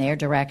fire in their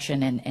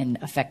direction and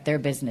affect their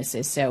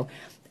businesses. So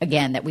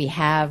again, that we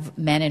have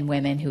men and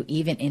women who,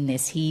 even in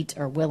this heat,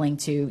 are willing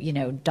to,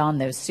 don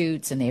those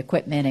suits and the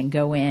equipment and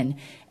go in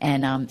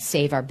and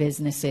save our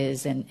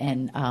businesses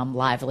and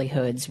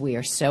livelihoods. We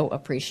are so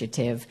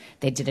appreciative.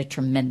 They did a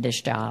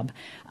tremendous job.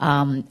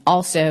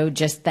 Also,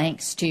 just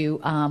thanks to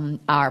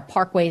our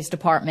Parkways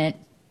Department.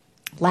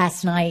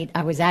 Last night,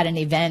 I was at an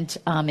event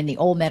in the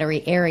Old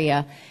Metairie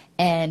area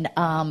and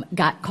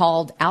got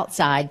called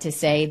outside to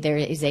say there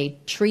is a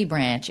tree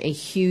branch, a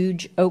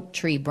huge oak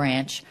tree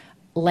branch,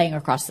 laying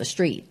across the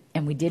street,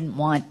 and we didn't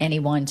want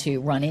anyone to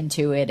run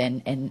into it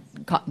and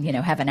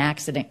have an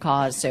accident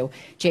caused. So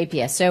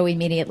JPSO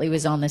immediately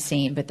was on the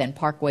scene, but then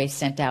Parkway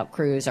sent out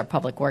crews. Our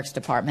Public Works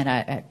Department,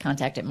 I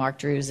contacted Mark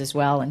Drews as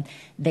well, and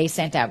they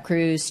sent out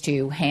crews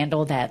to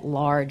handle that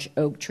large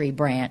oak tree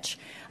branch.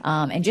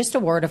 And just a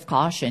word of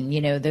caution,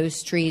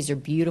 those trees are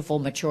beautiful,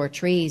 mature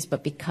trees,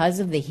 but because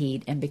of the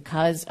heat and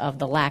because of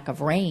the lack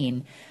of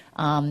rain,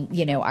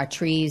 our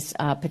trees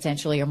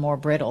potentially are more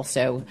brittle.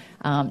 So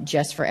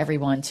just for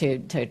everyone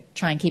to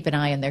try and keep an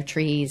eye on their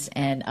trees,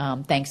 and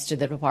thanks to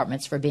the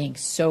departments for being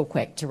so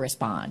quick to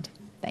respond.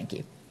 Thank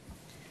you.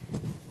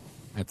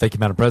 Thank you,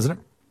 Madam President.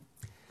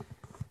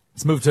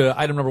 Let's move to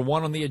item number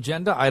 1 on the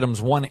agenda.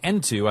 Items 1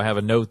 and 2, I have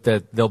a note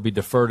that they'll be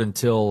deferred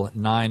until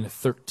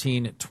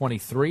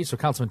 9/13/23. So,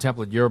 Councilman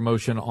Templet, your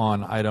motion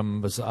on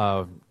items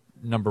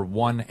number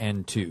 1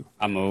 and 2.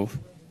 I move.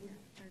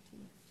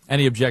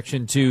 Any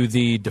objection to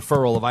the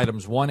deferral of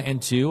items 1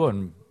 and 2?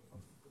 And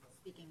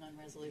speaking on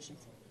resolutions.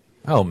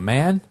 Oh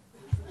man,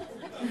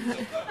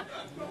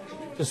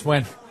 just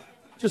went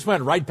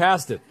right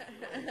past it.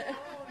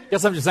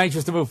 Guess I'm just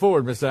anxious to move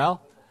forward, Mr.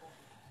 Al.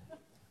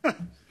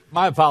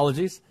 My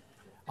apologies.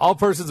 All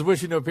persons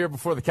wishing to appear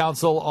before the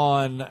council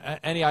on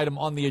any item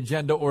on the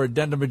agenda or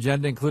addendum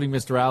agenda, including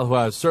Mr. Al, who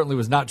I certainly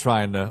was not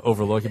trying to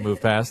overlook and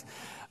move past.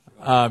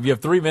 You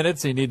have 3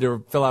 minutes, and you need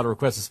to fill out a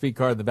request to speak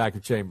card in the back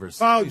of chambers.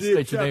 Please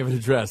state your name and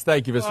address.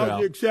 Thank you, Mr.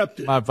 Al.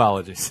 Accepted. My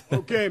apologies.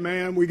 Okay,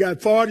 man. We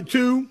got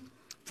 42,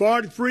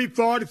 43,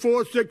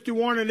 44,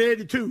 61, and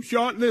 82.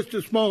 Short list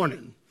this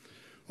morning.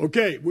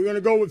 Okay, we're going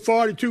to go with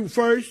 42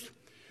 first.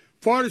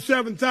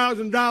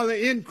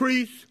 $47,000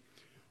 increase,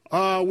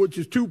 which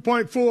is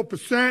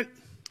 2.4%.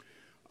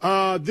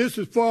 This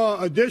is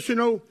for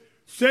additional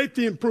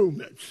safety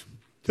improvements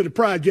to the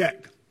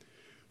project.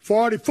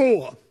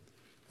 44.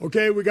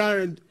 Okay, we got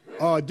an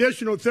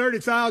additional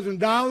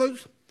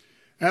 $30,000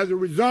 as a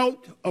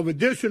result of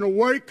additional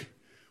work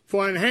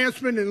for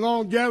enhancement and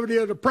longevity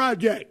of the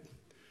project.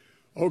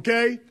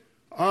 Okay,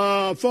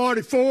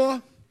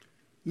 44,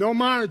 no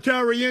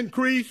monetary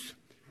increase,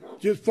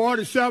 just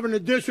 47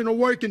 additional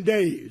working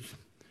days.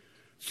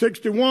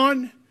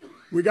 61,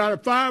 we got a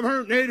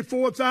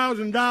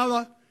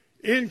 $584,000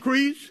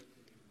 increase,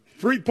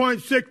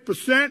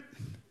 3.6%.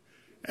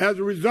 As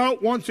a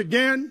result, once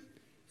again,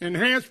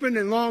 enhancement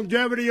and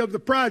longevity of the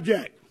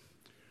project.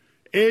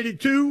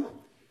 82,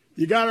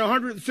 you got a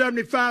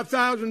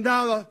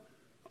 $175,000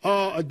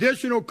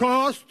 additional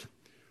cost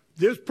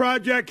This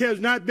project has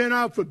not been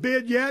out for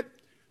bid yet.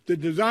 The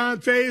design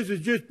phase has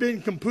just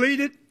been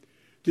completed.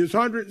 This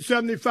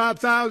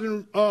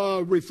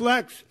 $175,000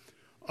 reflects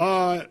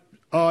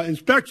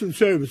inspection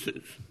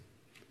services.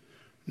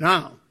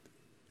 Now,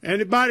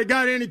 anybody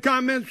got any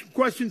comments,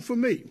 questions for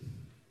me?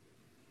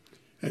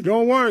 And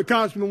don't worry,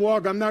 Councilman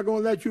Walker, I'm not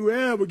going to let you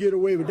ever get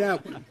away with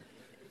that one.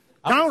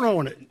 Count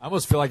on it. I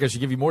almost feel like I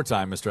should give you more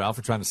time, Mr. Al,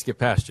 for trying to skip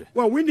past you.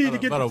 Well, we need to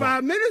get the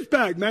 5 minutes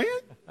back, man.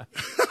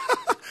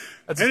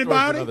 That's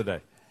Anybody? another day.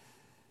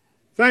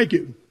 Thank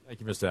you.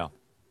 Thank you, Mr. Al.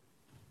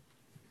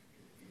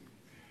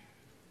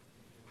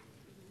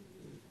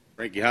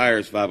 Frankie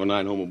Hires,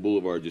 509 Homer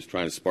Boulevard, just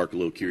trying to spark a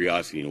little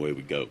curiosity and away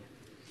we go.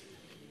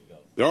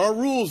 There are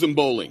rules in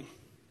bowling.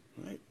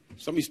 Right?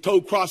 Somebody's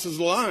toe crosses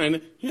the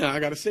line. Yeah, I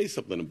got to say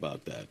something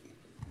about that.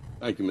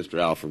 Thank you, Mr.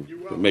 Al, for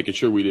making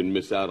sure we didn't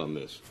miss out on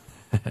this.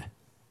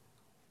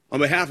 On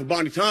behalf of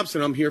Bonnie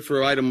Thompson, I'm here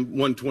for item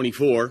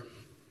 124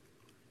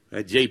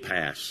 at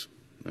JPAS,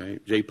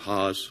 right?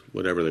 JPAS,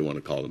 whatever they want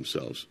to call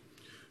themselves.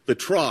 The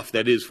trough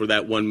that is for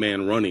that one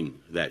man running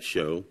that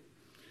show.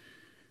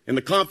 And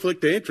the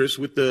conflict of interest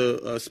with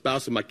the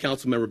spouse of my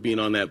council member being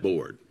on that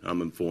board.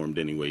 I'm informed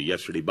anyway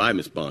yesterday by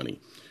Miss Bonnie.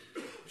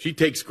 She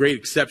takes great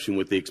exception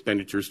with the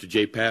expenditures to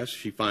JPAS.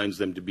 She finds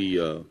them to be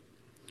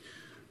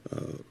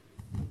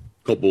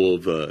culpable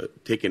of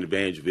taking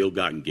advantage of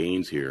ill-gotten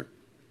gains here.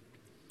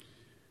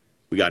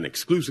 We got an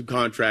exclusive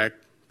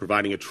contract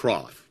providing a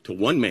trough to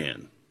one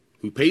man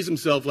who pays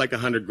himself like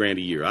 $100,000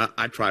 a year.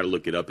 I try to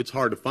look it up. It's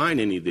hard to find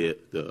any of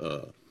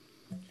the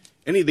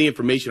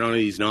information on any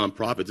of these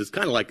nonprofits. It's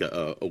kind of like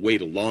a way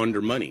to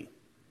launder money.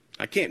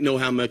 I can't know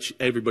how much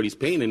everybody's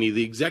paying any of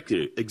the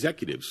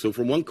executives. So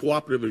from one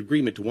cooperative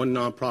agreement to one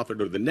nonprofit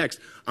or the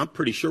next, I'm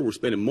pretty sure we're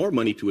spending more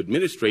money to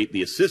administrate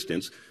the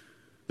assistance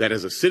that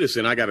as a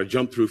citizen I got to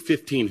jump through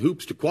 15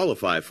 hoops to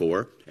qualify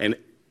for, and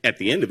at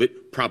the end of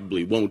it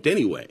probably won't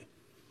anyway.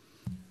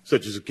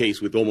 Such is the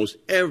case with almost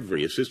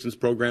every assistance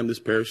program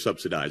this parish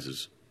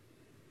subsidizes.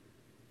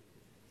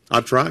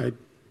 I've tried.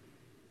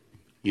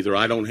 Either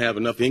I don't have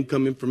enough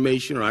income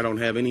information or I don't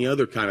have any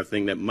other kind of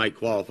thing that might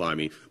qualify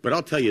me. But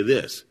I'll tell you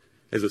this,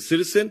 as a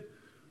citizen,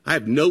 I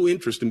have no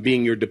interest in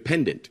being your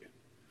dependent,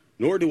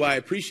 nor do I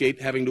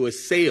appreciate having to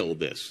assail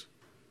this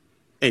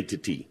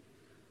entity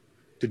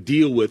to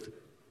deal with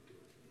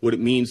what it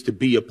means to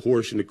be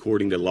apportioned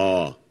according to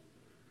law.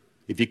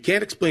 If you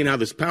can't explain how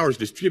this power is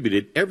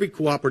distributed, every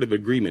cooperative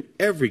agreement,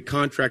 every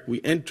contract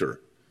we enter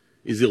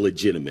is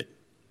illegitimate.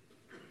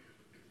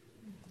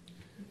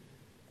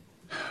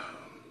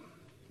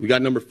 We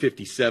got number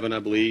 57, I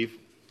believe.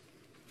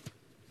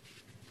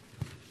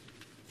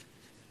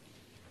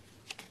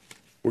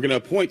 We're going to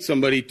appoint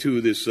somebody to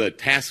this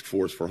task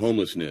force for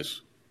homelessness.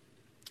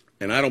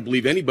 And I don't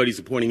believe anybody's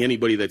appointing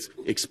anybody that's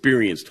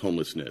experienced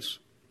homelessness.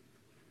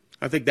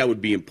 I think that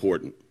would be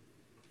important.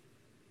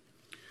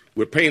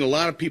 We're paying a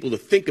lot of people to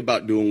think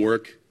about doing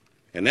work,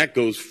 and that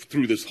goes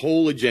through this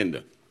whole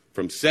agenda,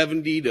 from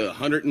 70 to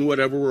 100 and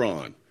whatever we're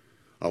on.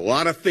 A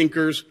lot of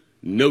thinkers,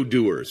 no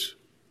doers.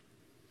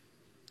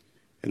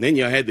 And then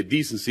you had the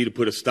decency to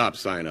put a stop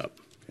sign up.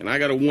 And I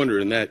got to wonder,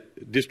 in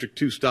that District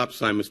 2 stop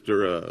sign,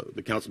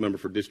 the council member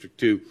for District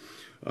 2,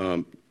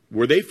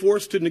 were they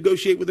forced to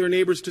negotiate with their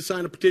neighbors to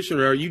sign a petition,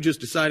 or are you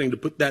just deciding to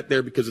put that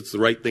there because it's the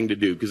right thing to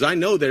do? Because I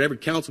know that every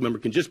council member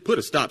can just put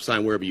a stop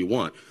sign wherever you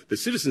want. The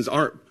citizens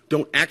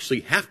don't actually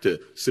have to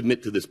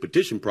submit to this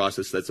petition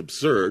process that's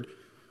absurd,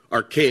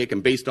 archaic,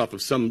 and based off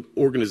of some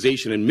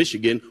organization in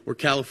Michigan or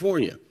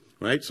California.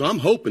 Right? So I'm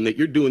hoping that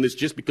you're doing this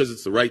just because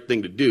it's the right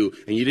thing to do,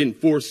 and you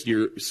didn't force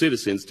your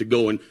citizens to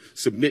go and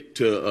submit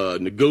to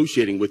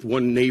negotiating with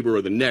one neighbor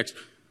or the next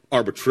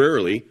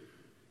arbitrarily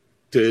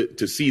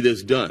to see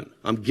this done.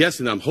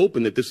 I'm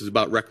hoping that this is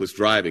about reckless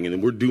driving, and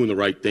then we're doing the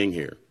right thing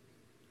here.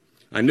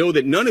 I know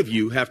that none of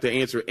you have to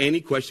answer any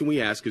question we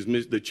ask,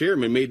 because the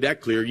chairman made that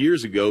clear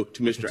years ago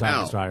to Mr.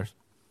 Al. Mr. Ayers.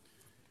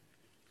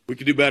 We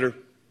could do better.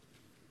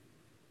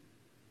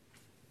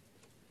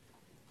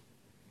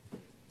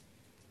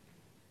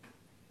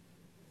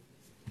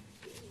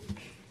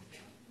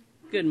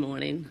 Good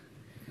morning.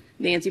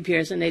 Nancy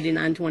Pearson,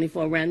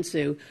 8924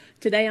 Rensu.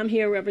 Today I'm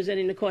here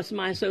representing the Cost of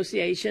My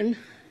Association.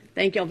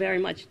 Thank you all very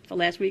much for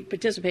last week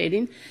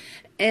participating.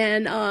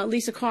 And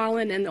Lisa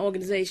Carlin and the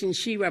organization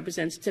she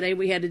represents. Today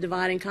we had to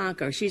divide and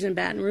conquer. She's in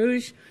Baton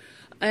Rouge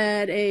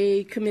at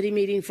a committee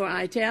meeting for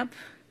ITAP.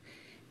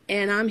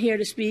 And I'm here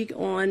to speak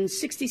on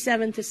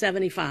 67 to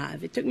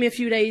 75. It took me a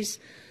few days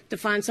to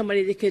find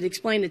somebody that could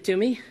explain it to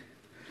me.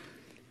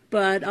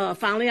 But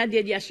finally I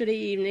did yesterday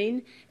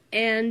evening.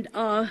 And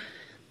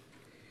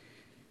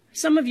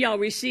some of y'all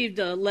received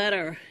a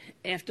letter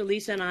after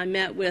Lisa and I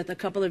met with a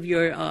couple of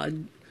your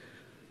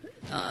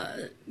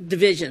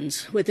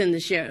divisions within the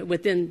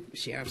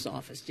sheriff's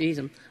office.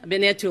 Jeez, I've been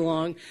there too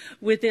long.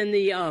 Within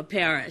the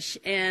parish,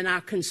 and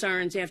our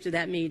concerns after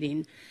that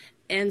meeting.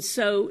 And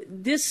so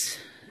these,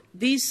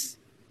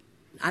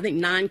 I think,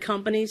 9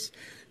 companies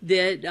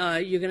that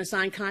you're going to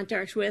sign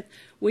contracts with,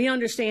 we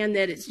understand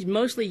that it's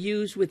mostly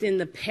used within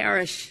the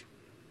parish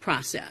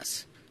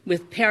process,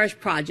 with parish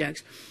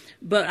projects.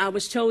 but I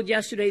was told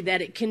yesterday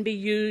that it can be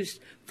used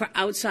for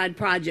outside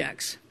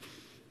projects.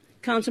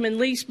 Councilman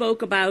Lee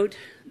spoke about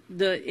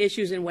the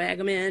issues in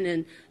Wagaman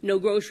and no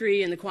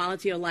grocery and the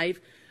quality of life.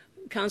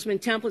 Councilman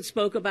Templet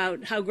spoke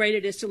about how great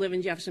it is to live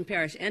in Jefferson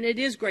Parish, and it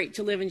is great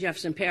to live in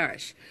Jefferson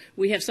Parish.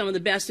 We have some of the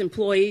best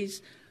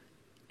employees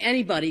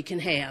anybody can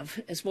have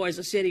as far as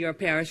a city or a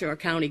parish or a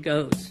county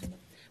goes.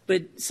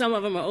 But some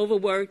of them are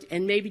overworked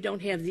and maybe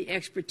don't have the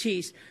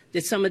expertise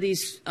that some of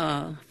these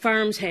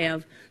firms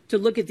have to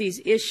look at these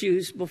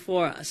issues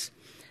before us.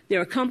 There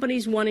are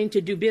companies wanting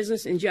to do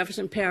business in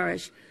Jefferson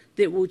Parish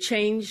that will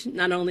change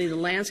not only the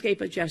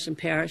landscape of Jefferson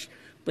Parish,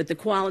 but the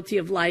quality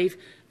of life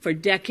for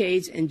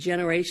decades and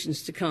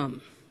generations to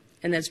come.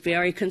 And that's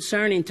very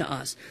concerning to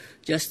us.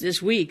 Just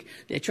this week,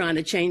 they're trying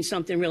to change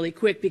something really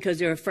quick because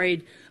they're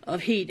afraid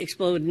of heat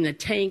exploding in a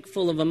tank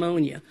full of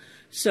ammonia.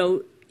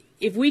 So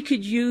if we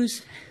could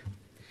use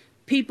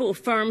people,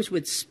 firms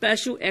with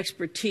special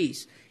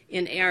expertise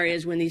in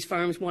areas when these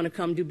firms want to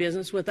come do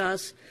business with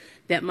us,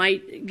 that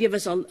might give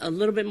us a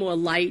little bit more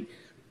light,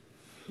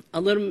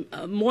 a little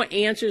more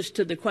answers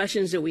to the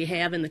questions that we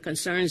have and the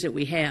concerns that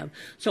we have.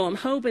 So I'm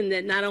hoping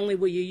that not only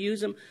will you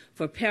use them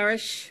for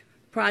parish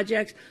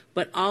projects,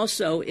 but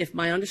also, if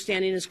my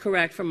understanding is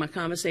correct from my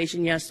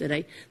conversation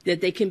yesterday,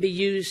 that they can be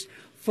used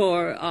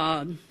for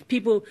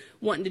people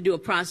wanting to do a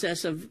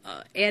process of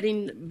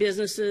adding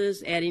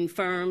businesses, adding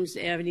firms,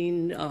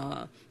 adding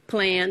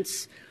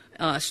plants,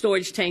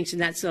 storage tanks,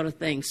 and that sort of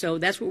thing. So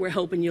that's what we're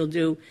hoping you'll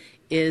do,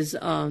 is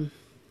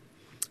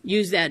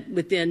use that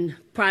within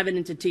private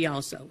entity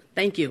also.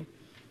 Thank you.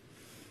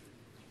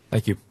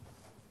 Thank you.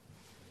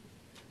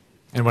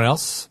 Anyone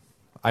else?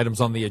 Items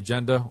on the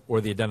agenda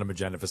or the addendum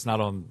agenda. If it's not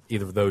on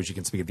either of those, you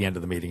can speak at the end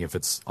of the meeting if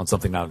it's on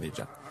something not on the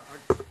agenda.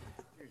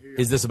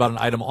 Is this about an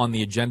item on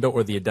the agenda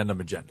or the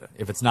addendum agenda?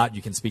 If it's not,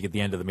 you can speak at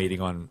the end of the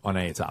meeting on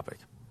any topic.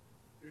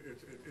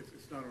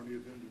 It's not on the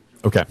agenda.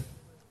 Okay.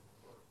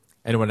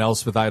 Anyone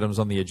else with items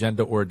on the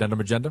agenda or addendum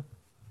agenda?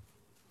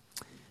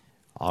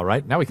 All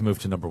right. Now we can move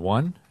to number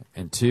 1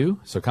 and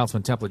 2. So,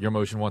 Councilman Templet, your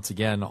motion once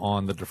again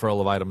on the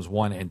deferral of items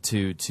 1 and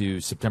 2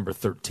 to September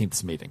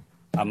 13th's meeting.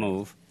 I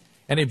move.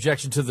 Any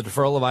objection to the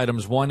deferral of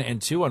items 1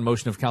 and 2 on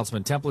motion of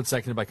Councilman Templet,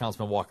 seconded by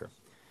Councilman Walker?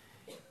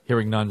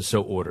 Hearing none,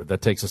 so ordered.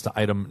 That takes us to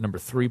item number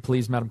 3,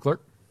 please, Madam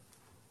Clerk.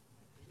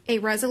 A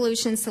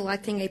resolution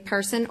selecting a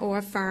person or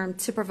a firm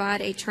to provide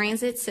a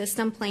transit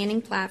system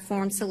planning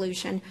platform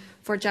solution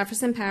for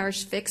Jefferson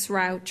Parish fixed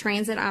route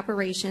transit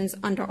operations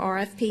under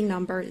RFP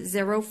number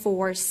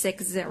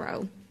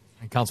 0460.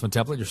 And Councilman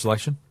Templet, your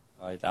selection?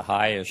 All right, the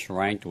highest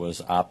ranked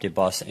was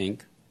Optibus, Inc.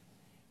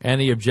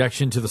 Any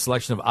objection to the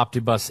selection of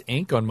Optibus,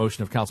 Inc. on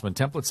motion of Councilman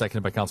Templet,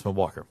 seconded by Councilman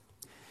Walker?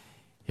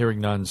 Hearing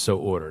none, so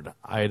ordered.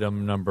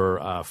 Item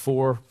number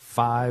 4,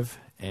 5,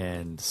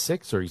 and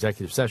 6 are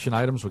executive session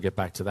items. We'll get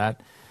back to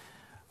that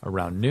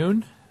around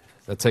noon.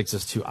 That takes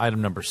us to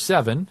item number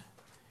 7,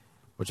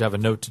 which I have a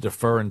note to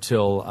defer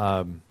until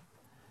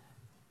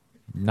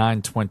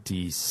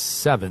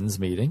 9/27's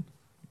meeting.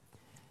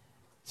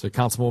 So,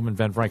 Councilwoman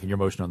Van Vranken, your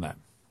motion on that.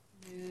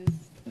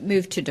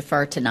 Move to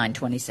defer to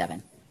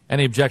 9/27.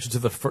 Any objection to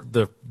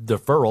the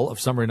deferral of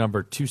summary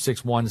number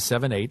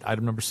 26178,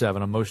 item number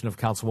 7, on motion of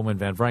Councilwoman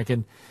Van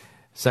Vranken,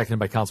 seconded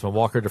by Councilman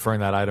Walker, deferring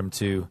that item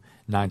to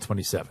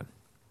 9/27.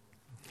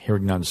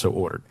 Hearing none, so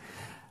ordered.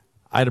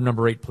 Item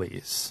number 8,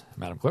 please,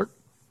 Madam Clerk.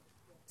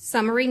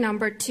 Summary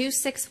number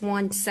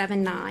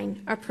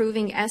 26179,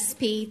 approving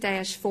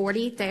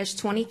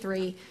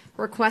SP-40-23,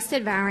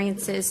 requested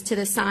variances to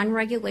the sign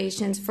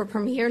regulations for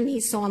Premier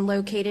Nissan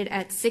located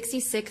at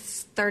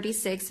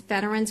 6636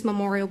 Veterans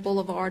Memorial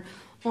Boulevard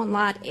on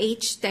Lot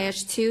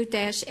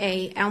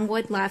H-2-A,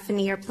 Elmwood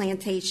Lafreniere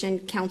Plantation,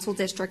 Council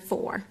District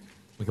 4.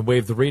 We can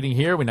waive the reading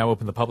here. We now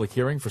open the public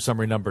hearing for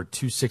summary number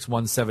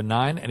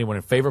 26179. Anyone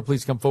in favor,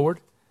 please come forward.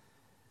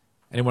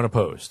 Anyone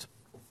opposed?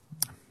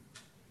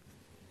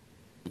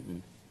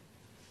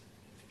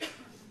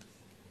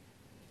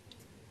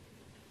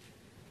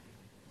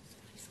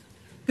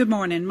 Good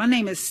morning. My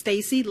name is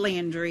Stacy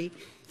Landry,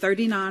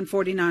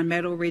 3949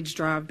 Meadow Ridge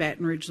Drive,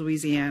 Baton Rouge,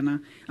 Louisiana.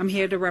 I'm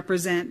here to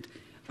represent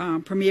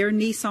Premier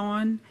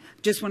Nissan.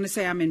 Just want to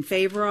say I'm in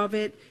favor of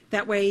it.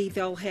 That way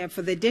they'll have,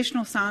 for the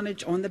additional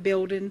signage on the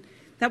building,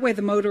 that way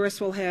the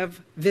motorists will have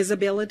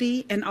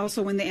visibility, and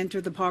also when they enter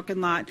the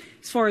parking lot,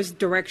 as far as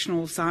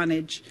directional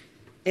signage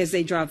as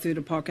they drive through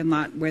the parking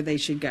lot where they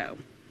should go.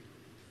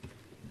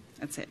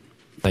 That's it.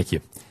 Thank you.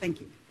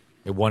 Thank you.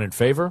 One in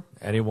favor.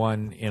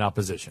 Anyone in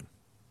opposition?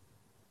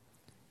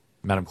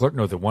 Madam Clerk,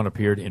 note that one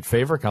appeared in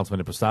favor.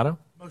 Councilman Impastato.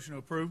 Motion to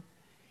approve.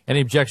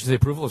 Any objection to the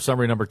approval of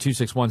summary number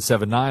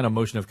 26179 on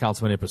motion of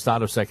Councilman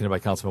Impastato, seconded by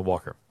Councilman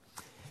Walker?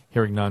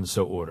 Hearing none,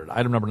 so ordered.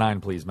 Item number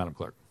 9, please, Madam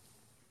Clerk.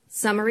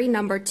 Summary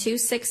number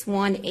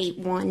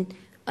 26181,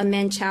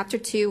 amend Chapter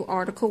 2,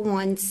 Article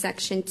 1,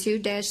 Section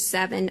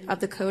 2-7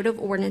 of the Code of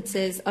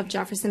Ordinances of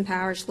Jefferson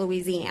Parish,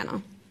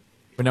 Louisiana.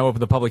 We now open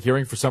the public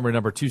hearing for summary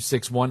number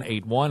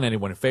 26181.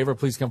 Anyone in favor,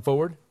 please come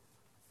forward.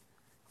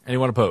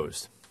 Anyone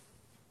opposed?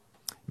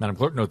 Madam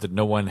Clerk, note that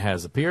no one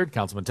has appeared.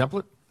 Councilman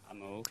Templet. I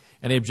move.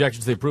 Any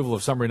objection to the approval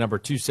of summary number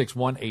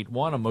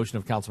 26181, a motion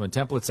of Councilman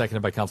Templet,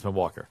 seconded by Councilman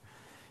Walker?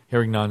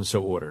 Hearing none,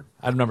 so ordered.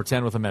 Item number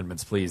 10 with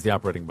amendments, please. The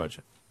operating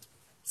budget.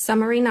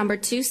 Summary number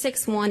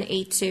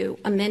 26182,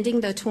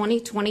 amending the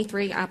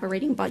 2023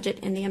 operating budget,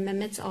 and the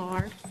amendments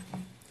are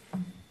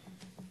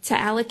to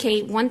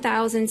allocate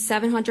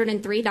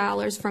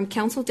 $1,703 from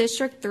Council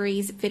District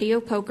 3's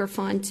Video Poker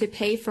Fund to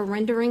pay for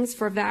renderings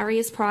for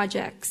various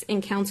projects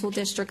in Council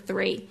District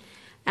 3.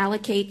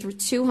 Allocate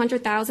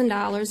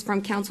 $200,000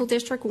 from Council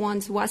District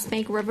 1's West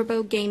Bank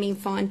Riverboat Gaming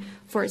Fund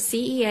for a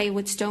CEA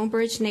with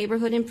Stonebridge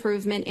Neighborhood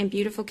Improvement and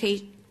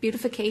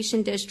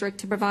Beautification District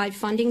to provide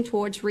funding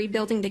towards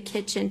rebuilding the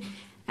kitchen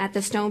at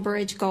the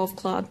Stonebridge Golf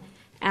Club.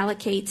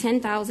 Allocate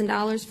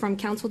 $10,000 from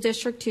Council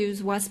District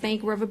 2's West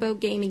Bank Riverboat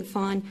Gaming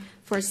Fund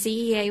for a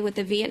CEA with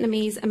the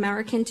Vietnamese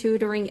American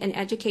Tutoring and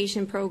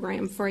Education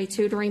Program for a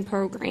tutoring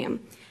program.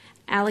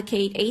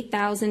 Allocate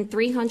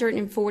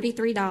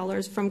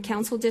 $8,343 from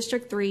Council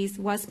District 3's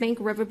West Bank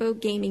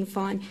Riverboat Gaming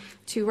Fund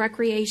to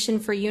Recreation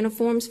for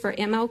uniforms for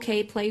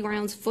MLK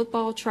Playgrounds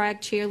football,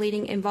 track,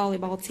 cheerleading, and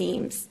volleyball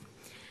teams.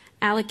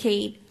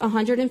 Allocate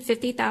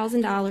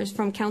 $150,000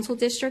 from Council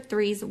District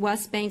 3's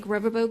West Bank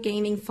Riverboat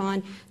Gaming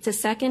Fund to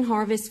Second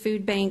Harvest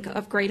Food Bank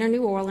of Greater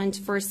New Orleans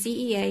for a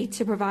CEA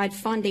to provide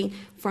funding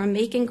for a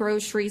Macon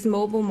Groceries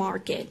mobile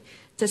market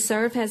to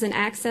serve as an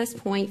access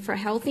point for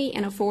healthy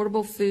and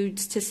affordable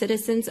foods to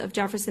citizens of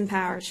Jefferson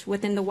Parish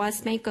within the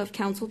West Bank of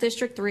Council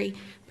District 3,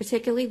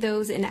 particularly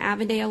those in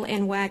Avondale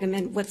and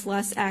Wagaman with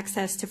less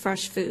access to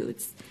fresh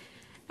foods.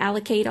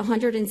 Allocate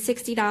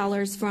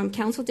 $160 from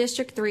Council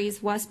District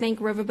 3's West Bank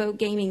Riverboat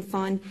Gaming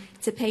Fund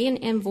to pay an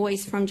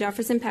invoice from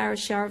Jefferson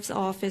Parish Sheriff's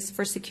Office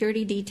for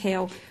security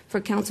detail for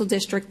Council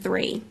District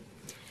 3.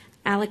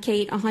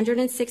 Allocate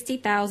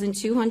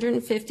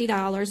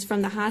 $160,250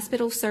 from the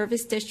Hospital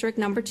Service District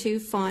No. 2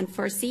 Fund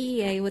for a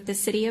CEA with the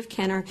City of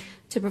Kenner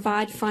to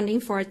provide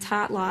funding for a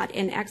tot lot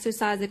and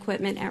exercise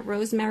equipment at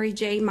Rosemary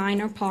J.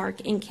 Minor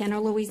Park in Kenner,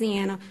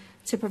 Louisiana,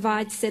 to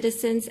provide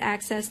citizens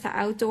access to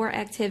outdoor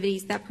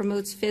activities that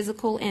promotes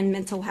physical and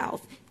mental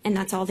health. And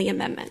that's all the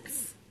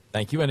amendments.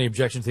 Thank you. Any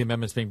objection to the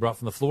amendments being brought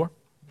from the floor?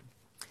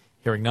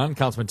 Hearing none.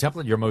 Councilman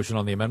Templet, your motion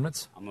on the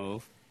amendments. I'll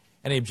move.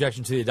 Any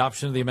objection to the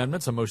adoption of the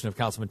amendments? A motion of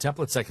Councilman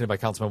Templet, seconded by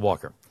Councilman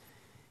Walker.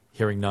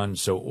 Hearing none,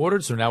 so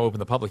ordered. So now open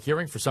the public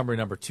hearing for summary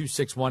number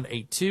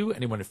 26182.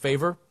 Anyone in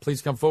favor,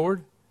 please come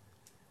forward.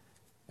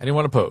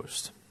 Anyone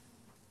opposed?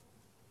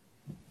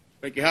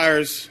 Thank you,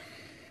 Hires.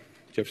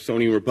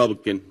 Jeffersonian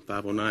Republican,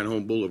 509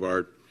 Home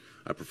Boulevard.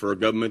 I prefer a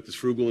government that's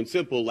frugal and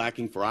simple,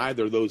 lacking for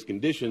either of those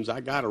conditions.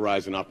 I got to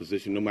rise in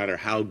opposition no matter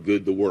how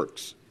good the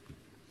works.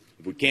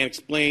 If we can't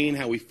explain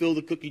how we fill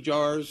the cookie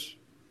jars,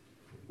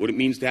 what it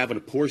means to have an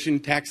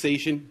apportioned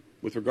taxation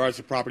with regards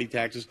to property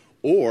taxes,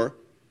 or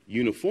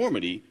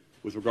uniformity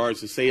with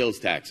regards to sales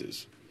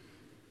taxes.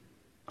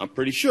 I'm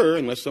pretty sure,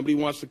 unless somebody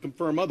wants to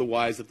confirm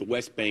otherwise, that the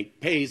West Bank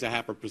pays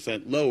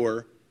 0.5%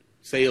 lower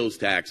sales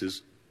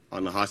taxes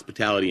on the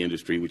hospitality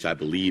industry, which I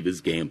believe is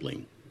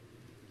gambling.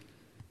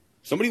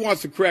 Somebody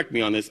wants to correct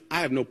me on this.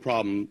 I have no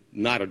problem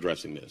not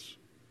addressing this.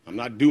 I'm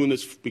not doing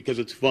this because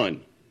it's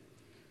fun.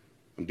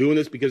 I'm doing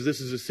this because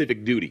this is a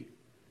civic duty.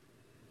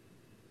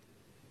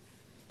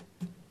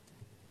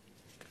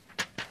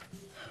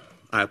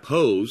 I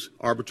oppose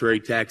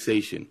arbitrary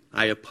taxation.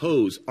 I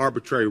oppose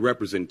arbitrary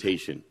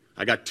representation.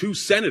 I got 2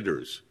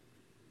 senators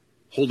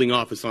holding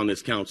office on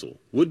this council,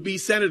 would-be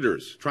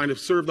senators trying to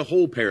serve the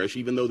whole parish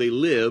even though they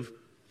live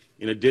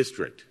in a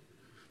district.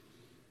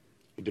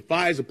 It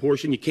defies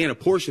apportion. You can't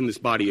apportion this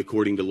body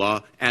according to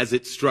law as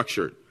it's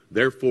structured.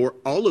 Therefore,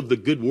 all of the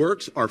good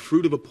works are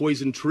fruit of a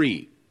poisoned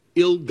tree,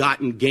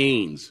 ill-gotten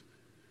gains.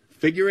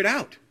 Figure it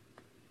out.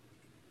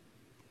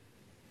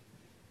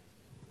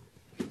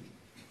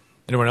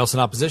 Anyone else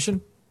in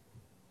opposition?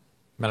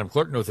 Madam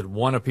Clerk, note that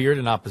 1 appeared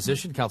in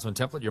opposition. Councilman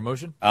Templet, your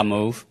motion? I'll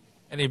move.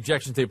 Any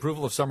objection to the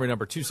approval of summary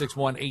number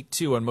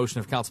 26182 on motion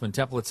of Councilman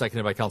Templet,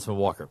 seconded by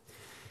Councilman Walker?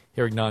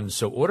 Hearing none,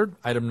 so ordered.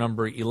 Item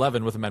number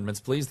 11 with amendments,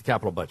 please. The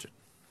capital budget.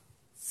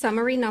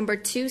 Summary number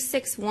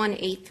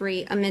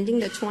 26183, amending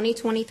the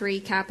 2023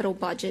 capital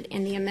budget,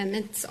 and the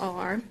amendments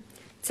are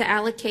to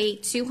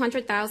allocate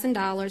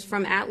 $200,000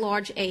 from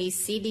at-large A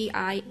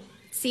CDIA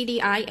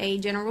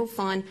General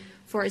Fund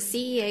for a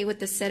CEA with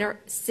the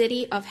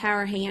City of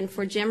Harahan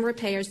for gym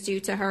repairs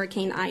due to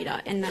Hurricane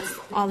Ida, and that's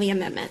all the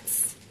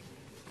amendments.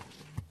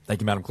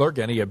 Thank you, Madam Clerk.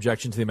 Any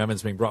objection to the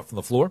amendments being brought from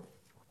the floor?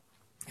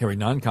 Hearing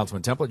none.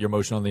 Councilman Templet, your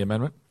motion on the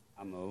amendment?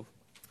 I'll move.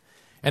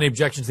 Any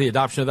objection to the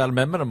adoption of that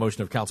amendment? A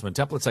motion of Councilman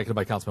Templet, seconded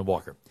by Councilman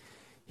Walker.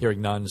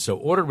 Hearing none, so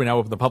ordered. We now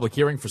open the public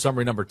hearing for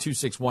summary number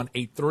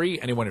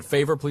 26183. Anyone in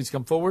favor, please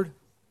come forward.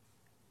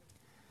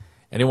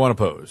 Anyone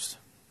opposed?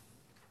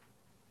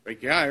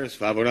 Break your hires,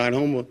 509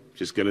 Homer.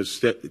 Just going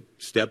to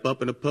step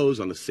up and oppose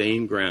on the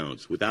same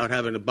grounds. Without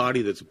having a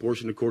body that's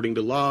apportioned according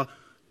to law,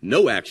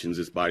 no actions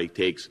this body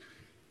takes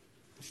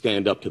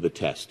stand up to the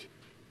test.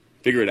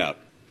 Figure it out.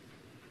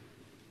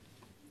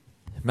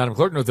 Madam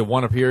Clerk, note that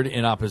 1 appeared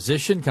in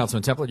opposition.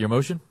 Councilman Templet, your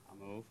motion?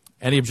 I'll move.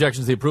 Any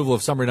objections to the approval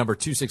of summary number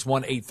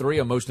 26183,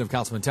 a motion of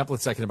Councilman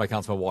Templet, seconded by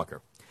Councilman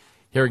Walker?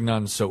 Hearing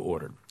none, so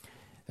ordered.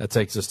 That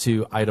takes us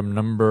to item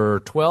number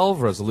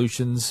 12,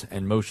 resolutions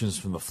and motions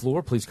from the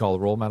floor. Please call the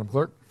roll, Madam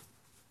Clerk.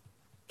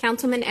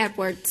 Councilman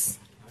Edwards.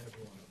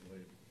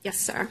 Yes,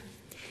 sir.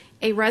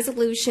 A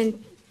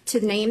resolution to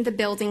name the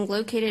building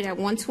located at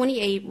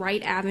 128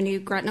 Wright Avenue,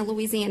 Gretna,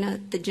 Louisiana,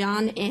 the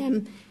John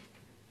M.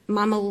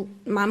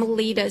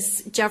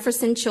 Mamalides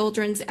Jefferson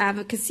Children's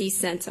Advocacy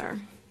Center.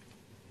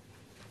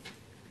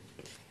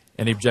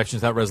 Any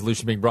objections to that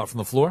resolution being brought from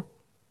the floor?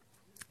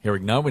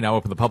 Hearing none, we now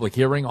open the public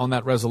hearing on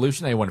that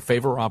resolution. Anyone in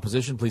favor or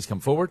opposition, please come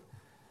forward.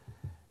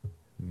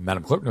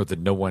 Madam Clerk, note that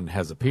no one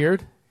has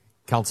appeared.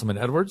 Councilman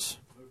Edwards.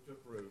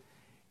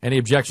 Any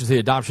objections to the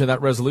adoption of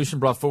that resolution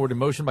brought forward in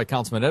motion by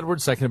Councilman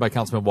Edwards, seconded by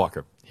Councilman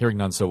Walker? Hearing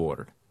none, so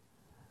ordered.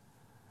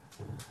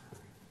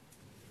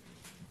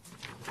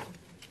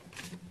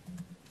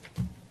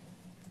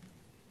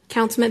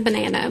 Councilman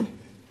Bonanno.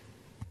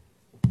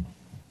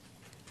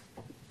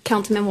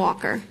 Councilman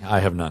Walker. I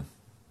have none.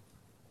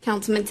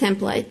 Councilman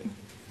Templet.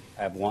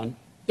 I have one.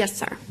 Yes,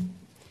 sir.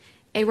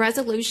 A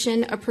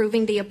resolution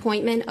approving the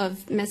appointment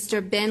of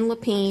Mr. Ben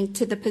Lapine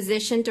to the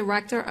position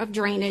Director of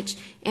Drainage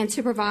and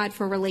to provide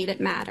for related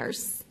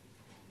matters.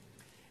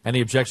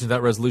 Any objection to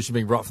that resolution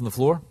being brought from the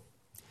floor?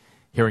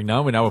 Hearing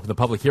none, we now open the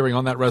public hearing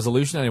on that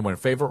resolution. Anyone in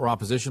favor or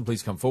opposition,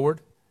 please come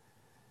forward.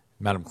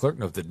 Madam Clerk,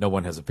 note that no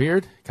one has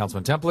appeared.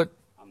 Councilman Templet.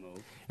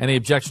 Any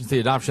objections to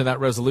the adoption of that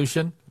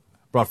resolution?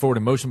 Brought forward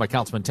in motion by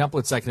Councilman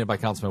Templet, seconded by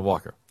Councilman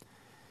Walker.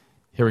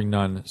 Hearing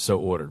none, so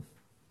ordered.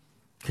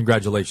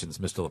 Congratulations,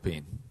 Mr.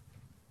 Lapine.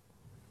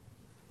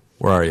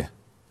 Where are you?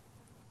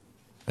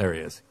 There he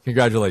is.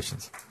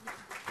 Congratulations.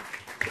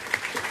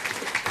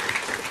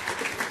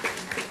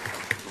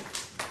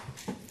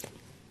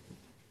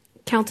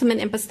 Councilman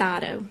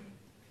Impastato.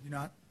 You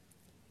not?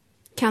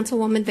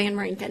 Councilwoman Van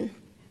Rankin.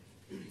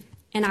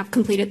 And I've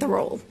completed the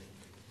roll.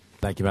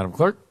 Thank you, Madam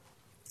Clerk.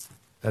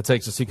 That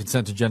takes us to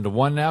consent agenda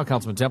 1 now.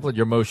 Councilman Templet,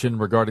 your motion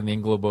regarding the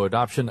in globo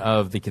adoption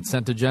of the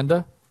consent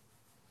agenda.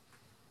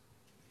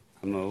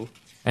 I move.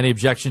 Any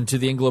objection to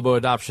the in globo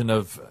adoption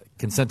of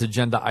consent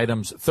agenda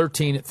items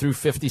 13 through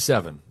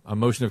 57? A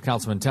motion of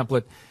Councilman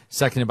Templet,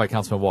 seconded by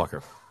Councilman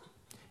Walker.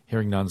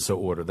 Hearing none, so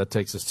ordered. That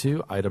takes us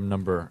to item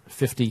number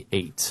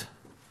 58.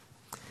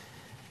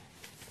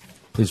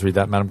 Please read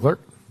that, Madam Clerk.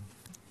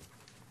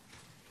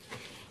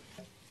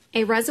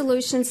 A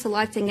resolution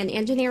selecting an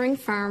engineering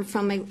firm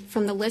from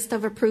the list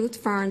of approved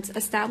firms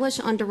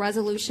established under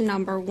Resolution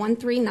Number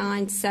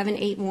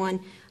 139781,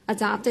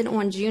 adopted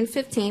on June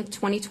 15,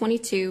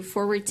 2022,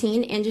 for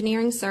routine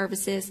engineering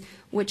services,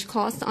 which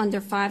cost under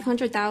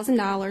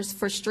 $500,000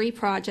 for street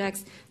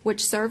projects,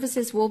 which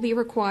services will be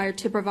required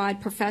to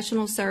provide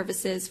professional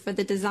services for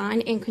the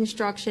design and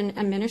construction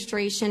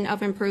administration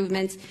of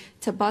improvements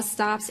to bus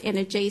stops and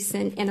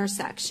adjacent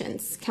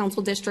intersections.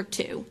 Council District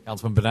 2.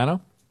 Councilman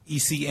Bonanno.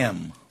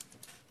 ECM.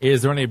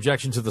 Is there any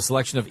objection to the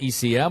selection of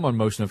ECM on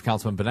motion of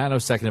Councilman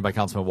Bonanno, seconded by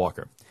Councilman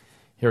Walker?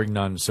 Hearing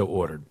none, so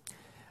ordered.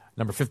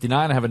 Number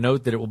 59, I have a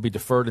note that it will be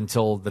deferred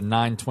until the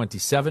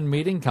 9/27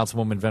 meeting.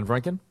 Councilwoman Van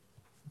Vranken.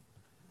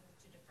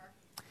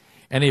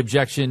 Any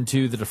objection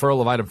to the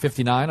deferral of item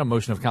 59 on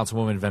motion of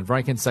Councilwoman Van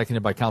Vranken,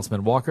 seconded by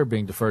Councilman Walker,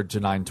 being deferred to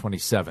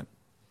 9/27?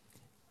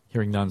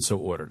 Hearing none, so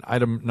ordered.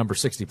 Item number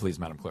 60, please,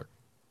 Madam Clerk.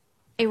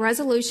 A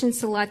resolution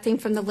selecting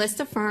from the list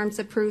of firms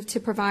approved to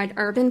provide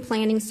urban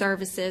planning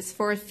services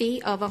for a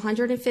fee of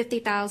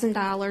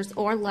 $150,000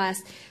 or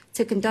less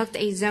to conduct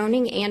a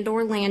zoning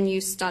and/or land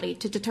use study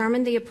to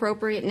determine the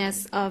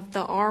appropriateness of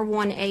the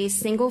R1A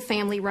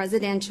single-family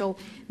residential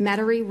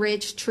Metairie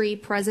Ridge Tree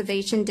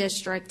Preservation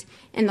District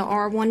and the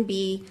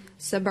R1B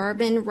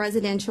suburban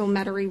residential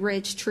Metairie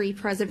Ridge Tree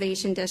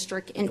Preservation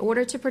District in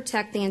order to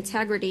protect the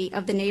integrity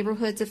of the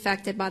neighborhoods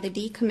affected by the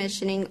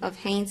decommissioning of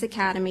Haynes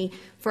Academy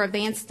for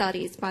advanced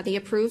studies by the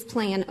approved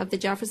plan of the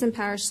Jefferson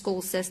Parish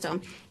School System,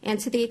 and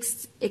to the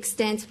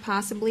extent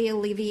possibly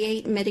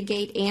alleviate,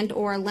 mitigate,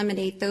 and/or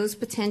eliminate those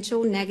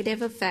potential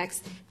negative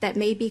effects that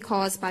may be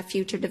caused by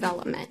future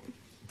development.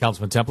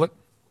 Councilman Templet.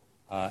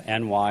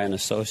 NY and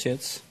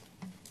Associates.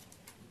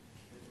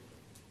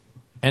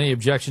 Any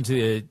objection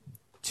to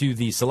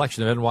the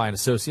selection of NY and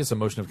Associates? A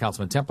motion of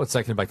Councilman Templet,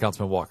 seconded by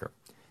Councilman Walker.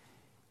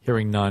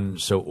 Hearing none,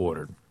 so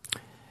ordered.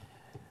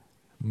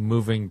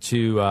 Moving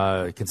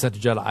to consent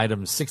agenda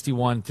items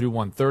 61 through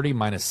 130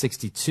 minus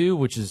 62,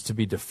 which is to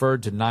be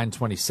deferred to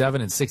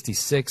 9/27, and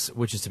 66,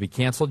 which is to be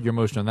canceled. Your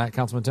motion on that,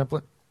 Councilman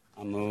Templet?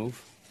 I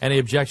move. Any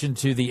objection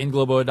to the in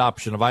globo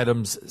adoption of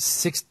items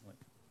 6?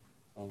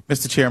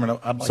 Mr. Chairman,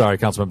 I'd like Sorry,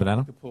 Councilman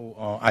Bonanno. to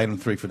pull item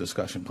 3 for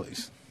discussion,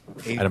 please.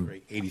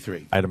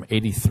 83. Item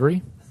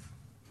 83.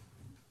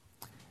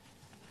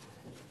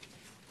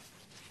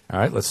 All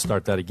right, let's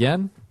start that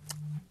again.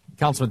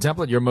 Councilman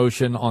Templet, your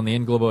motion on the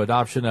in globo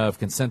adoption of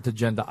consent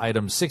agenda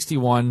items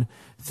 61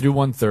 through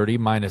 130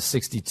 minus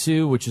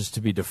 62, which is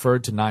to be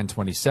deferred to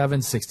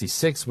 9/27,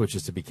 66, which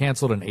is to be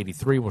canceled, and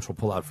 83, which we'll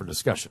pull out for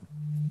discussion.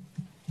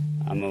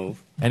 I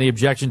move. Any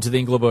objection to the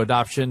in globo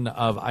adoption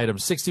of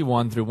items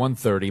 61 through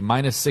 130,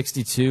 minus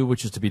 62,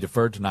 which is to be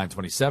deferred to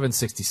 927,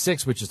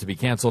 66, which is to be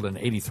canceled, and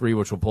 83,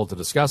 which we'll pull to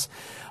discuss?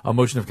 A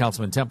motion of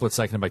Councilman Templet,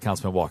 seconded by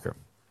Councilman Walker.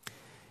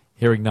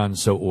 Hearing none,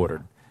 so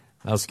ordered.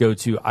 Now let's go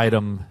to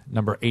item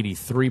number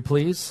 83,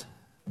 please.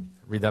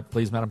 Read that,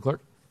 please, Madam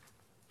Clerk.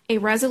 A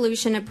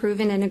resolution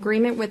approving an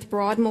agreement with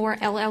Broadmoor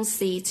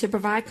LLC to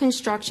provide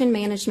construction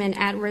management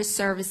at-risk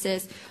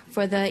services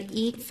for the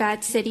Eat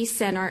Fat City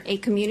Center, a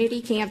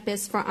community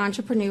campus for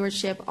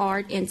entrepreneurship,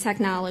 art, and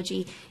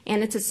technology,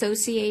 and its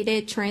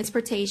associated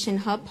transportation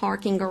hub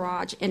parking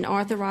garage, and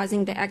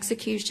authorizing the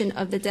execution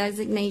of the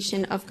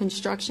designation of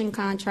construction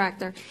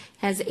contractor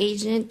as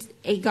agent,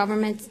 a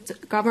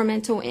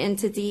governmental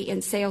entity,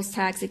 and sales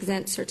tax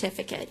exempt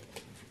certificate.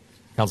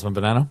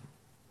 Councilman Bonanno.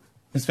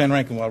 Ms. Van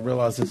Rankin, while I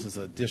realize this is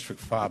a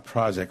District 5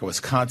 project, I was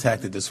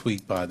contacted this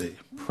week by the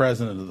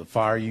president of the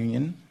fire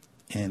union,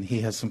 and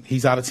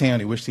he's out of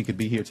town. He wished he could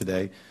be here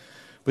today,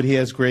 but he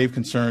has grave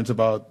concerns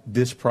about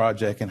this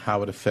project and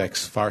how it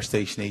affects Fire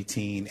Station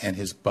 18 and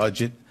his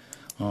budget.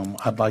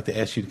 I'd like to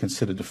ask you to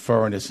consider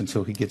deferring this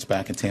until he gets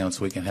back in town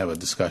so we can have a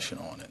discussion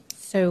on it.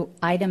 So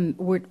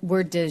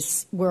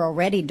we're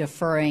already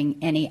deferring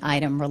any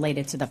item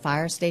related to the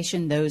fire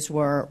station. Those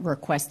were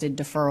requested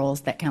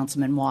deferrals that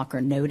Councilman Walker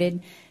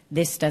noted.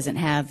 This doesn't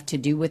have to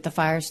do with the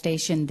fire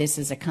station. This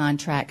is a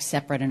contract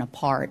separate and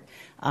apart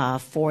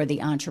for the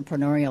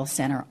entrepreneurial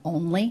center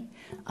only.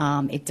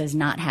 It does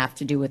not have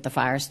to do with the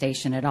fire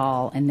station at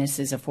all, and this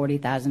is a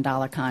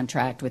 $40,000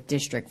 contract with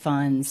district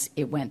funds.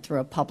 It went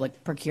through a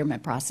public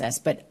procurement process,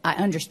 but I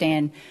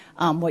understand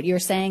what you're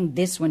saying.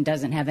 This one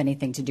doesn't have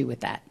anything to do with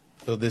that.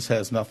 So this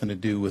has nothing to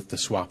do with the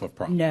swap of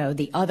property? No,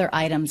 the other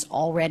items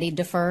already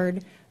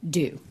deferred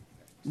do.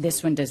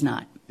 This one does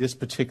not. This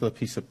particular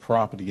piece of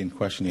property in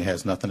question here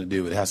has nothing to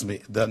do with it. It has to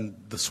be done.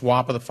 The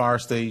swap of the fire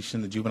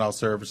station, the juvenile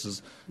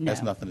services,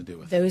 has nothing to do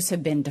with it. Those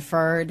have been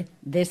deferred.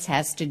 This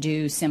has to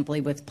do simply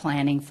with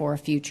planning for a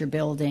future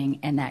building,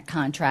 and that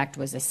contract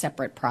was a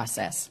separate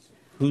process.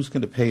 Who's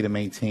going to pay to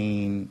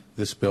maintain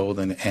this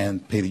building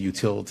and pay the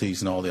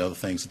utilities and all the other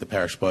things that the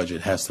parish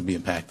budget has to be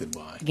impacted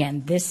by?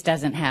 Again, this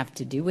doesn't have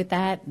to do with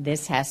that.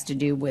 This has to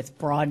do with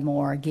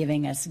Broadmoor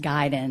giving us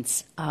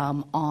guidance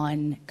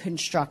on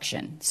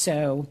construction.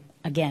 So,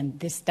 again,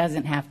 this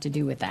doesn't have to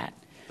do with that.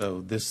 So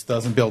this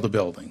doesn't build a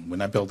building. We're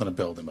not building a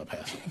building by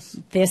passing this.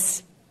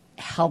 This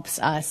helps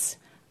us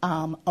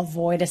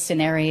avoid a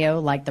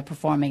scenario like the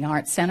Performing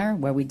Arts Center,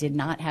 where we did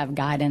not have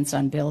guidance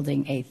on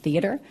building a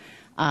theater.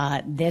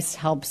 This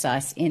helps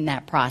us in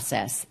that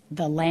process.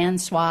 The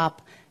land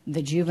swap,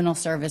 the juvenile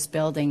service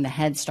building, the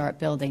Head Start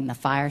building, the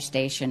fire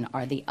station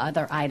are the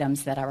other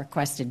items that I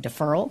requested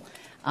deferral.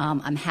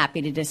 I'm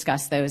happy to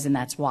discuss those, and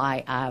that's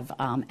why I've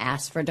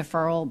asked for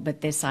deferral.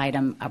 But this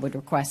item I would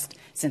request,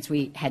 since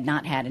we had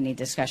not had any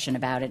discussion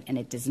about it and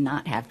it does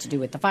not have to do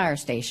with the fire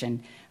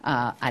station,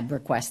 I'd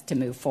request to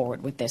move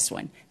forward with this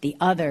one. The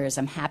others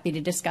I'm happy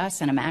to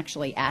discuss, and I'm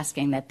actually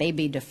asking that they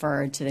be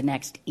deferred to the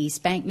next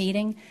East Bank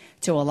meeting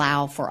to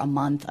allow for a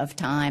month of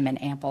time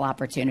and ample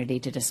opportunity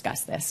to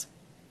discuss this.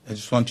 I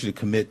just want you to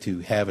commit to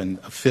having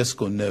a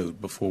fiscal note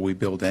before we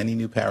build any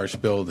new parish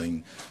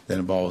building that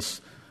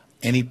involves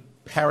any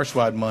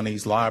parish-wide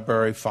monies,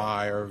 library,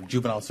 fire,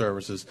 juvenile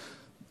services.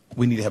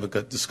 We need to have a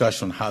good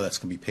discussion on how that's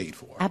going to be paid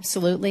for.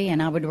 Absolutely,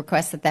 and I would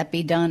request that that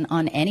be done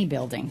on any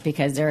building,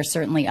 because there are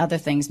certainly other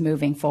things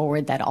moving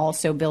forward that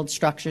also build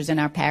structures in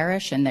our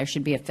parish, and there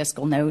should be a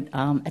fiscal note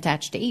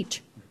attached to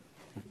each.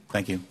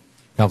 Thank you.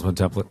 Councilman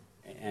Templet.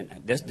 And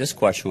this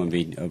question would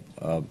be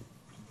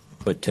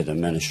put to the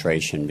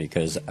administration,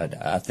 because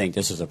I think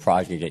this is a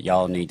project that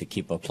y'all need to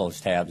keep a close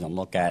tabs and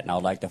look at. And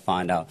I'd like to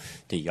find out,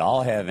 do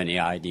y'all have any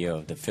idea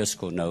of the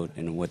fiscal note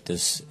and what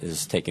this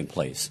is taking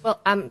place? Well,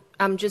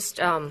 I'm just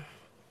I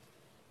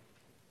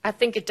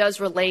think it does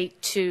relate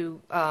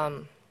to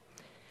the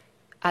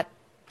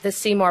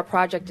Seymour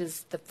project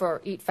is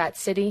for Eat Fat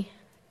City.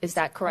 Is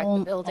that correct?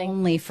 The building?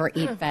 Only for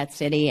Eat Fat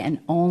City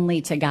and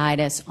only to guide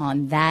us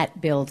on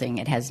that building.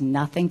 It has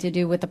nothing to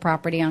do with the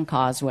property on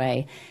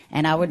Causeway.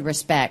 And I would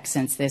respect,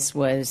 since this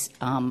was,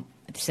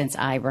 since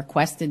I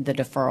requested the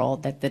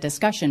deferral, that the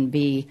discussion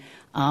be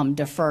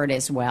deferred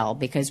as well,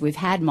 because we've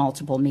had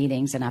multiple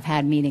meetings, and I've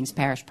had meetings,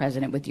 Parish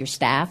President, with your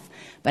staff,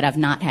 but I've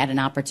not had an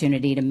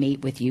opportunity to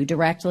meet with you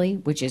directly,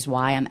 which is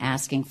why I'm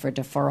asking for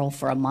deferral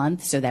for a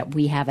month so that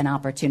we have an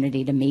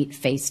opportunity to meet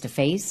face to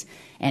face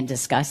and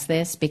discuss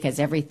this, because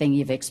everything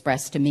you've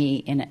expressed to me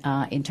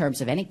in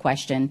terms of any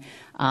question,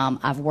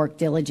 I've worked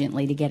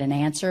diligently to get an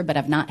answer, but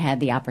I've not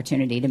had the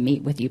opportunity to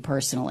meet with you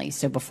personally.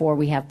 So before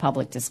we have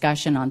public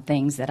discussion on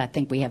things that I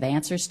think we have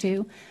answers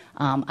to,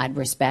 I'd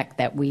respect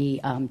that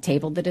we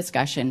table the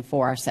discussion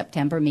for our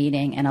September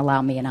meeting and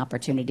allow me an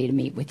opportunity to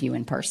meet with you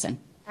in person.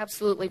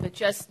 Absolutely, but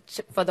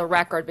just for the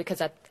record,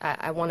 because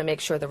I want to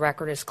make sure the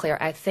record is clear,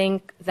 I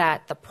think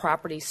that the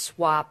property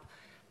swap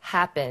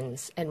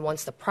happens, and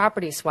once the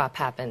property swap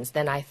happens,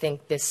 then I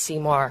think this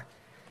Seymour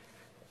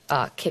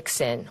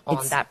kicks in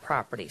on that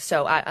property.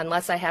 So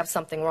unless I have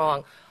something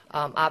wrong,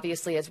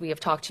 Obviously, as we have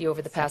talked to you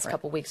over the past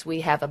couple of weeks,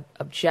 we have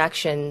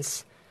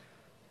objections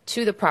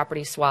to the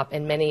property swap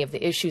and many of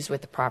the issues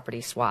with the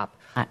property swap.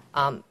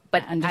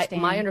 But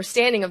my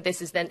understanding of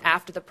this is then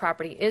after the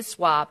property is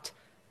swapped,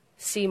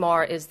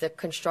 CMAR is the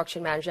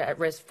construction manager at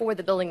risk for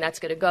the building that's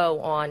going to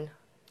go on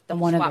the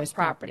swap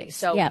property.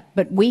 So, yeah,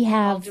 but we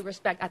have, all due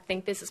respect, I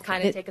think this is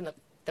kind of taking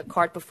the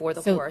cart before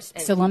the horse.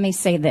 So let me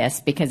say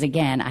this, because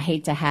again, I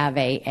hate to have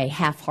a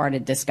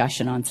half-hearted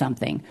discussion on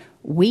something.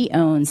 We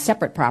own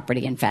separate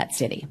property in Fat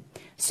City.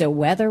 So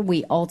whether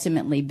we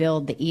ultimately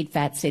build the Eat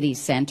Fat City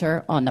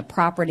Center on the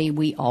property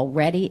we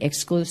already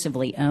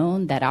exclusively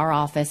own, that our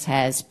office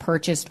has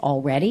purchased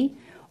already,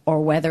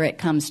 or whether it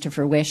comes to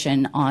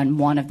fruition on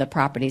one of the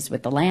properties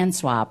with the land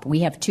swap,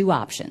 we have two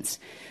options.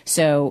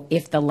 So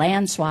if the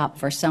land swap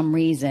for some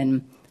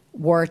reason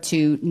were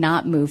to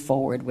not move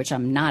forward, which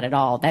I'm not at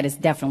all, that is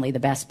definitely the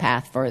best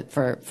path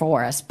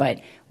for us, but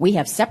we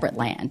have separate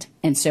land.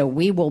 And so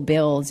we will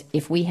build,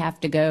 if we have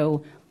to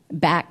go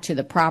back to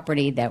the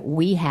property that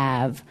we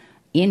have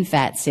in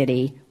Fat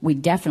City, we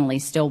definitely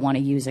still want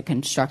to use a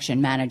construction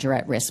manager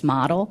at risk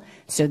model.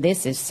 So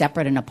this is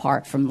separate and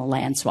apart from the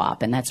land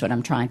swap. And that's what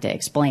I'm trying to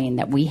explain,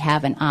 that we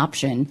have an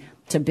option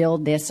to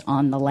build this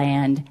on the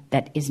land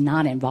that is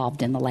not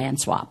involved in the land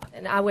swap.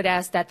 And I would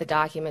ask that the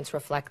documents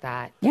reflect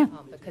that. Yeah.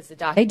 Because the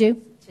documents they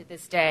do. To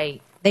this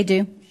day they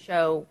do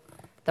show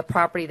the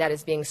property that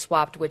is being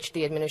swapped, which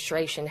the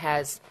administration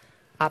has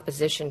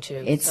opposition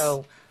to.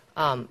 So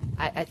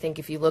I think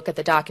if you look at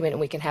the document, and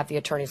we can have the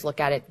attorneys look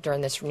at it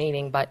during this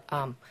meeting, but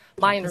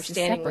my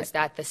understanding was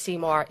that the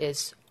CMAR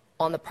is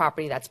on the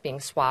property that's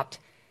being swapped.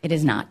 It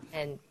is not.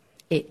 And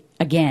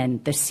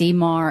again, the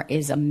CMAR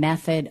is a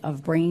method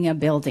of bringing a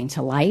building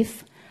to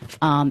life.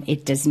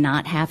 It does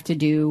not have to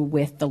do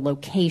with the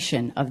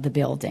location of the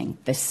building.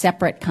 The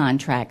separate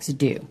contracts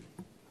do.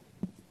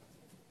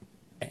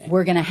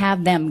 We're going to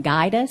have them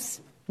guide us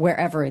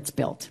wherever it's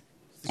built.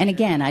 And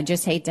again, I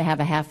just hate to have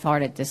a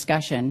half-hearted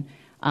discussion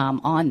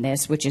on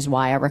this, which is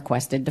why I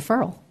requested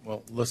deferral.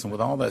 Well, listen, with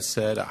all that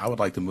said, I would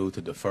like to move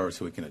to defer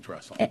so we can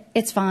address them.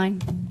 It's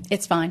fine.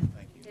 It's fine.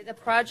 The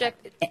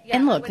project,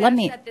 and look, let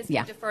me, that this be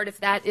deferred if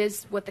that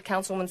is what the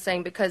councilwoman's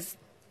saying, because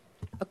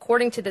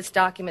according to this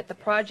document, the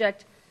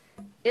project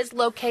is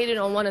located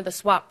on one of the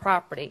swap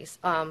properties.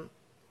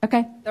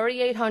 Okay.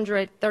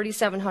 3800,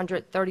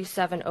 3700,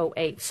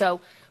 3708.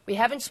 So we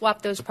haven't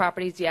swapped those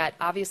properties yet.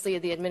 Obviously,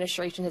 the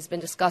administration has been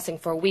discussing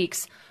for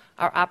weeks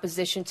our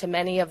opposition to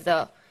many of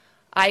the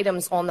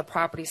items on the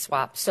property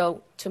swap.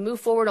 So to move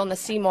forward on the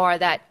CMAR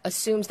that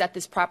assumes that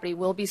this property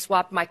will be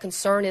swapped, my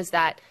concern is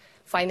that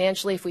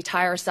financially, if we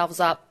tie ourselves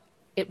up,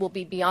 it will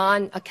be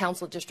beyond a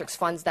council district's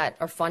funds that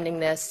are funding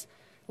this.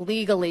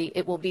 Legally,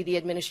 it will be the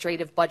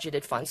administrative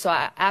budgeted funds. So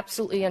I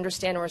absolutely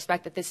understand and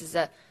respect that this is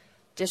a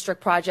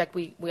district project.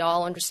 We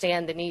all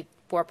understand the need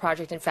for a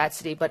project in Fat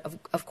City, but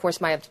of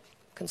course my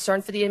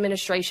concern for the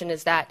administration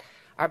is that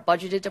our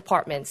budgeted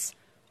departments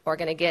are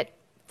going to get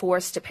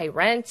forced to pay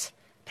rent,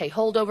 pay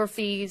holdover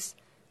fees,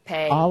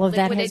 pay all of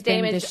that has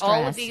damage, been distressed.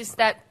 all of these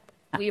that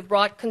we have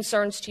brought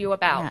concerns to you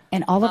about. Yeah,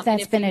 and all of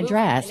that's been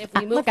addressed.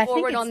 Look, I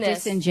think it's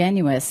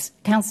disingenuous.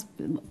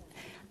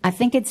 I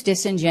think it's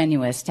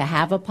disingenuous to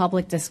have a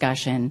public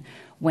discussion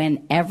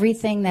when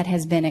everything that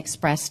has been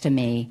expressed to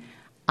me,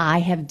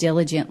 I have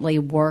diligently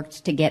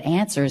worked to get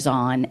answers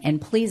on.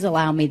 And please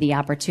allow me the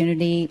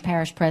opportunity,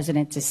 Parish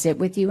President, to sit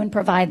with you and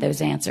provide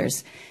those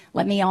answers.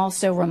 Let me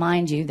also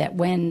remind you that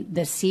when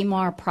the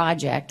CMAR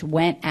project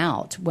went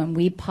out, when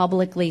we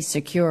publicly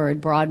secured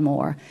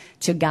Broadmoor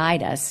to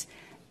guide us,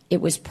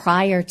 it was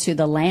prior to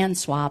the land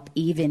swap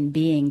even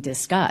being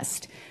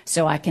discussed.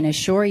 So I can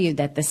assure you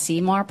that the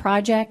CMAR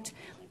project,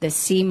 the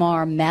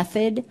CMAR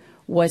method,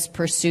 was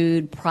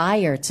pursued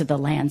prior to the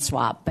land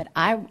swap. But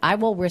I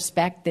will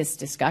respect this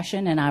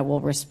discussion, and I will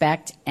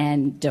respect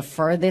and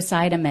defer this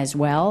item as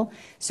well,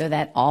 so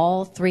that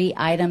all three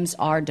items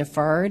are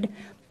deferred.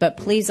 But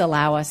please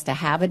allow us to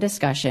have a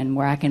discussion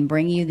where I can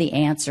bring you the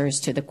answers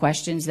to the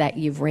questions that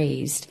you've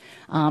raised,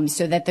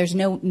 so that there's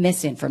no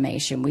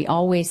misinformation. We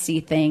always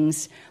see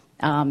things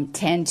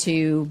tend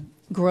to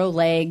grow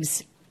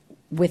legs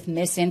with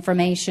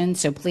misinformation,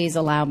 so please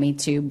allow me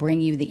to bring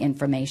you the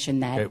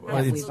information that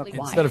we've acquired.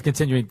 Instead of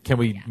continuing, can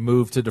we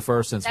move to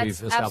defer since we've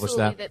established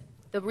that?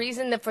 The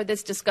reason for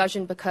this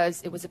discussion,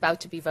 because it was about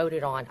to be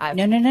voted on.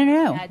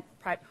 No.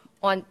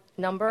 On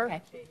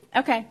number?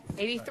 Okay.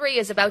 83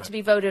 is about to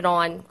be voted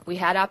on. We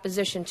had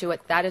opposition to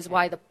it. That is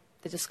why the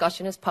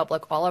discussion is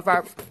public. All of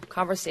our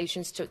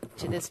conversations to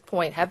this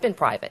point have been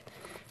private.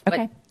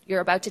 Okay. But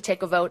you're about to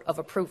take a vote of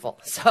approval,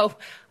 so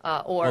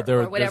or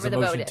whatever the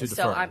vote is.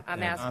 So I'm asking.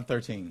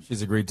 913.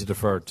 She's agreed to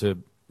defer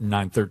to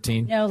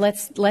 913. No,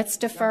 let's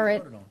defer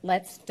it.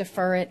 Let's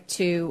defer it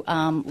to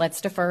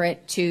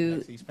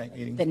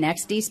the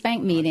next East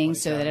Bank meeting,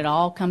 so that it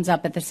all comes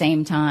up at the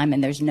same time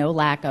and there's no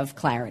lack of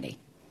clarity.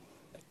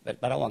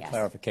 But I want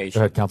clarification.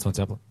 Go ahead, Councilman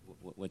Templer.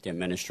 With the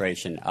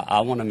administration, I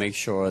want to make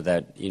sure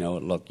that,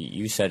 look,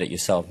 you said it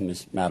yourself,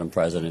 Madam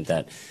President,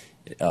 that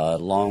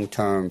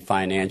long-term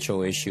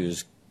financial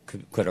issues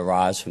could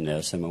arise from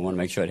this, and we want to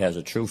make sure it has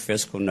a true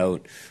fiscal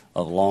note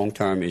of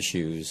long-term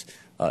issues,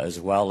 as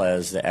well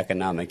as the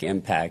economic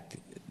impact,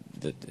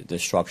 the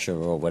structure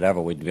or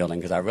whatever we're building,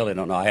 because I really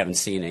don't know. I haven't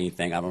seen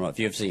anything. I don't know if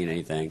you've seen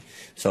anything.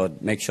 So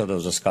make sure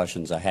those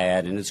discussions are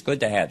had, and it's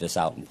good to have this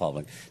out in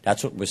public.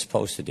 That's what we're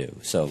supposed to do.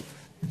 So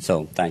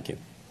thank you.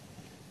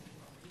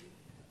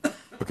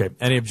 Okay.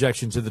 Any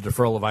objection to the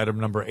deferral of item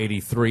number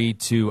 83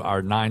 to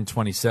our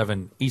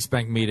 9/27 East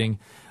Bank meeting?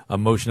 A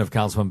motion of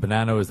Councilman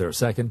Bonanno. Is there a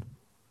second?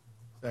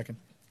 Second.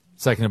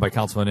 Seconded by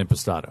Councilman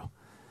Impastato.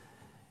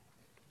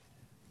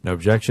 No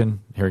objection.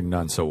 Hearing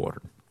none, so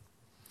ordered.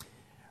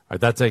 All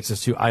right, that takes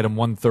us to item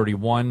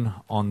 131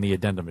 on the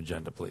addendum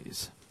agenda,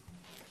 please.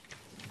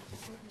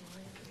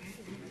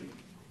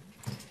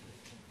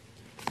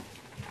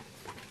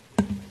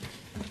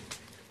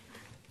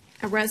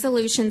 A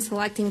resolution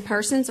selecting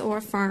persons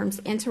or firms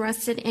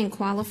interested and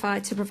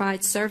qualified to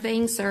provide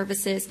surveying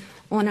services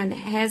on an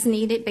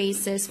as-needed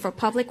basis for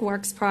public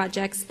works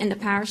projects in the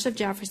parish of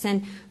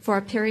Jefferson for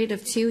a period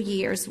of 2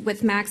 years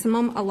with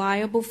maximum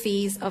allowable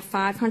fees of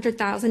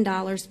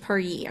 $500,000 per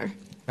year.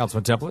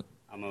 Councilman Templet?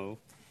 I move.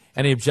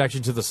 Any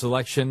objection to the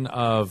selection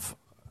of,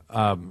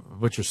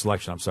 what's your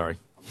selection? I'm sorry.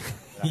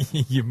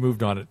 You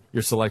moved on it.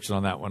 Your selection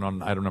on that one,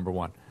 on item number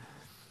 1.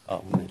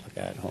 Oh, let me look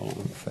at it. Hold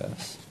on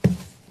first.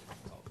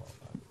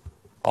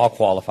 All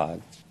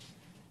qualified.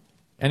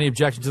 Any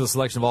objection to the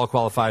selection of all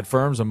qualified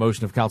firms? A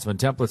motion of Councilman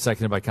Templet,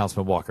 seconded by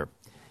Councilman Walker.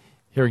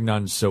 Hearing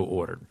none, so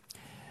ordered.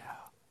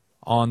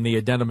 On the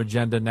addendum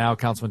agenda now,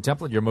 Councilman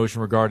Templet, your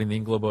motion regarding the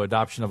in-globo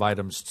adoption of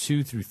items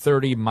 2 through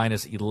 30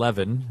 minus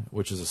 11,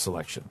 which is a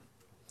selection.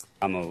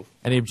 I move.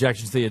 Any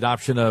objections to the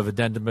adoption of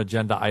addendum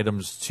agenda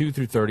items 2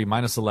 through 30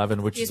 minus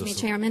 11, which Excuse is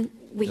me, Chairman,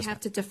 we have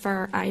to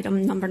defer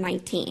item number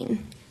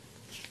 19.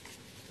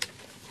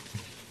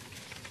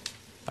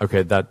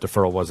 Okay, that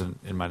deferral wasn't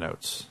in my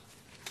notes.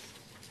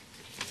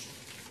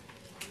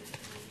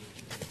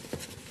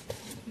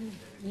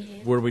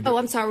 Where do we? Oh,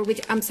 I'm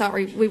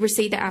sorry. We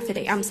received the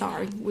affidavit. I'm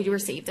sorry. We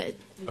received it.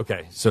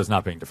 Okay, so it's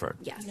not being deferred.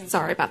 Yes.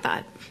 Sorry about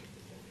that.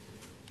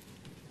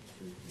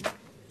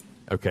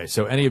 Okay,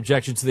 so any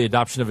objection to the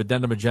adoption of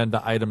addendum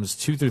agenda items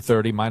 2 through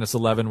 30 minus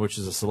 11, which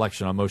is a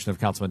selection, on motion of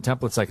Councilman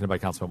Templet, seconded by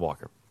Councilman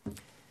Walker.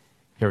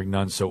 Hearing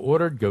none, so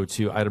ordered. Go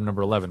to item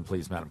number 11,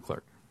 please, Madam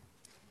Clerk.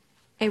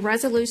 A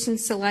resolution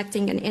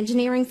selecting an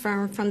engineering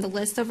firm from the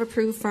list of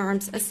approved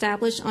firms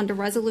established under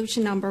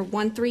resolution number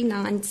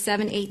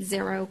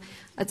 139780,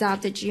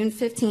 adopted June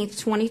 15,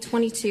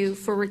 2022,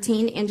 for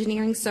routine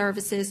engineering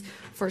services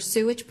for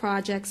sewage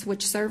projects,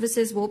 which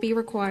services will be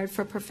required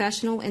for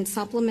professional and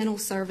supplemental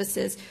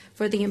services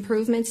for the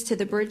improvements to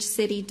the Bridge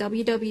City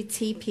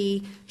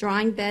WWTP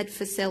drying bed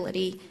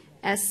facility,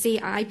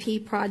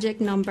 SCIP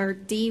project number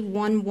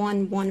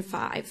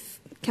D1115,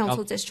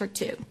 Council District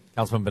 2.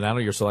 Councilman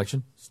Bonanno, your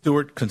selection?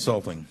 Stewart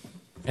Consulting.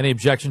 Any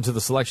objection to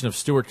the selection of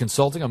Stewart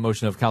Consulting? A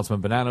motion of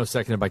Councilman Bonanno,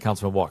 seconded by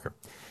Councilman Walker.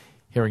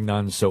 Hearing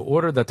none, so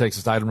ordered. That takes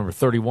us to item number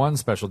 31,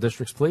 special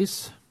districts,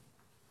 please.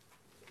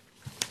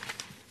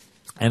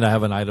 And I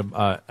have an item,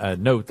 a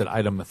note that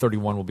item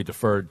 31 will be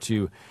deferred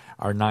to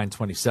our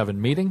 9/27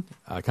 meeting.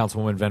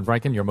 Councilwoman Van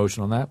Vranken, your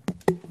motion on that?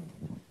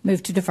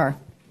 Move to defer.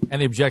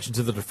 Any objection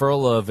to the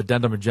deferral of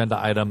addendum agenda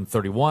item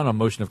 31? A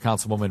motion of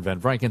Councilwoman Van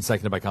Vranken,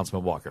 seconded by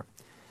Councilman Walker.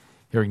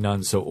 Hearing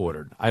none, so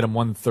ordered. Item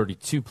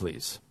 132,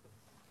 please.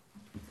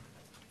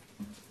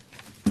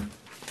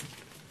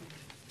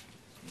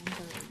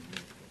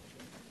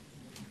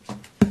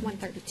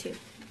 $132.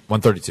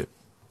 132.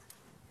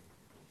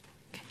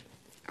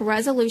 A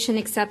resolution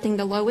accepting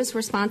the lowest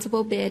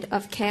responsible bid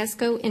of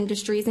Casco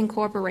Industries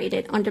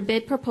Incorporated under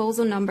bid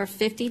proposal number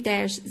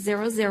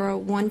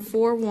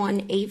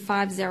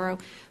 50-00141-850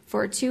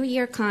 for a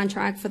 2-year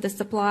contract for the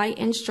supply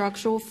and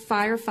structural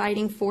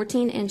firefighting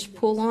 14-inch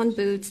pull-on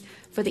boots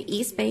for the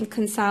East Bank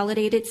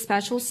Consolidated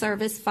Special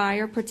Service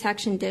Fire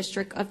Protection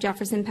District of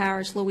Jefferson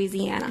Parish,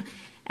 Louisiana,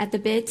 at the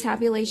bid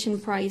tabulation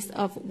price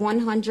of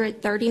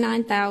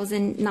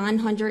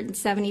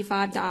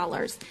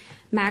 $139,975.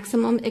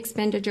 Maximum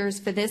expenditures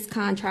for this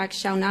contract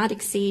shall not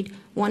exceed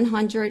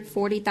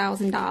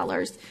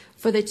 $140,000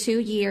 for the 2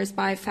 years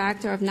by a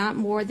factor of not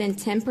more than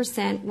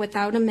 10%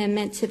 without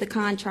amendment to the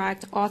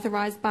contract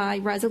authorized by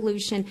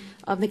resolution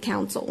of the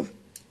council.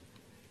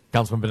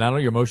 Councilman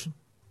Bonanno, your motion?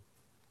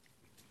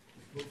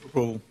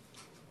 Approval.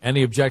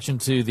 Any objection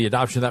to the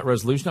adoption of that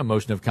resolution? A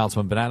motion of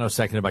Councilman Bonanno,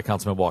 seconded by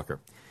Councilman Walker.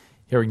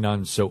 Hearing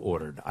none, so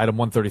ordered. Item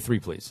 133,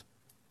 please.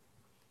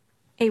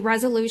 A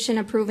resolution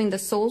approving the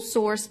sole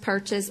source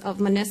purchase of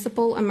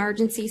municipal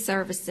emergency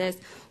services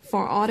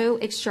for auto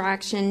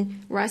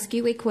extraction,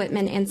 rescue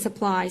equipment, and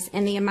supplies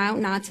in the amount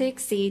not to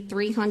exceed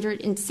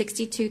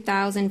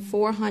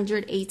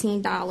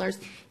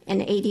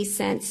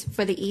 $362,418.80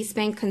 for the East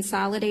Bank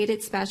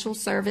Consolidated Special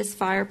Service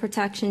Fire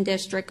Protection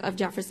District of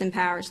Jefferson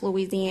Parish,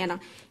 Louisiana,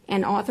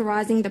 and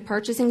authorizing the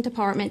purchasing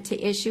department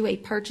to issue a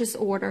purchase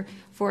order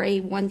for a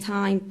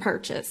one-time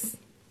purchase.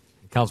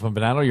 Councilman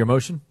Bonanno, your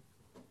motion?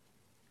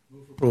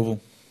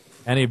 Approval.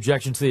 Any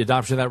objection to the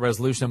adoption of that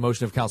resolution? A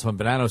motion of Councilman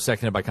Bonanno,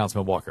 seconded by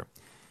Councilman Walker.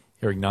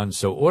 Hearing none,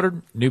 so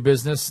ordered. New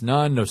business,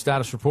 none. No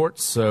status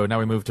reports. So now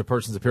we move to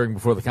persons appearing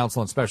before the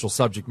council on special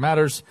subject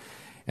matters.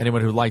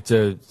 Anyone who'd like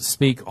to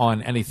speak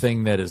on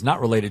anything that is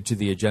not related to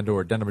the agenda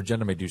or addendum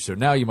agenda may do so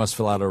now. You must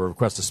fill out a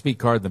request to speak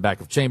card in the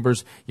back of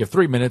chambers. You have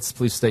 3 minutes.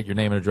 Please state your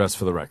name and address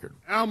for the record.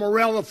 Al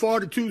Morella,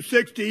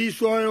 4260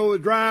 East Loyola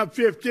Drive,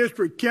 5th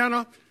District,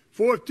 Kenner.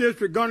 4th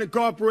District, Gun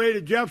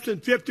Incorporated, Jefferson,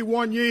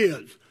 51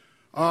 years.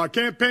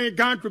 Campaign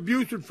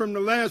contribution from the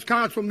last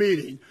council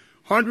meeting,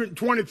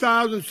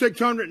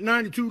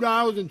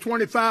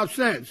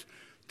 $120,692.25.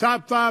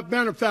 Top 5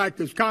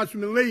 benefactors,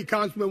 Councilman Lee,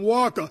 Councilman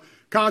Walker,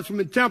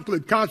 Councilman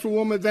Templet,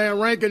 Councilwoman Van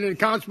Rankin, and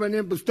Councilman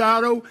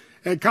Impostado,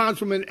 and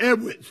Councilman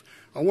Edwards.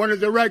 I want to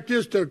direct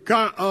this to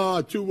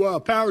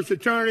Parish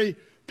Attorney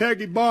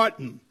Peggy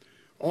Barton.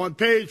 On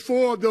page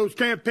 4 of those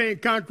campaign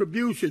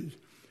contributions,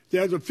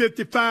 there's a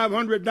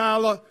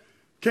 $5,500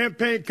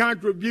 campaign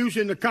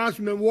contribution to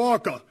Councilman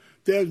Walker.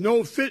 There's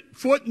no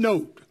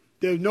footnote.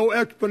 There's no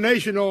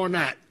explanation on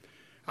that.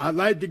 I'd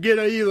like to get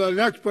either an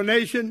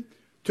explanation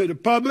to the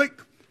public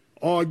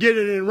or get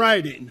it in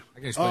writing. I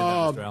can explain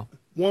that, Mr. Al.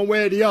 One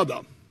way or the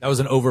other. That was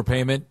an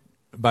overpayment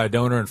by a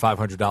donor, and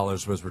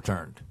 $500 was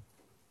returned.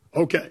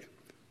 Okay.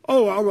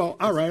 Oh,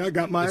 all right. I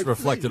got my. It's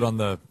reflected on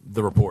the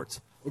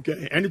reports.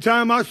 Okay.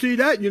 Anytime I see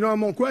that, you know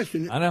I'm going to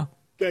question it. I know.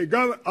 Okay.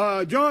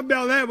 John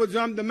Bell Edwards,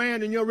 I'm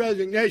demanding your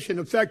resignation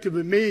effective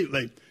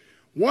immediately.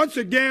 Once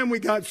again, we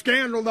got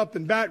scandal up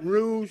in Baton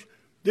Rouge.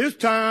 This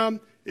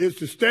time it's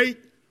the State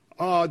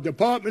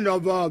Department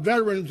of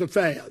Veterans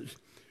Affairs.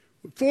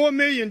 $4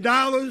 million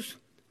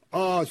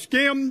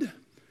skimmed,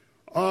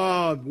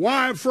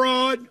 wire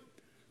fraud,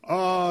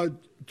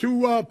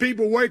 2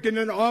 people working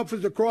in the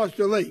office across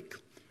the lake.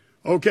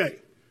 Okay.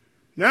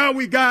 Now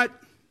we got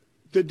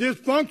the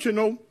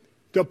dysfunctional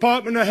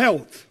Department of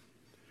Health.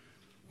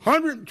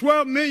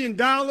 $112 million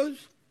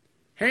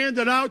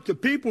handed out to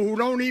people who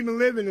don't even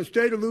live in the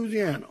state of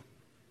Louisiana.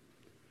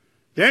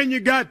 Then you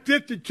got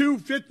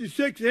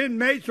 56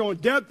 inmates on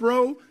death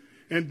row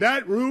in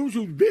Baton Rouge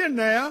who's been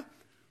there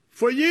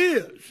for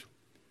years,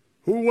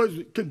 who was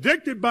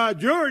convicted by a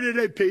jury of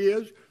their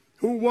peers,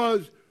 who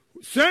was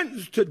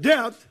sentenced to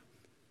death,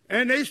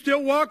 and they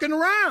still walking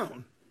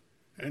around.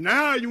 And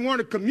now you want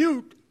to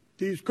commute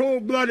these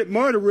cold-blooded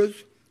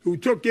murderers who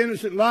took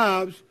innocent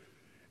lives,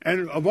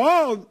 and of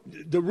all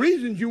the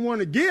reasons you want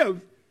to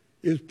give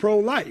is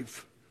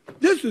pro-life.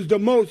 This is the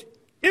most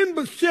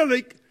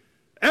imbecilic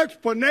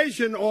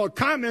explanation or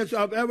comments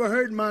I've ever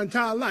heard in my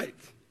entire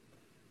life.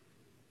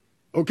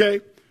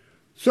 Okay?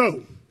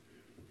 So,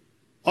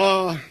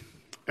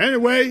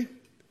 anyway,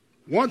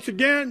 once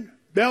again,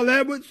 Bell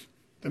Edwards,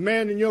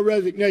 demanding your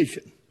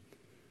resignation.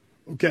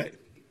 Okay.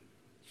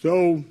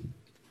 So,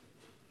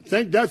 I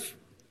think I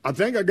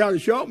got a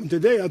short one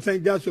today. I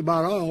think that's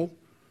about all.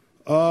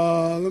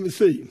 Let me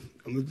see.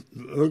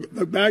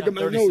 Look back at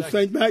my notes.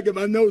 Think back at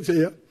my notes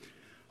here.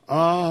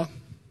 Well,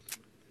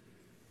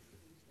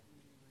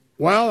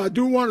 I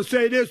do want to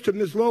say this to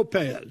Ms.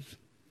 Lopez.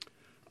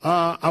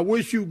 I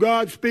wish you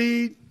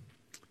Godspeed,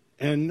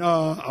 and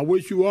I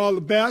wish you all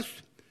the best.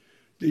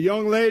 The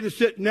young lady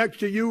sitting next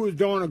to you is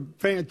doing a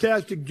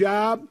fantastic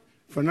job,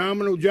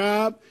 phenomenal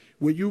job.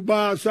 With you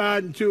by her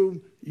side until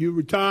you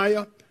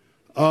retire,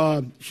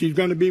 she's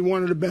going to be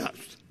one of the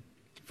best,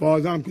 as far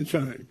as I'm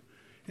concerned.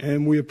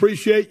 And we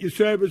appreciate your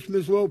service,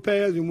 Ms.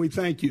 Lopez, and we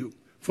thank you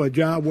for a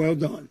job well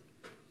done.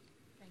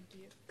 Thank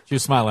you. She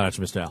was smiling at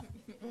you, Mr. Al.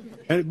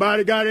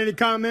 Anybody got any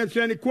comments,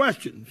 any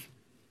questions?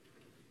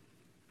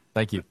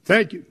 Thank you.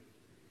 Thank you.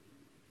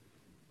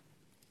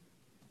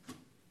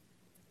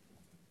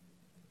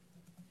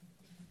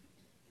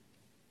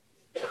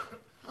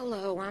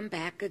 Hello, I'm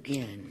back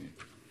again.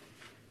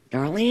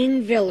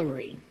 Darlene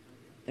Villery,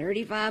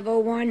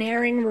 3501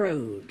 Herring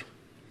Road.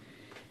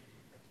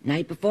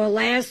 Night before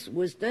last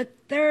was the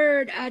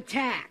 3rd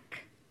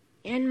attack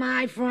in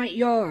my front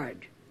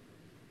yard.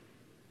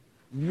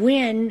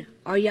 When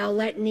are y'all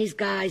letting these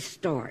guys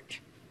start?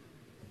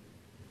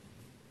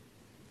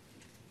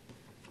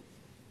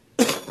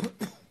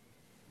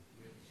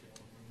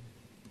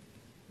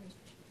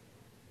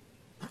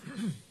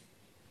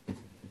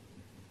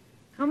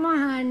 Come on,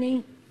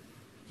 honey.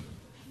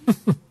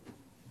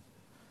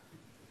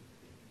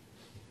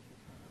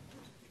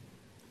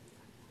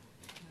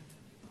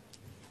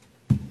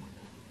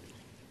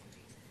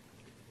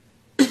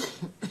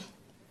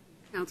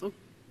 Council.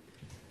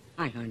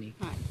 Hi, honey.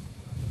 Hi.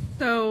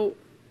 So,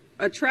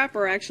 a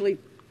trapper actually,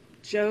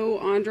 Joe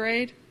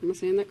Andrade, am I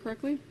saying that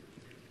correctly?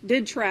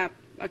 Did trap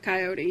a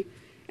coyote.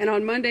 And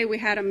on Monday, we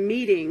had a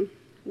meeting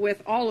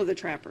with all of the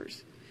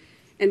trappers.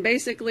 And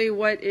basically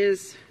what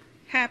is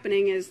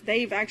happening is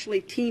they've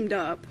actually teamed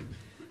up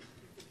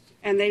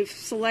and they've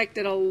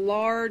selected a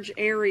large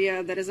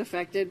area that is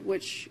affected,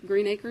 which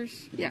Green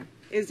Acres,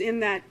 is in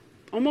that,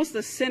 almost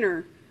the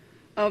center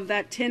of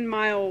that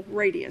 10-mile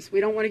radius. We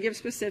don't want to give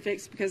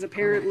specifics because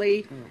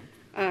apparently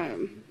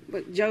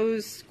but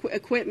Joe's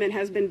equipment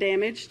has been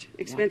damaged,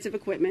 expensive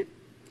equipment,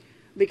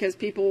 because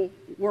people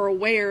were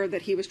aware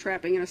that he was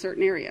trapping in a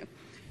certain area.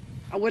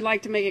 I would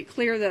like to make it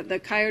clear that the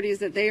coyotes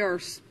that they are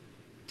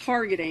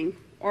targeting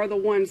are the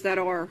ones that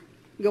are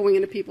going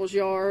into people's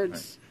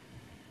yards,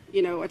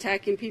 you know,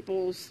 attacking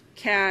people's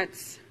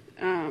cats,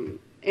 and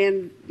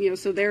you know,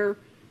 so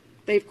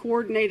they've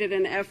coordinated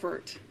an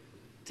effort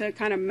to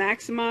kind of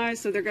maximize.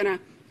 So they're going to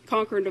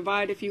conquer and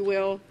divide, if you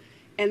will,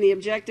 and the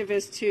objective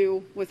is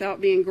to,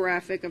 without being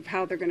graphic of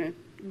how they're going to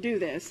do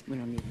this,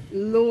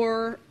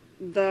 lure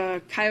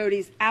the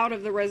coyotes out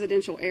of the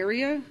residential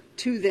area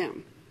to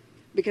them,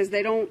 because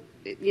they don't,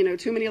 you know,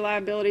 too many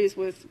liabilities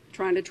with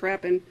trying to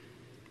trap in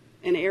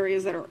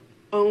areas that are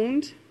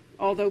owned,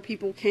 although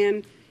people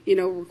can, you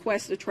know,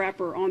 request a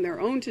trapper on their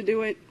own to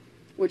do it,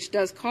 which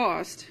does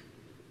cost.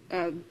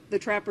 The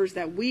trappers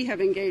that we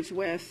have engaged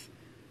with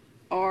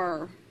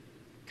are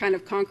kind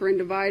of conquering,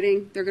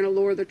 dividing. They're going to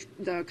lure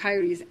the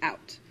coyotes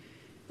out.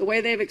 The way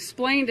they've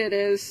explained it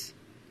is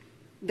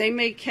they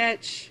may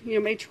catch, you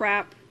know, may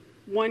trap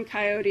one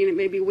coyote, and it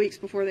may be weeks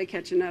before they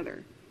catch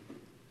another.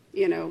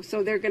 You know,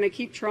 so they're going to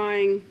keep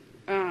trying,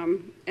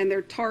 and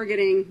they're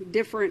targeting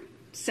different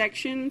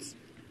sections.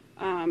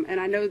 And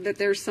I know that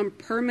there's some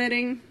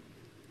permitting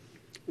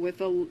with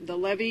the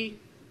levee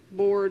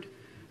board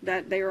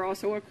that they are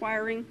also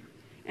acquiring.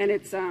 And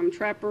it's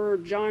Trapper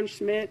John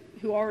Schmidt,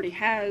 who already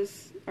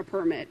has a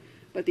permit,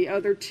 but the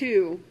other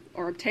two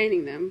are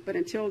obtaining them. But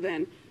until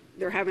then,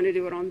 they're having to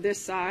do it on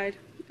this side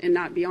and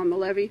not be on the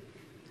levee.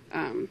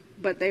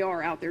 But they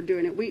are out there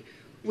doing it.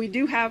 We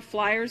do have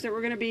flyers that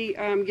we're going to be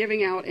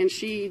giving out, and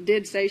she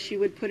did say she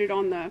would put it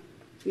on the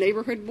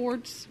neighborhood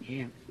boards.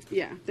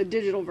 Yeah, the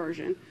digital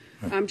version.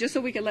 Just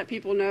so we can let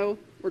people know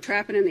we're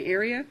trapping in the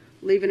area,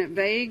 leaving it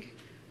vague,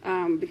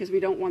 because we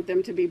don't want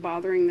them to be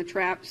bothering the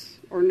traps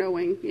or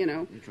knowing, you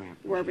know,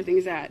 where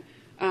everything's at.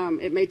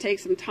 It may take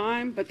some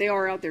time, but they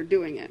are out there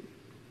doing it.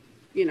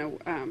 You know,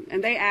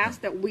 and they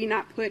asked that we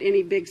not put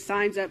any big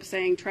signs up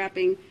saying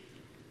trapping,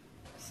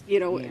 you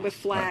know, with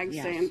flags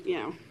saying, you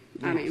know,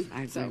 I mean,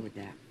 I agree with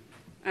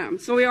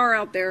that. So we are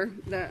out there,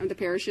 the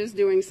parish is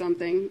doing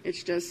something.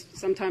 It's just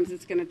sometimes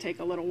it's going to take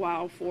a little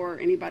while for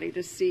anybody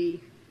to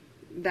see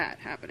that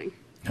happening.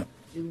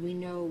 Do we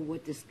know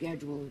what the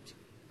schedule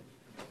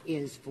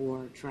is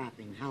for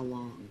trapping? How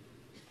long?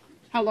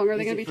 How long are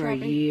they going to be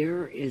trapping? Is it for a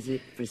year? Is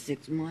it for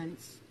 6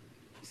 months?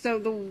 So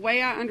the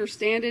way I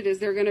understand it is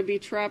they're going to be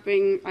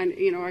trapping,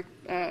 you know,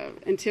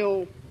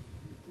 until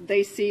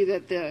they see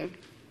that the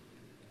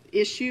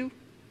issue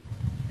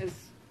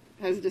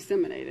has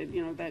disseminated.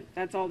 You know,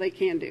 that's all they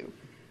can do.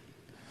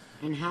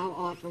 And how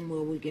often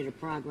will we get a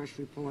progress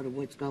report of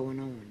what's going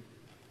on?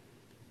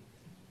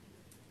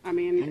 I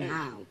mean, and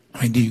how?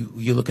 I mean,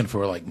 you looking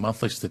for like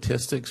monthly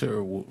statistics,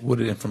 or what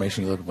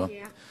information are you looking for?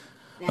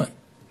 Yeah,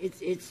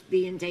 it's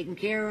being taken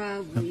care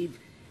of. We've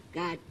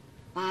got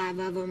 5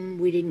 of them.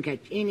 We didn't catch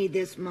any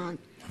this month.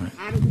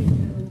 How do we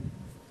know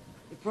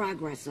the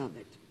progress of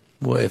it?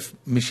 Well, if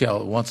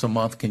Michelle, once a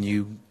month, can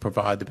you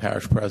provide the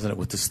parish president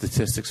with the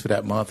statistics for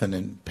that month, and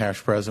then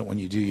parish president, when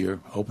you do your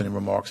opening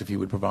remarks, if you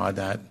would provide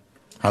that?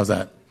 How's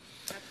that?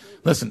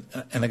 Listen,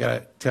 and I got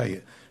to tell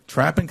you,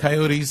 trapping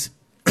coyotes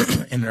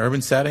in an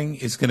urban setting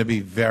is going to be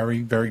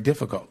very, very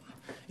difficult.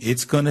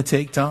 It's going to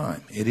take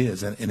time. It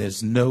is. And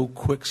there's no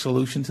quick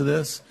solution to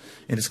this.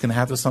 And it's going to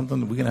have to something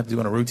that we're going to have to do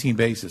on a routine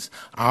basis.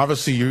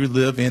 Obviously, you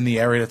live in the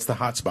area that's the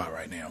hot spot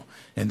right now.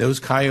 And those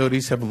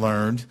coyotes have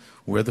learned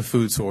where the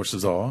food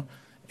sources are,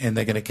 and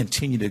they're going to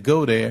continue to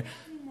go there.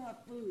 More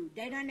food.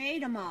 They done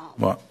ate them all.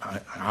 Well,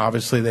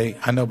 obviously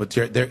I know, but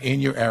they're in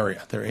your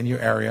area. They're in your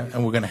area,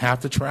 and we're going to have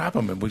to trap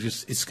them. And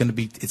it's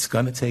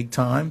going to take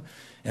time.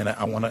 And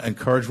I want to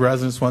encourage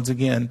residents once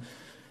again,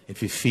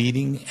 if you're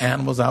feeding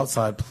animals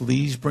outside,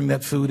 please bring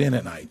that food in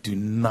at night. Do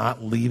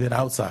not leave it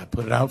outside.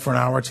 Put it out for an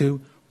hour or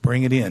two.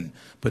 Bring it in.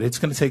 But it's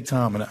going to take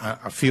time, and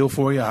I feel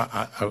for you.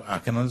 I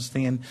can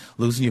understand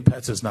losing your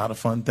pets is not a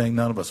fun thing.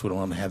 None of us would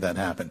want to have that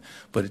happen.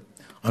 But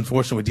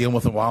unfortunately, we're dealing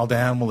with a wild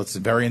animal. It's a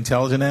very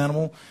intelligent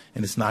animal,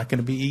 and it's not going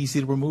to be easy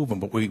to remove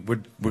them. But we're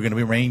going to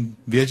remain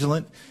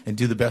vigilant and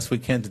do the best we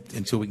can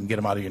until we can get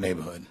them out of your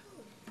neighborhood.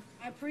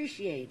 I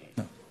appreciate it.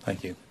 No,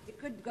 thank you. It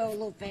could go a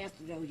little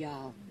faster, though,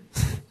 y'all.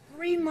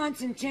 3 months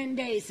and 10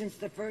 days since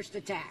the first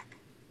attack.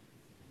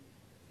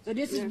 So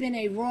this has been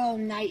a raw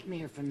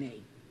nightmare for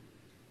me.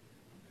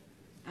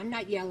 I'm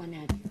not yelling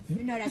at you.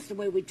 You know that's the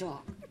way we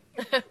talk.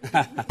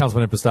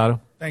 Councilman Impastato.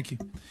 Thank you.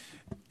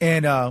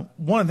 And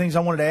one of the things I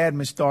wanted to add,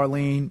 Ms.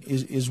 Darlene,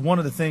 is one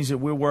of the things that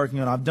we're working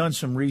on. I've done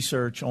some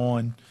research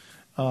on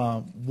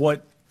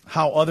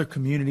how other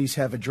communities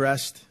have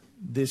addressed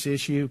this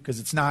issue, because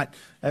it's not,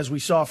 as we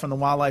saw from the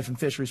Wildlife and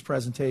Fisheries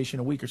presentation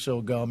a week or so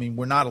ago, I mean,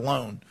 we're not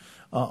alone,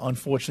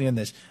 unfortunately, in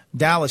this.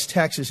 Dallas,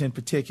 Texas in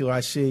particular,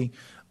 I see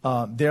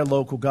their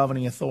local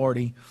governing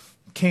authority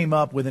came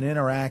up with an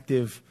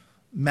interactive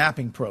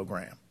mapping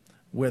program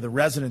where the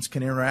residents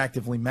can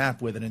interactively map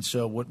with it. And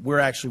so what we're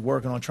actually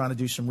working on, trying to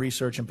do some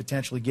research and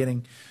potentially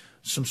getting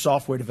some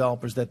software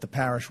developers that the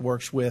parish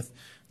works with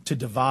to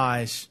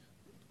devise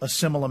a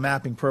similar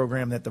mapping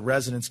program that the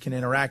residents can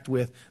interact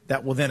with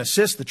that will then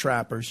assist the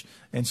trappers.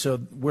 And so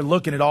we're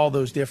looking at all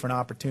those different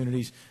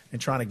opportunities and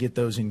trying to get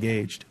those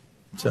engaged.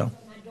 So.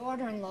 My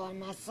daughter-in-law and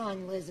my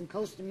son lives in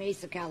Costa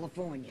Mesa,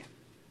 California.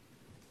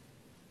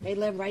 They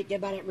live right there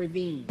by that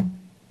ravine.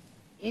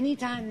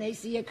 Anytime they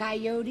see a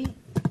coyote,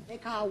 they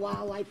call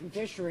Wildlife and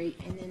Fishery,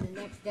 and then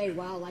the next day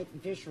Wildlife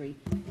and Fishery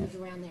goes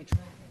around their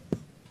traffic,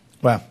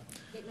 Well,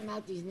 getting them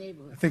out these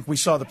neighborhoods. I think we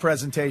saw the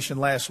presentation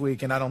last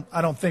week, and I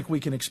don't think we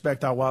can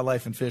expect our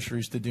wildlife and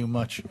fisheries to do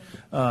much.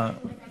 I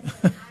don't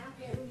care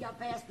who y'all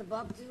pass the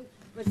buck to,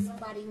 but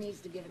somebody needs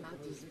to get them out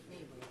these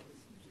neighborhoods.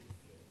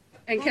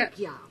 And Thank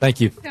y'all. Thank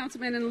you.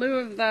 Councilman, in lieu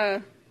of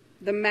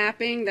the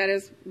mapping, that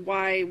is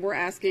why we're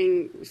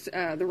asking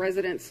the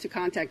residents to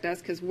contact us,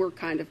 because we're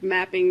kind of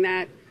mapping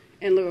that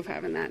in lieu of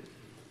having that.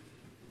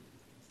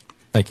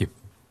 Thank you.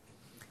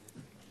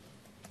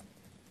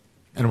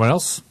 Anyone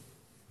else?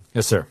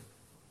 Yes, sir.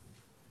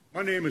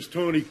 My name is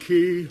Tony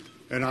Key,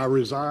 and I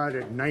reside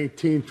at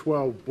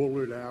 1912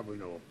 Bullard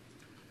Avenue.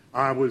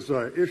 I was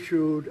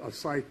issued a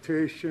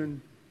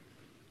citation.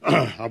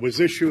 I was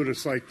issued a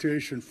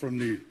citation from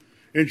the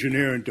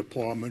engineering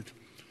department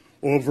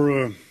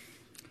over an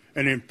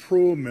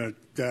improvement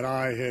that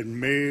I had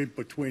made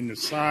between the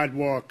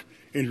sidewalk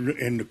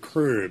and the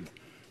curb,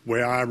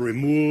 where I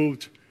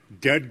removed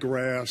dead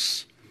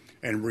grass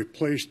and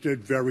replaced it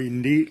very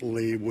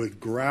neatly with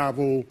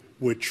gravel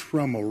with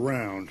trim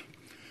around.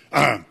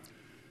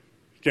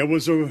 There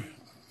was an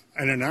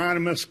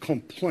anonymous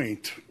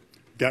complaint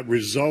that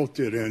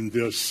resulted in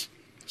this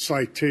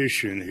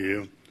citation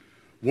here,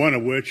 one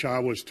of which I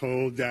was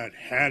told that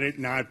had it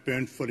not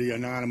been for the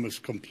anonymous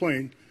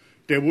complaint,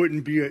 there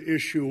wouldn't be an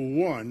issue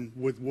one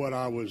with what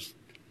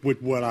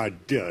I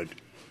did,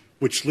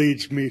 which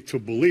leads me to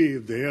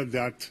believe there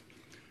that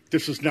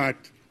this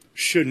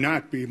should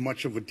not be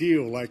much of a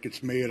deal like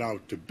it's made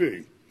out to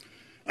be.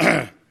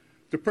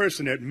 The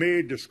person that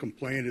made this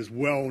complaint is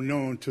well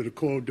known to the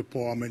code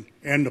department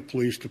and the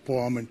police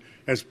department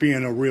as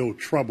being a real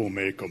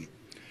troublemaker.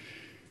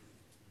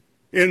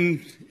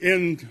 In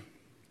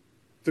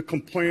the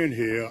complaint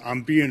here,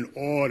 I'm being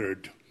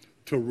ordered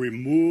to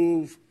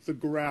remove the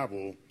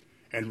gravel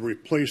and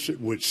replace it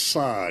with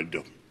sod.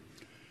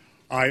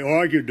 I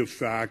argued the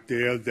fact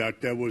there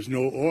that there was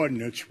no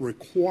ordinance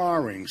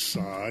requiring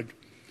sod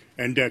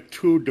and that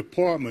two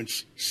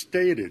departments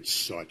stated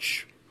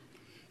such.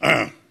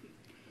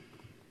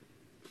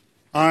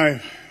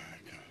 I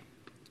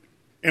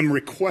am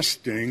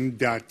requesting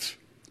that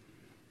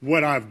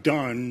what I've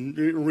done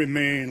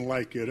remain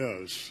like it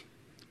is.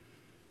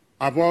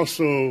 I've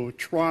also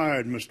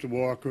tried, Mr.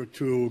 Walker,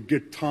 to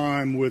get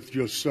time with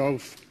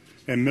yourself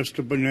and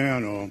Mr.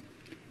 Bonanno,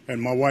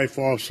 and my wife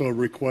also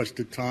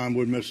requested time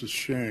with Mrs.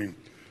 Shane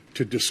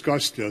to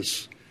discuss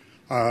this,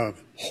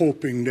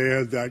 hoping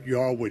there that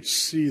y'all would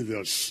see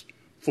this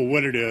for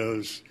what it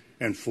is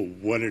and for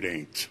what it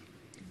ain't.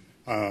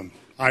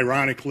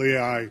 Ironically,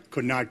 I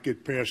could not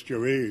get past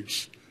your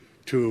age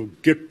to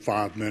get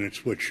 5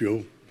 minutes with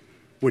you,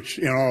 which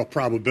in all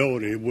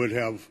probability would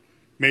have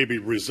maybe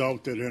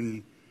resulted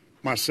in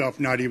myself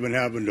not even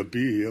having to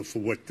be here for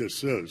what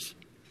this is.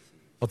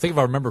 Well, I think if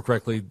I remember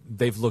correctly,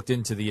 they've looked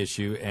into the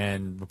issue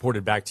and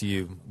reported back to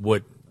you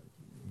what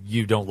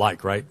you don't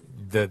like, right?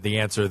 The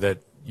answer that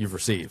you've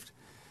received.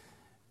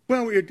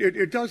 Well,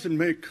 it doesn't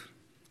make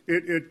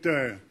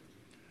it.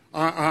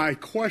 I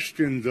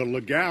question the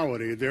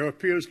legality. There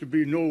appears to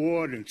be no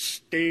ordinance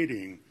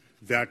stating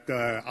that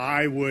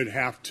I would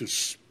have to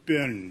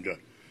spend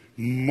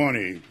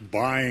money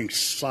buying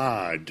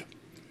sod.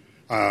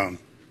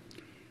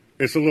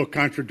 It's a little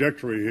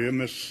contradictory here.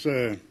 Miss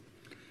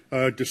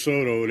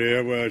DeSoto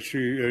there, where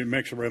she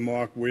makes a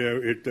remark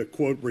where it,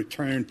 quote,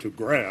 returned to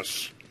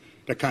grass.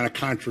 That kind of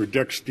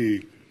contradicts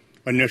the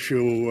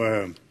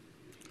initial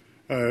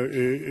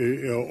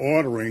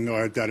ordering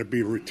that it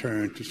be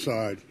returned to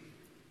sod.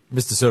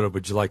 Ms. DeSoto,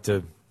 would you like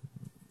to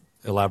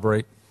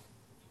elaborate?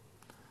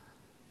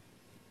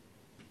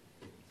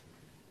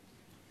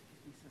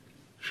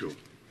 Sure,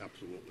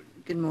 absolutely.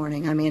 Good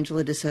morning. I'm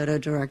Angela DeSoto,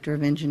 Director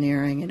of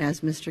Engineering, and as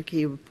Mr.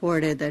 Key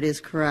reported, that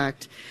is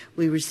correct.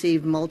 We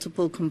received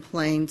multiple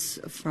complaints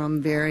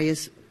from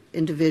various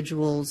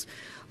individuals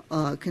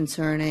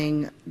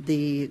concerning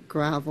the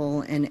gravel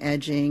and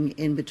edging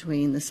in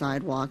between the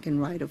sidewalk and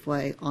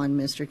right-of-way on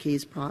Mr.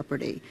 Key's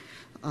property.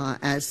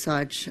 As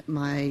such,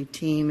 my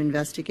team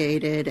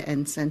investigated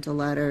and sent a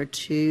letter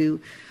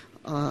to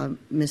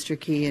Mr.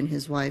 Key and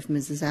his wife,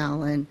 Mrs.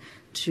 Allen,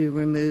 to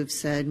remove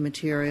said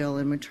material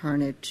and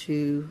return it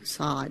to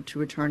sod, to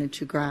return it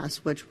to grass,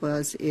 which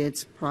was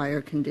its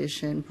prior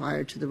condition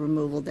prior to the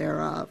removal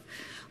thereof.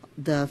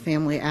 The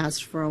family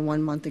asked for a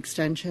 1-month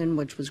extension,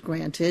 which was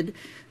granted,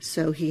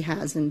 so he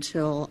has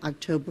until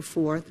October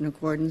 4th, in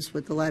accordance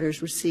with the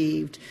letters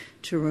received,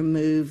 to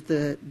remove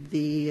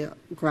the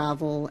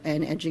gravel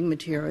and edging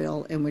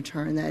material and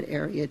return that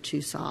area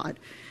to sod.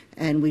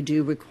 And we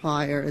do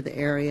require the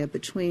area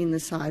between the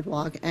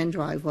sidewalk and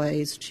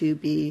driveways to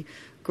be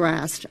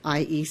grassed,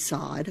 i.e.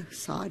 sod.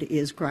 Sod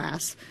is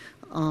grass.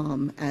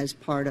 As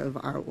part of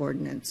our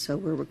ordinance. So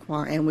we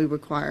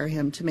require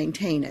him to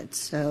maintain it.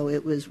 So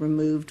it was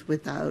removed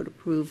without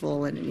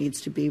approval, and it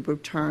needs to be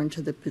returned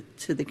to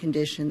the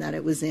condition that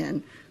it was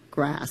in,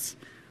 grass.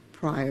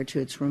 prior to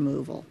its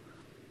removal.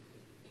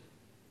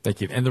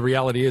 Thank you. And the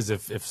reality is,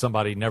 if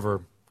somebody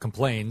never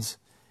complains,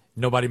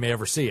 nobody may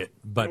ever see it.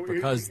 But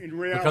because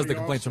the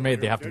complaints are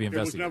made, they have to be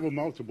investigated. There was never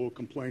multiple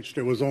complaints.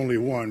 There was only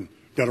one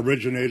that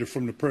originated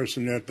from the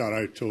person that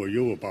I told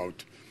you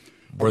about.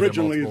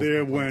 Originally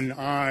there when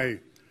I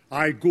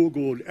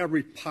Googled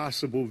every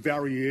possible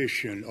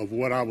variation of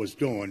what I was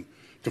doing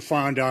to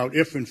find out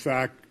if, in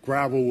fact,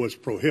 gravel was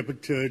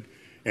prohibited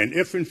and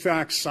if, in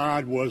fact,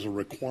 sod was a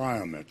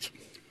requirement.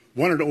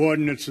 One of the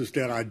ordinances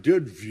that I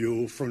did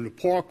view from the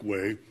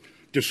Parkway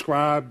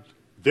described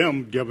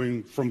them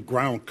giving from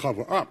ground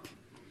cover up,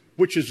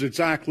 which is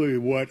exactly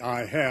what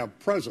I have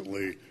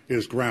presently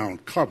is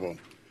ground cover.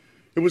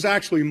 It was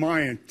actually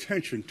my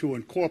intention to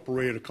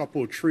incorporate a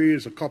couple of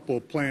trees, a couple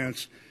of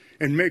plants,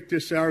 and make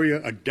this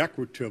area a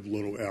decorative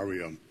little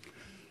area.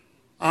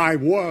 I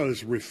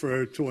was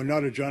referred to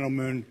another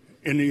gentleman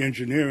in the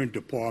engineering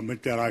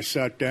department that I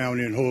sat down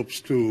in hopes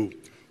to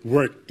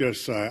work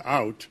this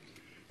out,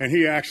 and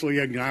he actually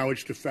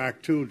acknowledged the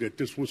fact, too, that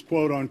this was,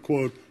 quote,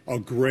 unquote, a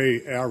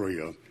gray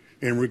area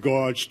in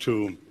regards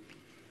to,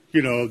 the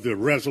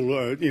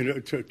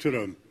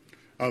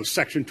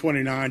Section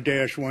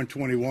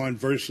 29-121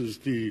 versus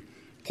the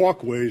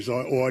Parkways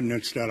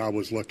ordinance that I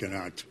was looking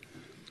at.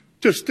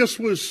 This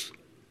was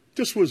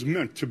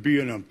meant to be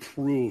an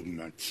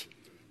improvement,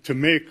 to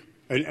make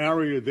an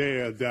area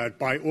there that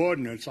by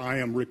ordinance I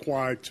am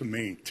required to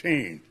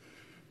maintain.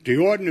 The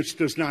ordinance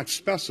does not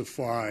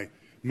specify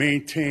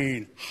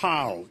maintain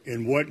how,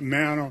 in what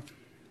manner,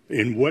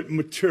 in what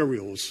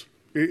materials.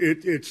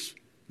 It's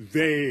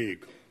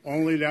vague,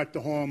 only that the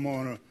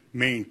homeowner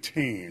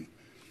maintain.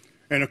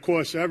 And, of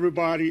course,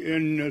 everybody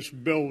in this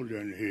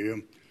building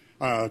here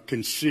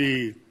can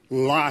see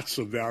lots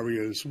of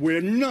areas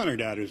where none of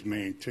that is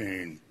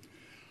maintained.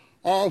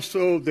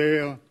 Also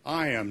there,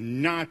 I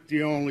am not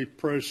the only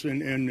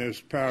person in this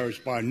parish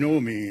by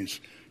no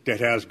means that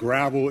has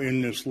gravel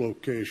in this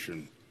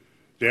location.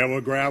 There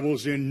were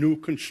gravels in new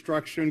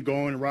construction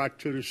going right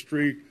to the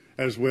street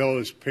as well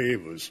as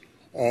pavers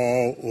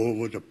all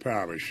over the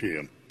parish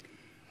here.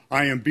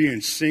 I am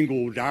being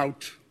singled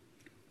out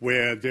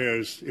where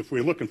there's, if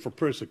we're looking for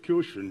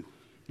persecution,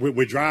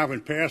 we're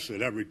driving past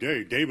it every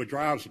day. David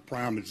Drive's a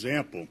prime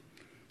example.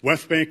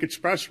 West Bank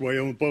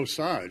Expressway on both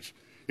sides.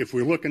 If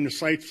we're looking to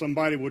cite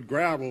somebody with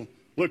gravel,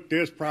 look,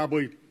 there's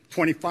probably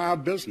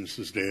 25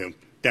 businesses there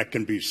that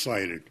can be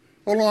cited,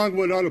 along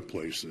with other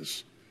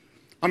places.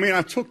 I mean,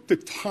 I took the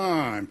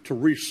time to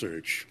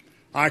research.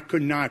 I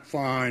could not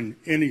find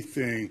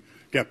anything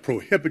that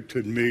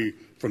prohibited me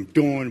from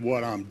doing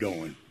what I'm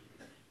doing.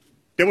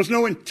 There was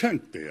no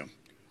intent there.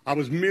 I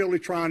was merely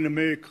trying to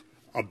make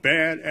a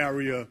bad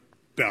area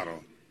better.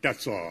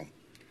 That's all.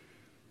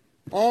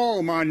 All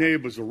of my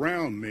neighbors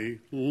around me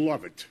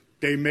love it.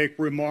 They make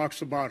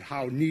remarks about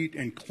how neat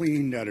and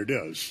clean that it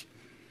is.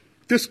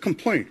 This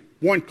complaint,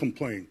 one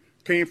complaint,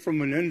 came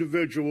from an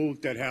individual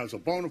that has a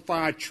bona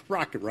fide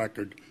track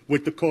record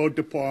with the code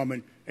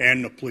department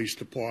and the police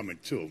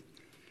department, too.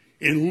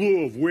 In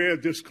lieu of where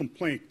this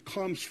complaint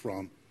comes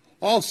from,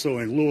 also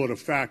in lieu of the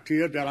fact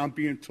here that I'm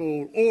being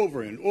told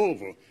over and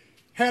over,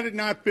 had it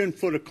not been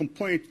for the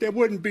complaint, there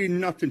wouldn't be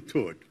nothing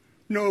to it.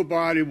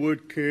 Nobody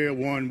would care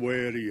one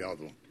way or the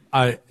other.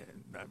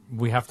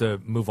 We have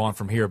to move on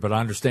from here, but I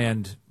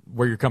understand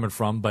where you're coming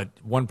from. But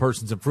one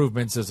person's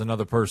improvements is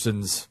another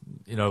person's,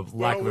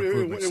 lack of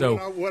improvement. So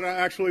what I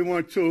actually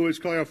want to is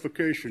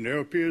clarification. There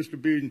appears to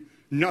be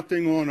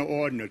nothing on the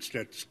ordinance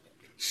that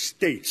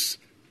states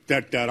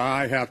that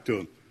I have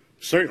to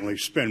certainly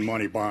spend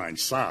money buying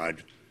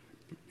sod,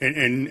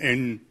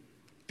 and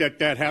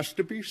that has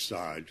to be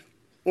sod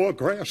or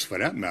grass for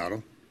that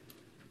matter,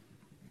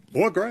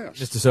 or grass.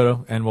 Mr.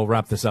 Soto, and we'll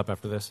wrap this up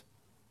after this.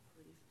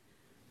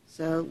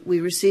 So we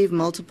received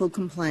multiple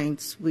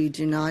complaints. We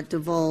do not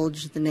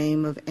divulge the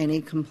name of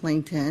any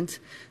complainant,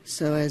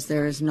 so as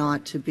there is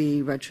not to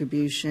be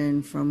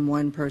retribution from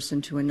one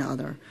person to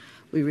another.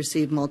 We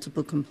received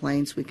multiple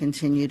complaints. We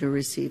continue to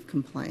receive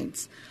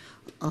complaints.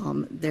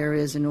 There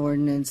is an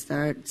ordinance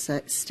that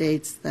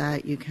states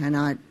that you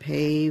cannot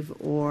pave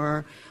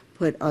or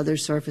put other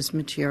surface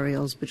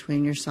materials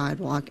between your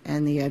sidewalk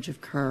and the edge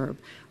of curb.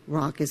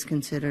 Rock is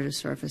considered a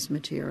surface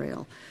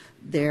material.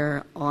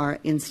 There are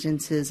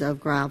instances of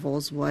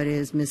gravels. What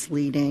is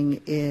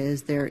misleading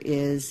is there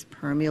is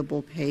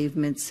permeable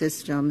pavement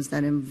systems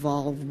that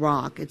involve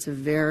rock. It's a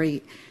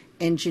very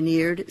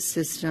engineered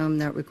system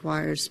that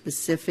requires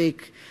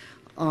specific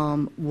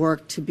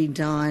work to be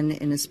done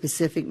in a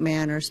specific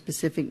manner,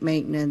 specific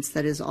maintenance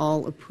that is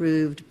all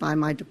approved by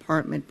my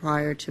department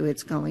prior to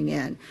its going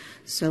in.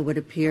 So what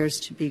appears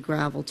to be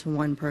gravel to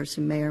one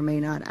person may or may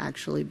not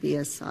actually be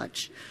as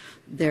such.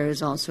 There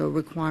is also a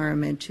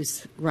requirement to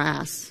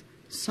grass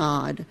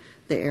sod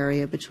the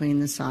area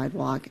between the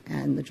sidewalk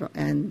and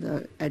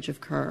the edge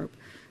of curb.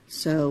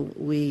 So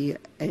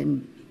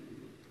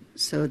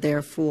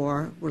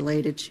therefore,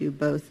 related to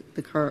both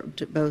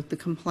the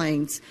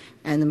complaints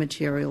and the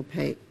material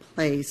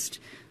placed,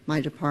 my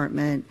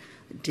department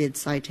did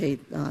citate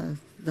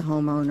the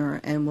homeowner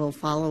and will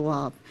follow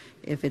up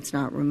if it's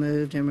not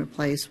removed and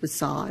replaced with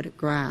sod,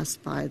 grass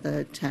by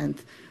the 10th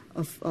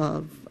of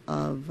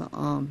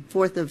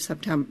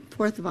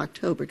 4th of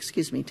October,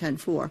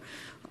 10/4.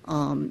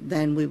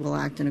 Then we will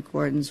act in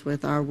accordance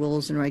with our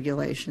rules and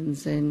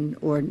regulations and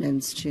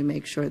ordinance to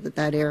make sure that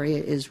that area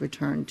is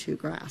returned to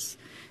grass.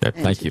 Yep,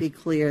 and thank to you. be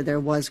clear, there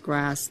was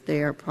grass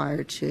there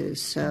prior to,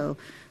 so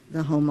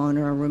the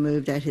homeowner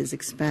removed at his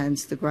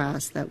expense the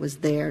grass that was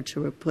there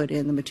to put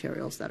in the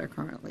materials that are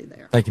currently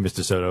there. Thank you,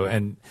 Mr. Soto.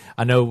 And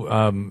I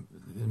know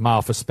my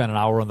office spent an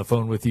hour on the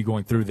phone with you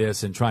going through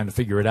this and trying to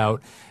figure it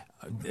out.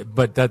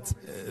 But that's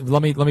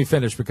let me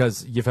finish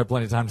because you've had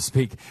plenty of time to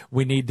speak.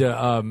 We need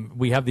to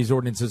we have these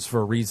ordinances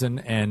for a reason,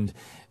 and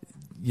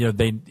you know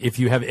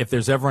if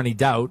there's ever any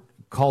doubt,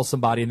 call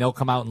somebody and they'll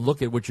come out and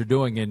look at what you're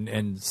doing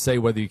and say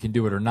whether you can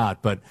do it or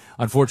not. But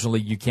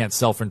unfortunately, you can't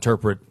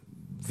self-interpret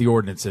the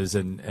ordinances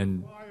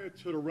and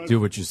do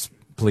what you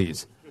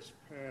please. This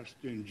passed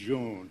in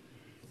June,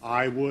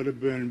 I would have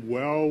been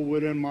well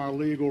within my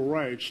legal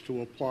rights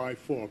to apply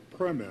for a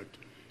permit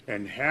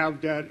and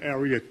have that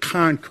area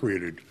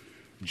concreted,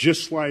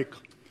 just like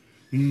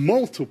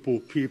multiple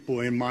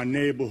people in my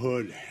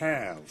neighborhood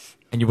have.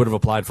 And you would have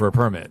applied for a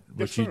permit,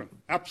 Yes, sir.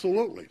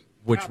 Absolutely.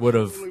 Which would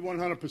have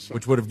 100%.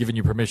 which would have given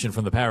you permission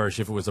from the parish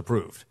if it was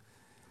approved.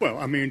 Well,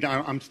 I mean,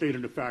 I'm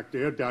stating the fact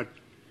there that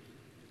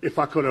if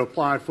I could have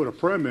applied for the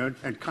permit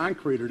and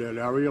concreted that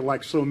area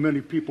like so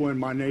many people in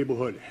my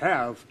neighborhood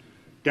have,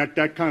 that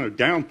kind of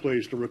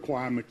downplays the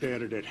requirement there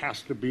that it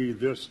has to be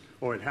this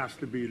or it has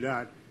to be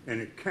that,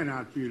 and it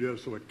cannot be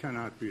this or it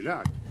cannot be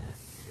that.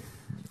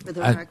 For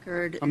the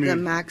record, the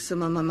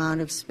maximum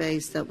amount of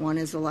space that one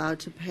is allowed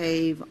to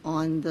pave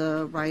on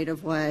the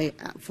right-of-way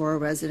for a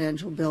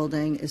residential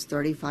building is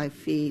 35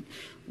 feet.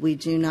 We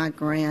do not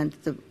grant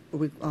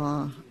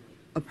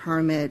a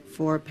permit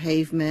for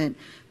pavement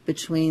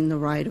between the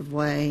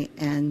right-of-way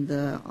and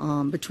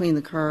between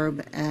the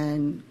curb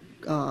and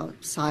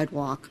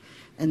sidewalk,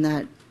 and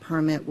that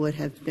permit would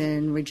have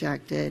been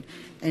rejected.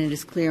 And it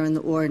is clear in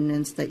the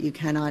ordinance that you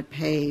cannot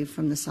pave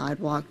from the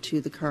sidewalk to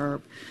the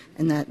curb,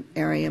 and that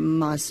area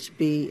must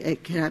be,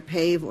 it cannot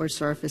pave or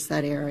surface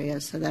that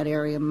area, so that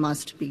area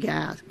must be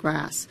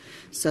grass.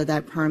 So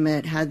that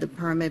permit, had the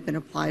permit been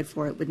applied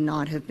for, it would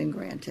not have been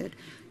granted.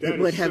 It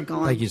would have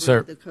gone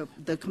through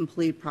the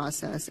complete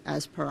process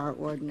as per our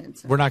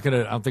ordinance. We're not going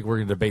to. I don't think we're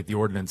going to debate the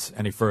ordinance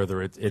any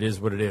further. It is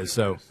what it is.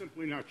 So That's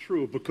simply not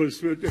true,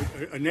 because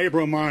a neighbor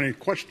of mine in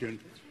question,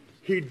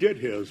 he did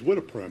his with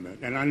a permit,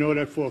 and I know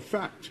that for a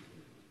fact.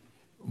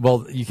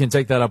 well, you can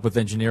take that up with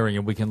engineering,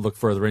 and we can look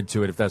further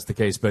into it if that's the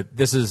case. But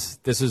this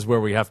is where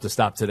we have to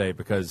stop today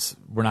because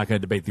we're not going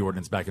to debate the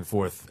ordinance back and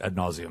forth ad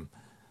nauseum.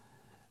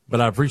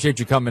 But I appreciate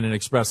you coming and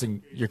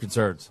expressing your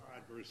concerns.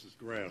 Versus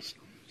grass,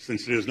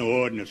 since there's no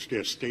ordinance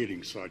there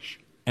stating such.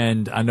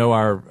 And I know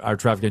our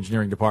traffic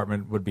engineering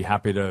department would be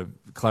happy to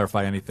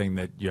clarify anything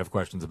that you have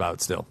questions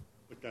about still.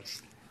 But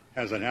that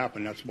hasn't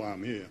happened. That's why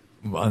I'm here.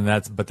 Well, and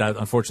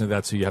unfortunately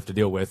that's who you have to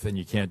deal with, and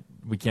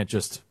we can't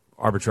just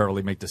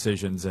arbitrarily make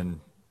decisions,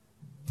 and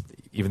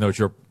even though it's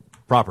your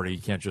property,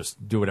 you can't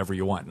just do whatever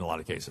you want in a lot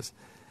of cases.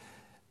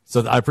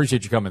 So I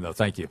appreciate you coming, though.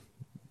 Thank you.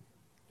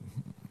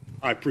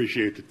 I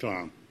appreciate the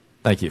time.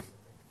 Thank you.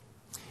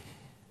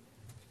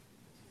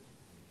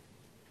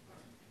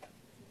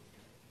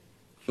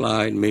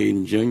 Clyde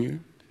Maiden Jr.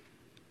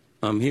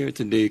 I'm here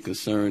today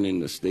concerning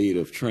the state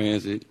of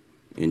transit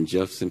in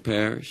Jefferson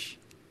Parish.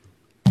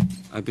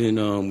 I've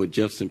been with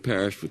Jefferson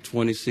Parish for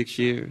 26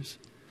 years,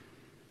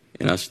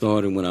 and I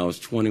started when I was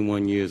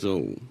 21 years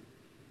old.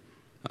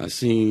 I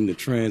seen the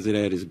transit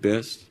at its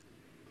best,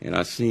 and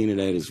I seen it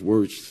at its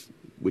worst,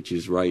 which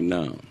is right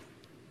now.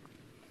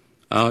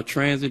 Our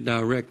transit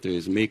director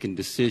is making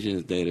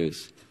decisions that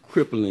is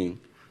crippling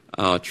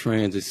our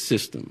transit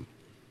system.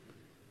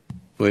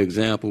 For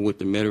example, with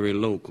the Metairie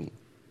Local,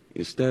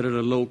 instead of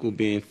the local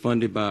being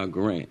funded by a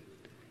grant,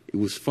 it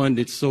was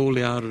funded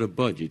solely out of the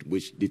budget,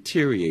 which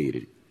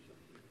deteriorated.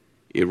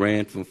 It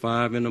ran from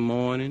 5 in the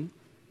morning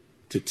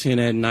to 10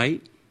 at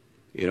night.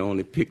 It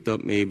only picked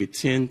up maybe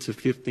 10 to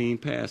 15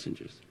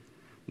 passengers,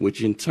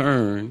 which in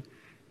turn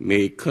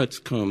made cuts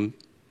come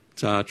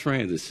to our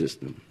transit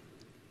system.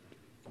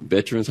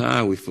 Veterans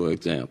Highway, for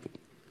example,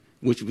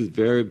 which was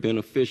very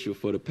beneficial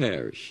for the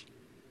parish.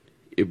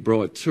 It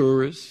brought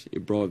tourists,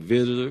 it brought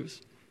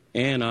visitors,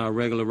 and our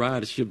regular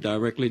ridership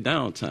directly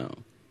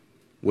downtown,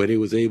 where they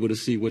was able to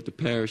see what the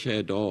parish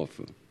had to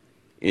offer.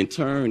 In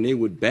turn, they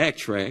would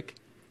backtrack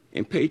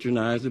and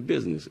patronize the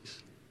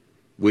businesses,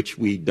 which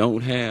we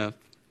don't have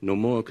no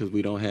more because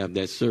we don't have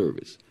that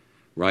service.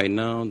 Right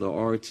now, the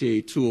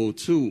RTA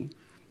 202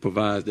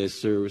 provides that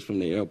service from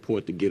the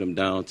airport to get them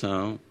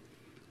downtown,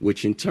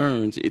 which in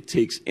turn, it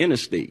takes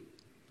interstate.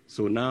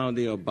 So now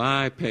they are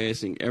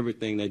bypassing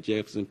everything that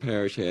Jefferson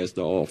Parish has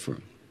to offer.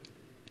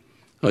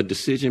 Her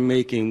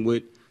decision-making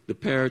with the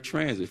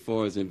paratransit as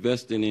far as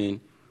investing in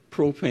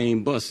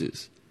propane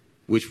buses,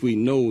 which we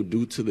know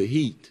due to the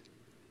heat,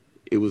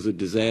 it was a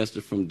disaster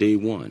from day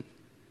one.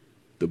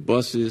 The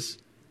buses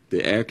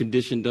The air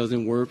condition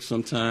doesn't work.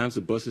 Sometimes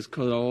the bus is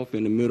cut off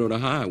in the middle of the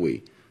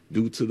highway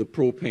due to the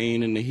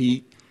propane and the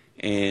heat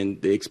and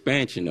the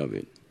expansion of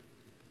it.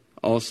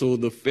 Also,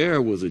 the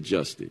fare was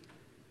adjusted,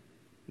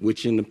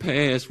 which in the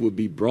past would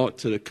be brought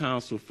to the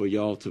council for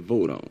y'all to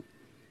vote on.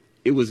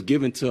 It was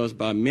given to us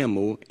by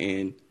memo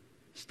and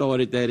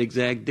started that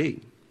exact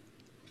date.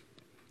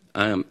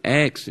 I am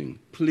asking,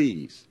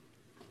 please,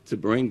 to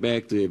bring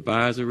back the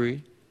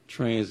Advisory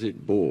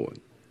Transit Board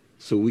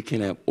so we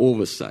can have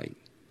oversight,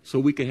 so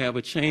we can have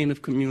a chain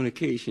of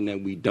communication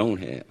that we don't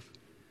have.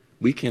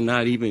 We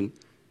cannot even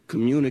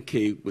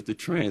communicate with the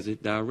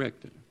transit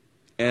director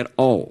at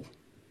all.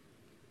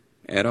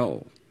 At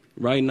all.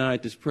 Right now,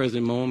 at this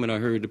present moment, I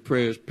heard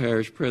the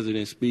parish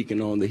president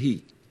speaking on the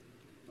heat,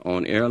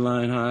 on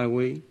Airline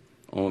Highway,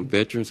 on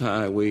Veterans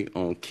Highway,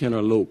 on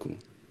Kenner Local.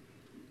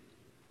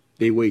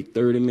 They wait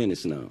 30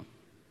 minutes now.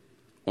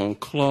 On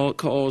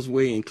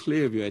Causeway and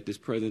Clearview at this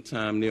present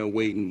time, they're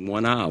waiting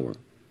 1 hour.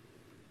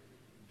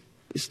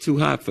 It's too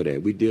hot for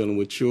that. We're dealing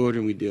with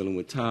children, we're dealing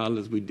with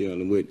toddlers, we're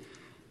dealing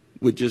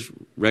with just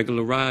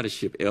regular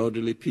ridership,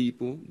 elderly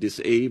people,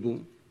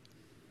 disabled.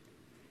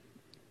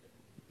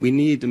 We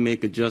need to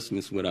make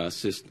adjustments with our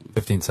system.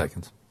 15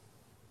 seconds.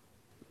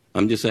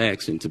 I'm just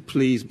asking to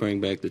please bring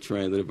back the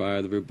Transit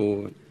Advisory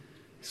Board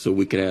so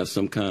we can have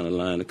some kind of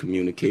line of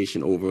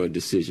communication over a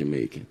decision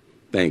making.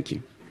 Thank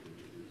you.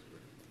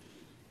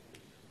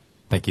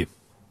 Thank you.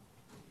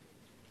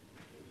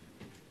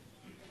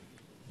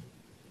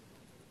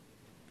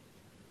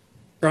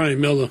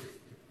 Brian Miller,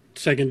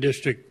 2nd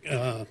District,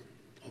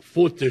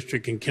 4th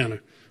District in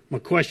Kenner. My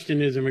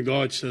question is in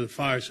regards to the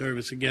fire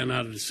service, again,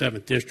 out of the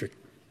 7th District.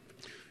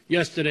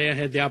 Yesterday, I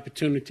had the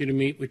opportunity to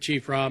meet with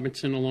Chief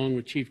Robinson along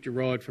with Chief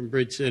Gerard from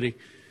Bridge City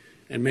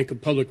and make a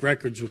public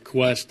records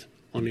request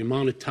on the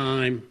amount of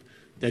time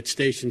that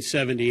Station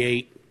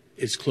 78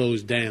 is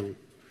closed down.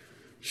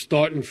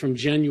 Starting from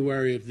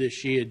January of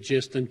this year,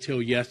 just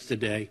until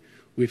yesterday,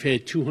 we've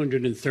had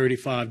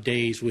 235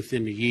 days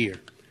within the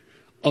year.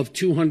 Of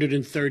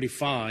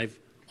 235,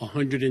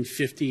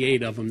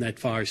 158 of them, that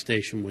fire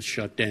station was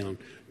shut down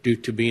due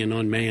to being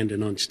unmanned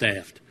and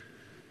unstaffed.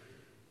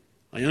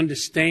 I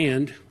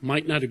understand,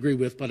 might not agree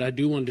with, but I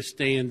do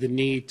understand the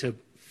need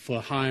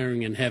for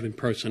hiring and having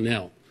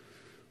personnel.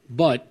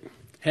 But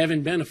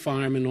having been a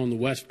fireman on the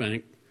West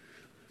Bank,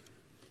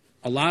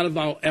 a lot of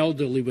our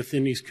elderly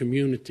within these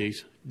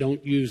communities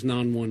don't use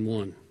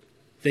 911.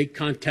 They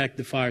contact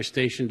the fire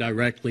station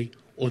directly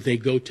or they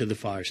go to the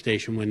fire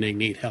station when they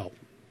need help.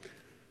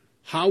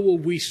 How are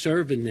we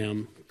serving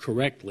them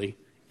correctly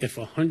if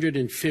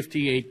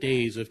 158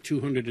 days of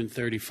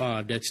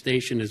 235, that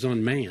station is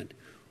unmanned?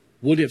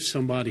 What if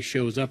somebody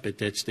shows up at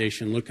that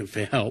station looking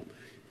for help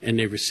and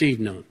they receive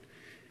none?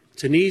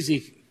 It's an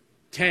easy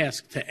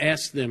task to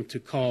ask them to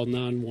call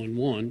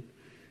 911.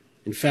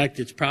 In fact,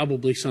 it's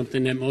probably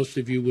something that most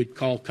of you would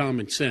call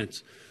common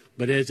sense.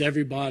 But as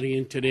everybody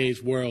in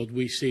today's world,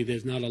 we see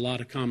there's not a lot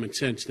of common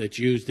sense that's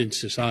used in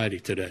society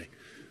today.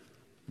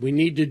 We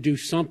need to do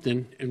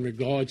something in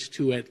regards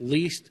to at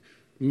least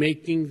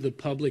making the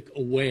public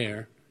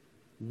aware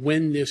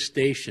when this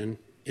station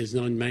is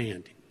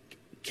unmanned.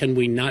 Can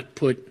we not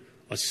put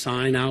a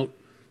sign out,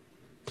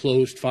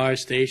 closed fire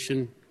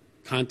station,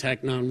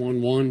 contact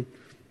 911?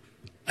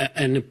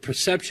 And the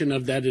perception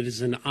of that it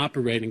is an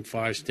operating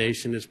fire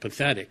station is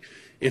pathetic.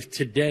 If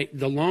today,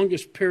 the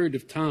longest period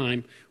of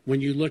time, when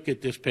you look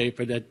at this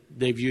paper that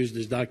they've used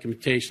as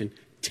documentation,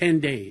 10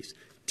 days.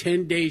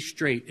 10 days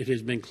straight it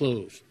has been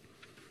closed.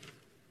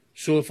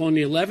 So if on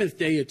the 11th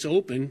day it's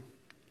open,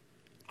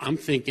 I'm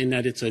thinking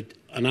that it's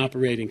an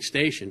operating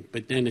station,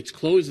 but then it's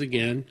closed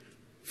again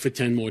for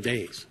 10 more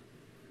days.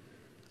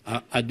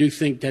 I do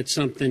think that's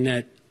something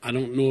that I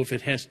don't know if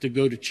it has to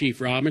go to Chief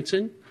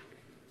Robinson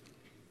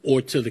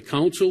or to the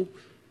council,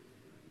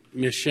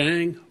 Ms.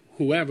 Shang,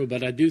 whoever,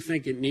 but I do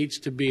think it needs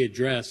to be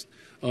addressed.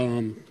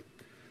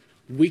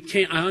 We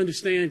can't, I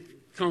understand,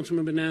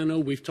 Councilman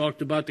Bonanno, we've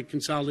talked about the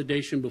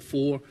consolidation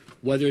before.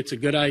 Whether it's a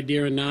good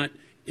idea or not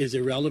is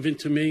irrelevant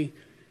to me.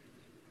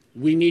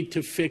 We need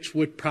to fix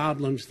what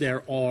problems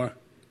there are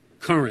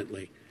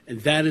currently.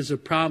 And that is a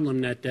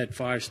problem that that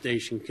fire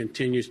station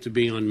continues to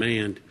be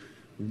unmanned.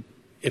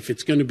 If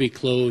it's going to be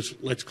closed,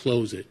 let's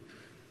close it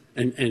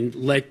and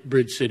let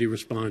Bridge City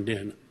respond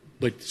in.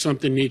 But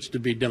something needs to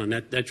be done.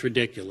 That's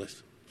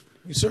ridiculous.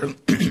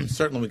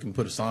 Certainly we can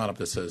put a sign up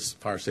that says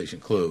fire station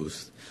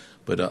closed.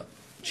 But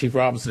Chief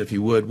Robinson, if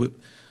you would,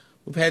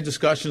 we've had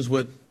discussions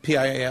with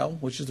PIAL,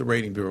 which is the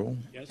rating bureau,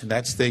 yes, and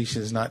that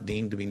station is not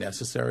deemed to be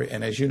necessary.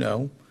 And as you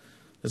know,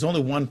 there's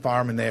only one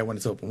fireman there when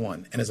it's open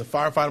one. And as a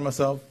firefighter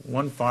myself,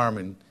 one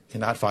fireman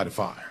cannot fight a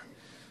fire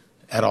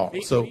at all.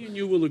 Me and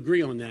you will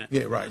agree on that.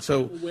 Yeah, right.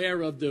 So I'm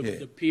aware of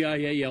the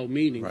PIAL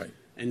meetings, right,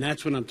 and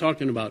that's what I'm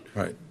talking about.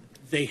 Right.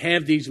 They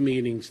have these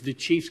meetings. The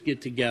chiefs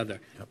get together,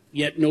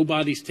 yet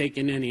nobody's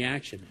taking any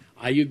action.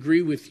 I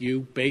agree with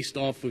you based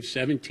off of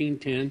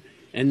 1710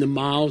 and the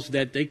miles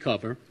that they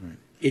cover. Right.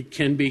 It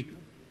can be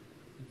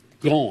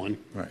gone,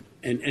 right,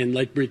 and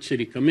let Bridge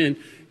City come in.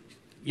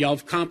 Y'all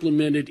have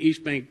complimented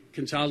East Bank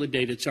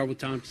consolidated several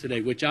times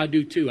today, which I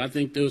do too. I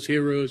think those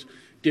heroes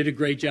did a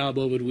great job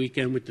over the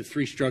weekend with the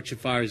 3 structure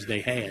fires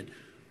they had.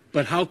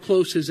 But how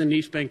close is an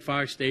East Bank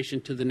fire station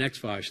to the next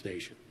fire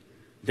station?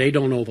 They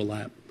don't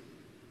overlap.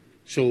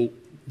 So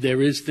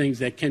there is things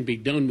that can be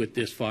done with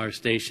this fire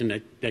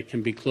station that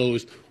can be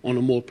closed on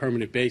a more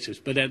permanent basis.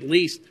 But at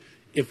least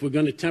if we're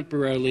going to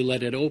temporarily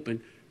let it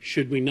open,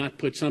 should we not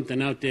put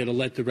something out there to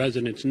let the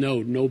residents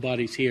know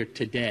nobody's here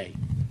today?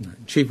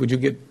 Chief, would you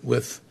get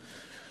with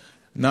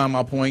 9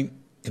 Mile Point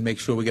and make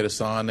sure we get a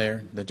sign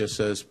there that just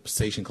says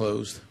station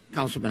closed?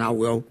 Councilman, I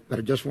will, but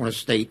I just want to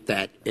state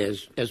that,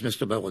 as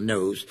Mr. Miller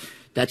knows,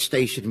 that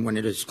station, when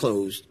it is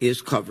closed,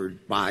 is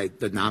covered by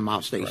the 9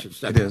 Mile Station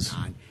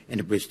 79 and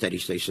the Bridge Steady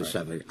Station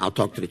 7. I'll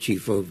talk to the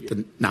chief of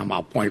the 9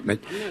 Mile Point. I'm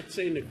not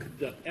saying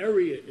the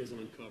area is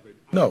uncovered.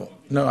 No,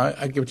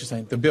 I get what you're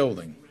saying. The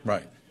building,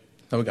 right.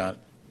 No, we got it.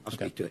 I'll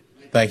speak to it.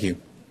 Thank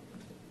you.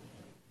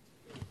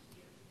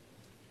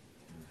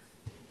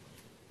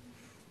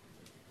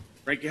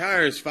 Frankie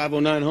Hires,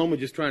 509 Home,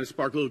 just trying to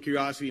spark a little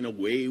curiosity, and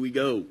away we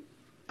go.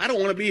 I don't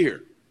want to be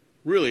here.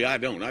 Really, I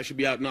don't. I should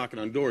be out knocking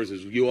on doors,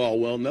 as you all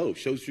well know.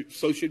 So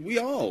should we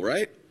all,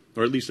 right?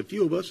 Or at least a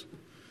few of us.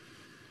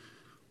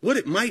 What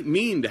it might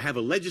mean to have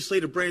a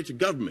legislative branch of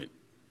government.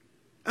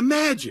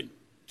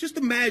 Just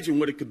imagine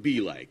what it could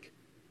be like,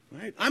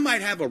 right? I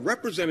might have a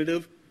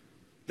representative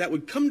that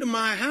would come to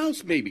my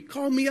house, maybe,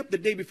 call me up the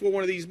day before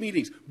one of these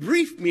meetings,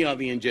 brief me on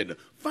the agenda,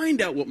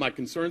 find out what my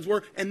concerns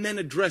were, and then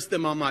address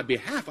them on my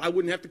behalf. I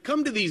wouldn't have to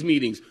come to these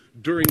meetings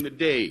during the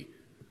day,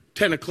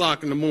 10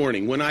 o'clock in the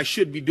morning, when I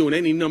should be doing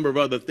any number of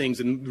other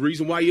things. And the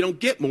reason why you don't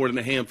get more than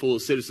a handful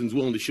of citizens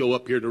willing to show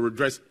up here to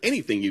address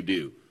anything you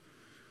do.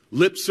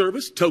 Lip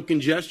service,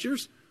 token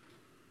gestures,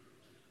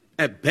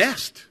 at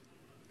best.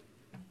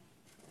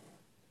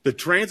 The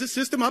transit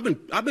system,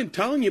 I've been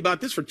telling you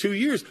about this for 2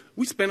 years.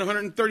 We spent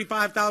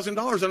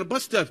 $135,000 on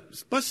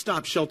bus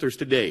stop shelters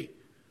today.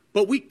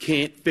 But we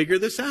can't figure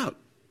this out.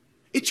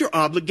 It's your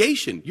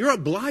obligation. You're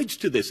obliged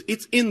to this.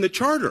 It's in the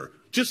charter,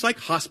 just like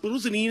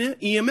hospitals and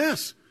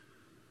EMS.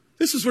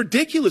 This is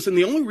ridiculous, and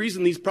the only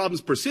reason these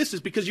problems persist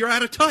is because you're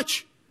out of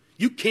touch.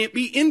 You can't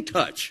be in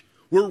touch.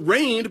 We're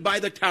reigned by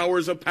the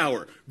towers of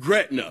power,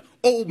 Gretna,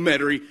 Old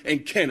Metairie,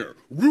 and Kenner,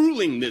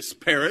 ruling this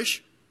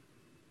parish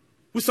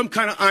with some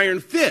kind of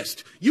iron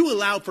fist. You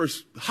allow for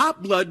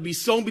hot blood to be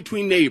sown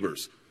between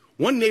neighbors.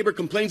 One neighbor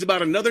complains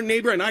about another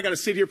neighbor, and I got to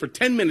sit here for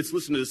 10 minutes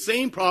listening to the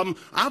same problem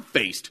I've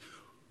faced,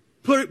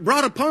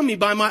 brought upon me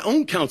by my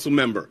own council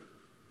member.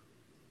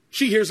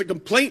 She hears a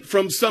complaint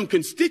from some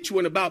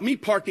constituent about me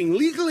parking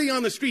legally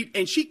on the street,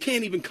 and she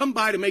can't even come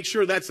by to make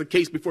sure that's the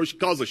case before she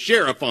calls the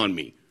sheriff on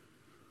me.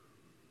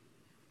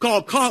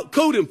 Call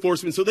code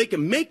enforcement so they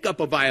can make up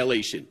a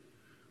violation.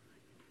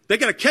 They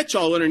got a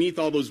catch-all underneath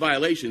all those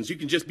violations. You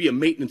can just be a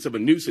maintenance of a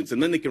nuisance,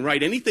 and then they can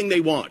write anything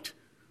they want.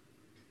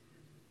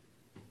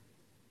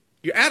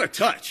 You're out of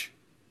touch,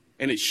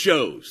 and it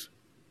shows.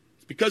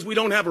 It's because we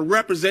don't have a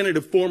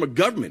representative form of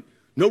government.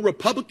 No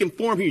Republican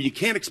form here. You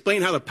can't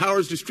explain how the power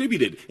is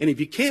distributed. And if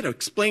you can't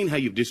explain how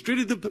you've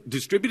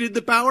distributed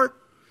the power,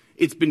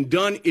 it's been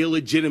done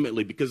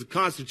illegitimately because the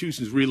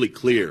Constitution is really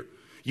clear.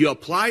 You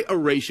apply a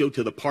ratio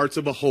to the parts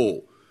of a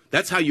whole.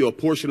 That's how you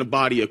apportion a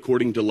body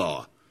according to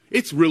law.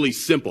 It's really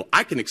simple.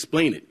 I can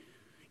explain it.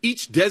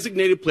 Each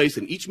designated place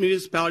in each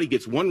municipality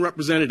gets one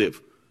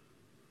representative.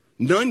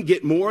 None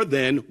get more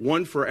than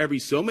one for every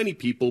so many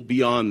people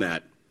beyond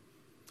that.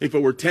 If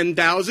it were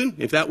 10,000,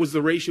 if that was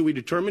the ratio we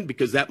determined,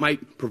 because that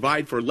might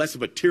provide for less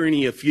of a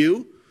tyranny of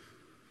few,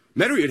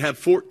 Metairie would have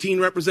 14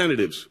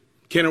 representatives.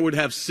 Kenner would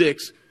have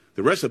 6.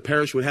 The rest of the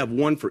parish would have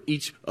 1 for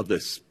each of the,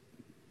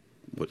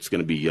 what's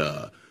going to be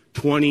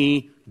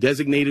 20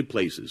 designated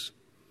places.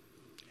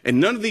 And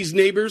none of these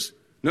neighbors,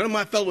 none of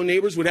my fellow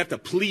neighbors would have to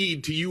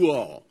plead to you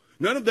all.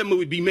 None of them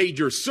would be made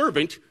your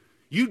servant.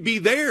 You'd be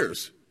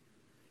theirs.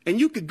 And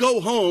you could go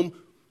home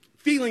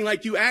feeling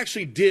like you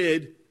actually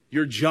did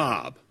your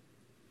job.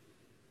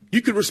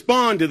 You could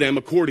respond to them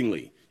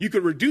accordingly. You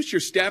could reduce your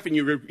staff and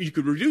you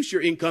could reduce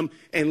your income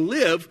and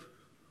live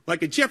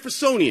like a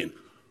Jeffersonian,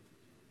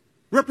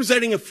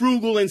 representing a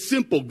frugal and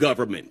simple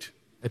government.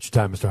 That's your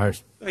time, Mr.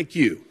 Hires. Thank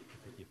you.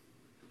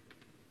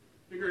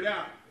 Figure it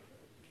out.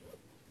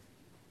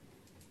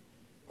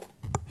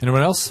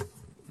 Anyone else?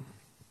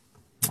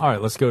 All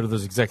right, let's go to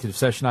those executive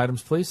session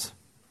items, please.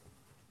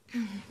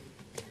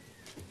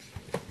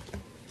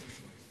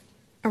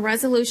 A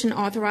resolution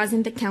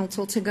authorizing the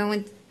council to go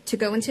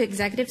into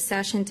executive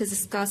session to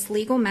discuss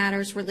legal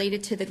matters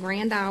related to the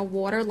Grand Isle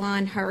Water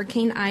Line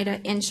Hurricane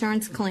Ida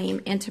insurance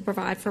claim and to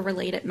provide for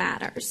related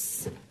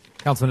matters.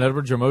 Councilman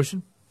Edwards, your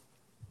motion?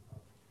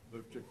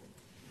 Move to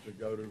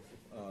go to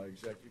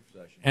executive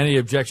session. Any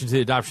objection to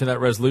the adoption of that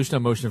resolution? A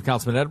motion of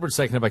Councilman Edwards,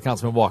 seconded by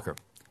Councilman Walker.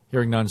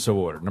 Hearing none, so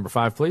ordered. Number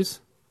 5, please.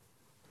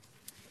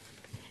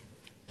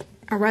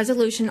 A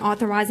resolution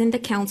authorizing the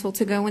council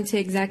to go into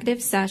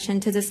executive session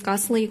to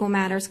discuss legal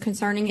matters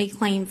concerning a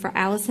claim for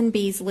Allison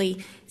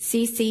Beasley,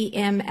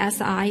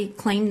 CCMSI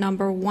claim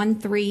number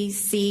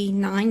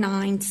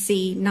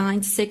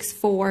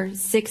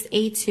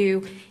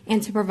 13C99C964682,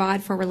 and to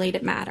provide for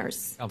related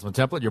matters. Councilman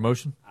Templet, your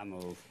motion? I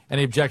move.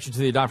 Any objection to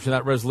the adoption of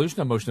that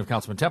resolution? A motion of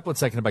Councilman Templet,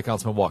 seconded by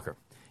Councilman Walker.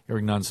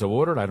 Hearing none, so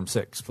ordered. Item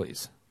 6,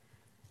 please.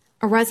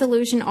 A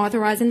resolution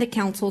authorizing the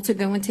council to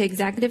go into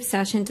executive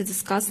session to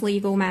discuss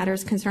legal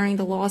matters concerning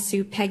the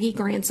lawsuit Peggy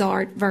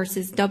Granzart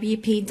versus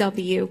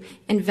WPW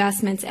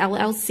Investments,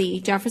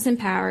 LLC, Jefferson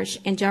Parish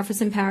and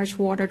Jefferson Parish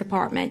Water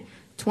Department,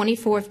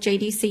 24th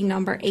JDC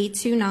number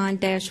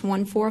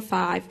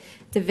 829-145,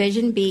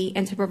 Division B,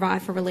 and to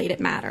provide for related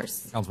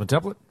matters. Councilman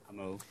Templet? I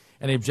move.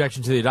 Any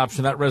objection to the adoption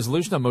of that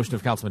resolution? A motion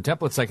of Councilman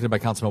Templet, seconded by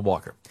Councilman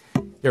Walker.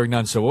 Hearing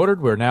none, so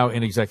ordered. We're now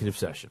in executive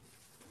session.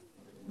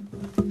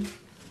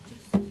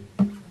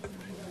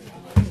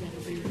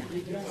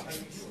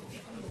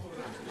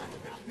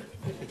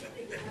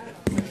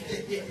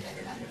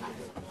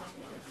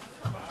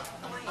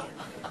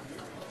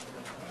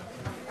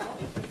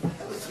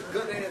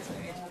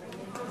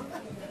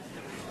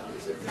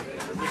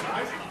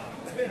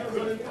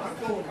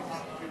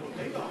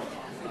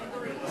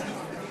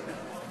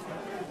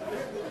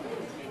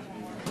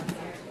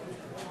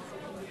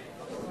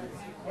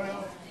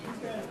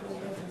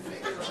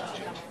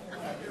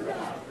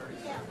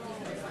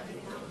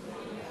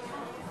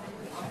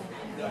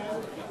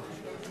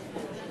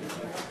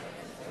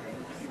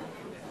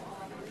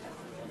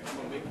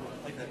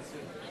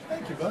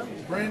 Thank you, bud.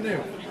 It's brand new.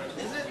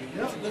 Is it?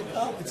 Yep.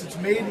 It's its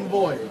maiden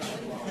voyage.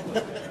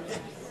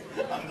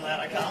 I'm glad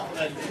I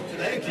complimented you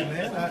today. Thank you,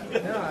 man.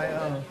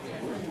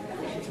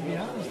 To be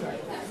honest,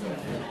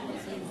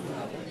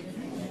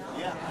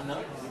 yeah, I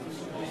know.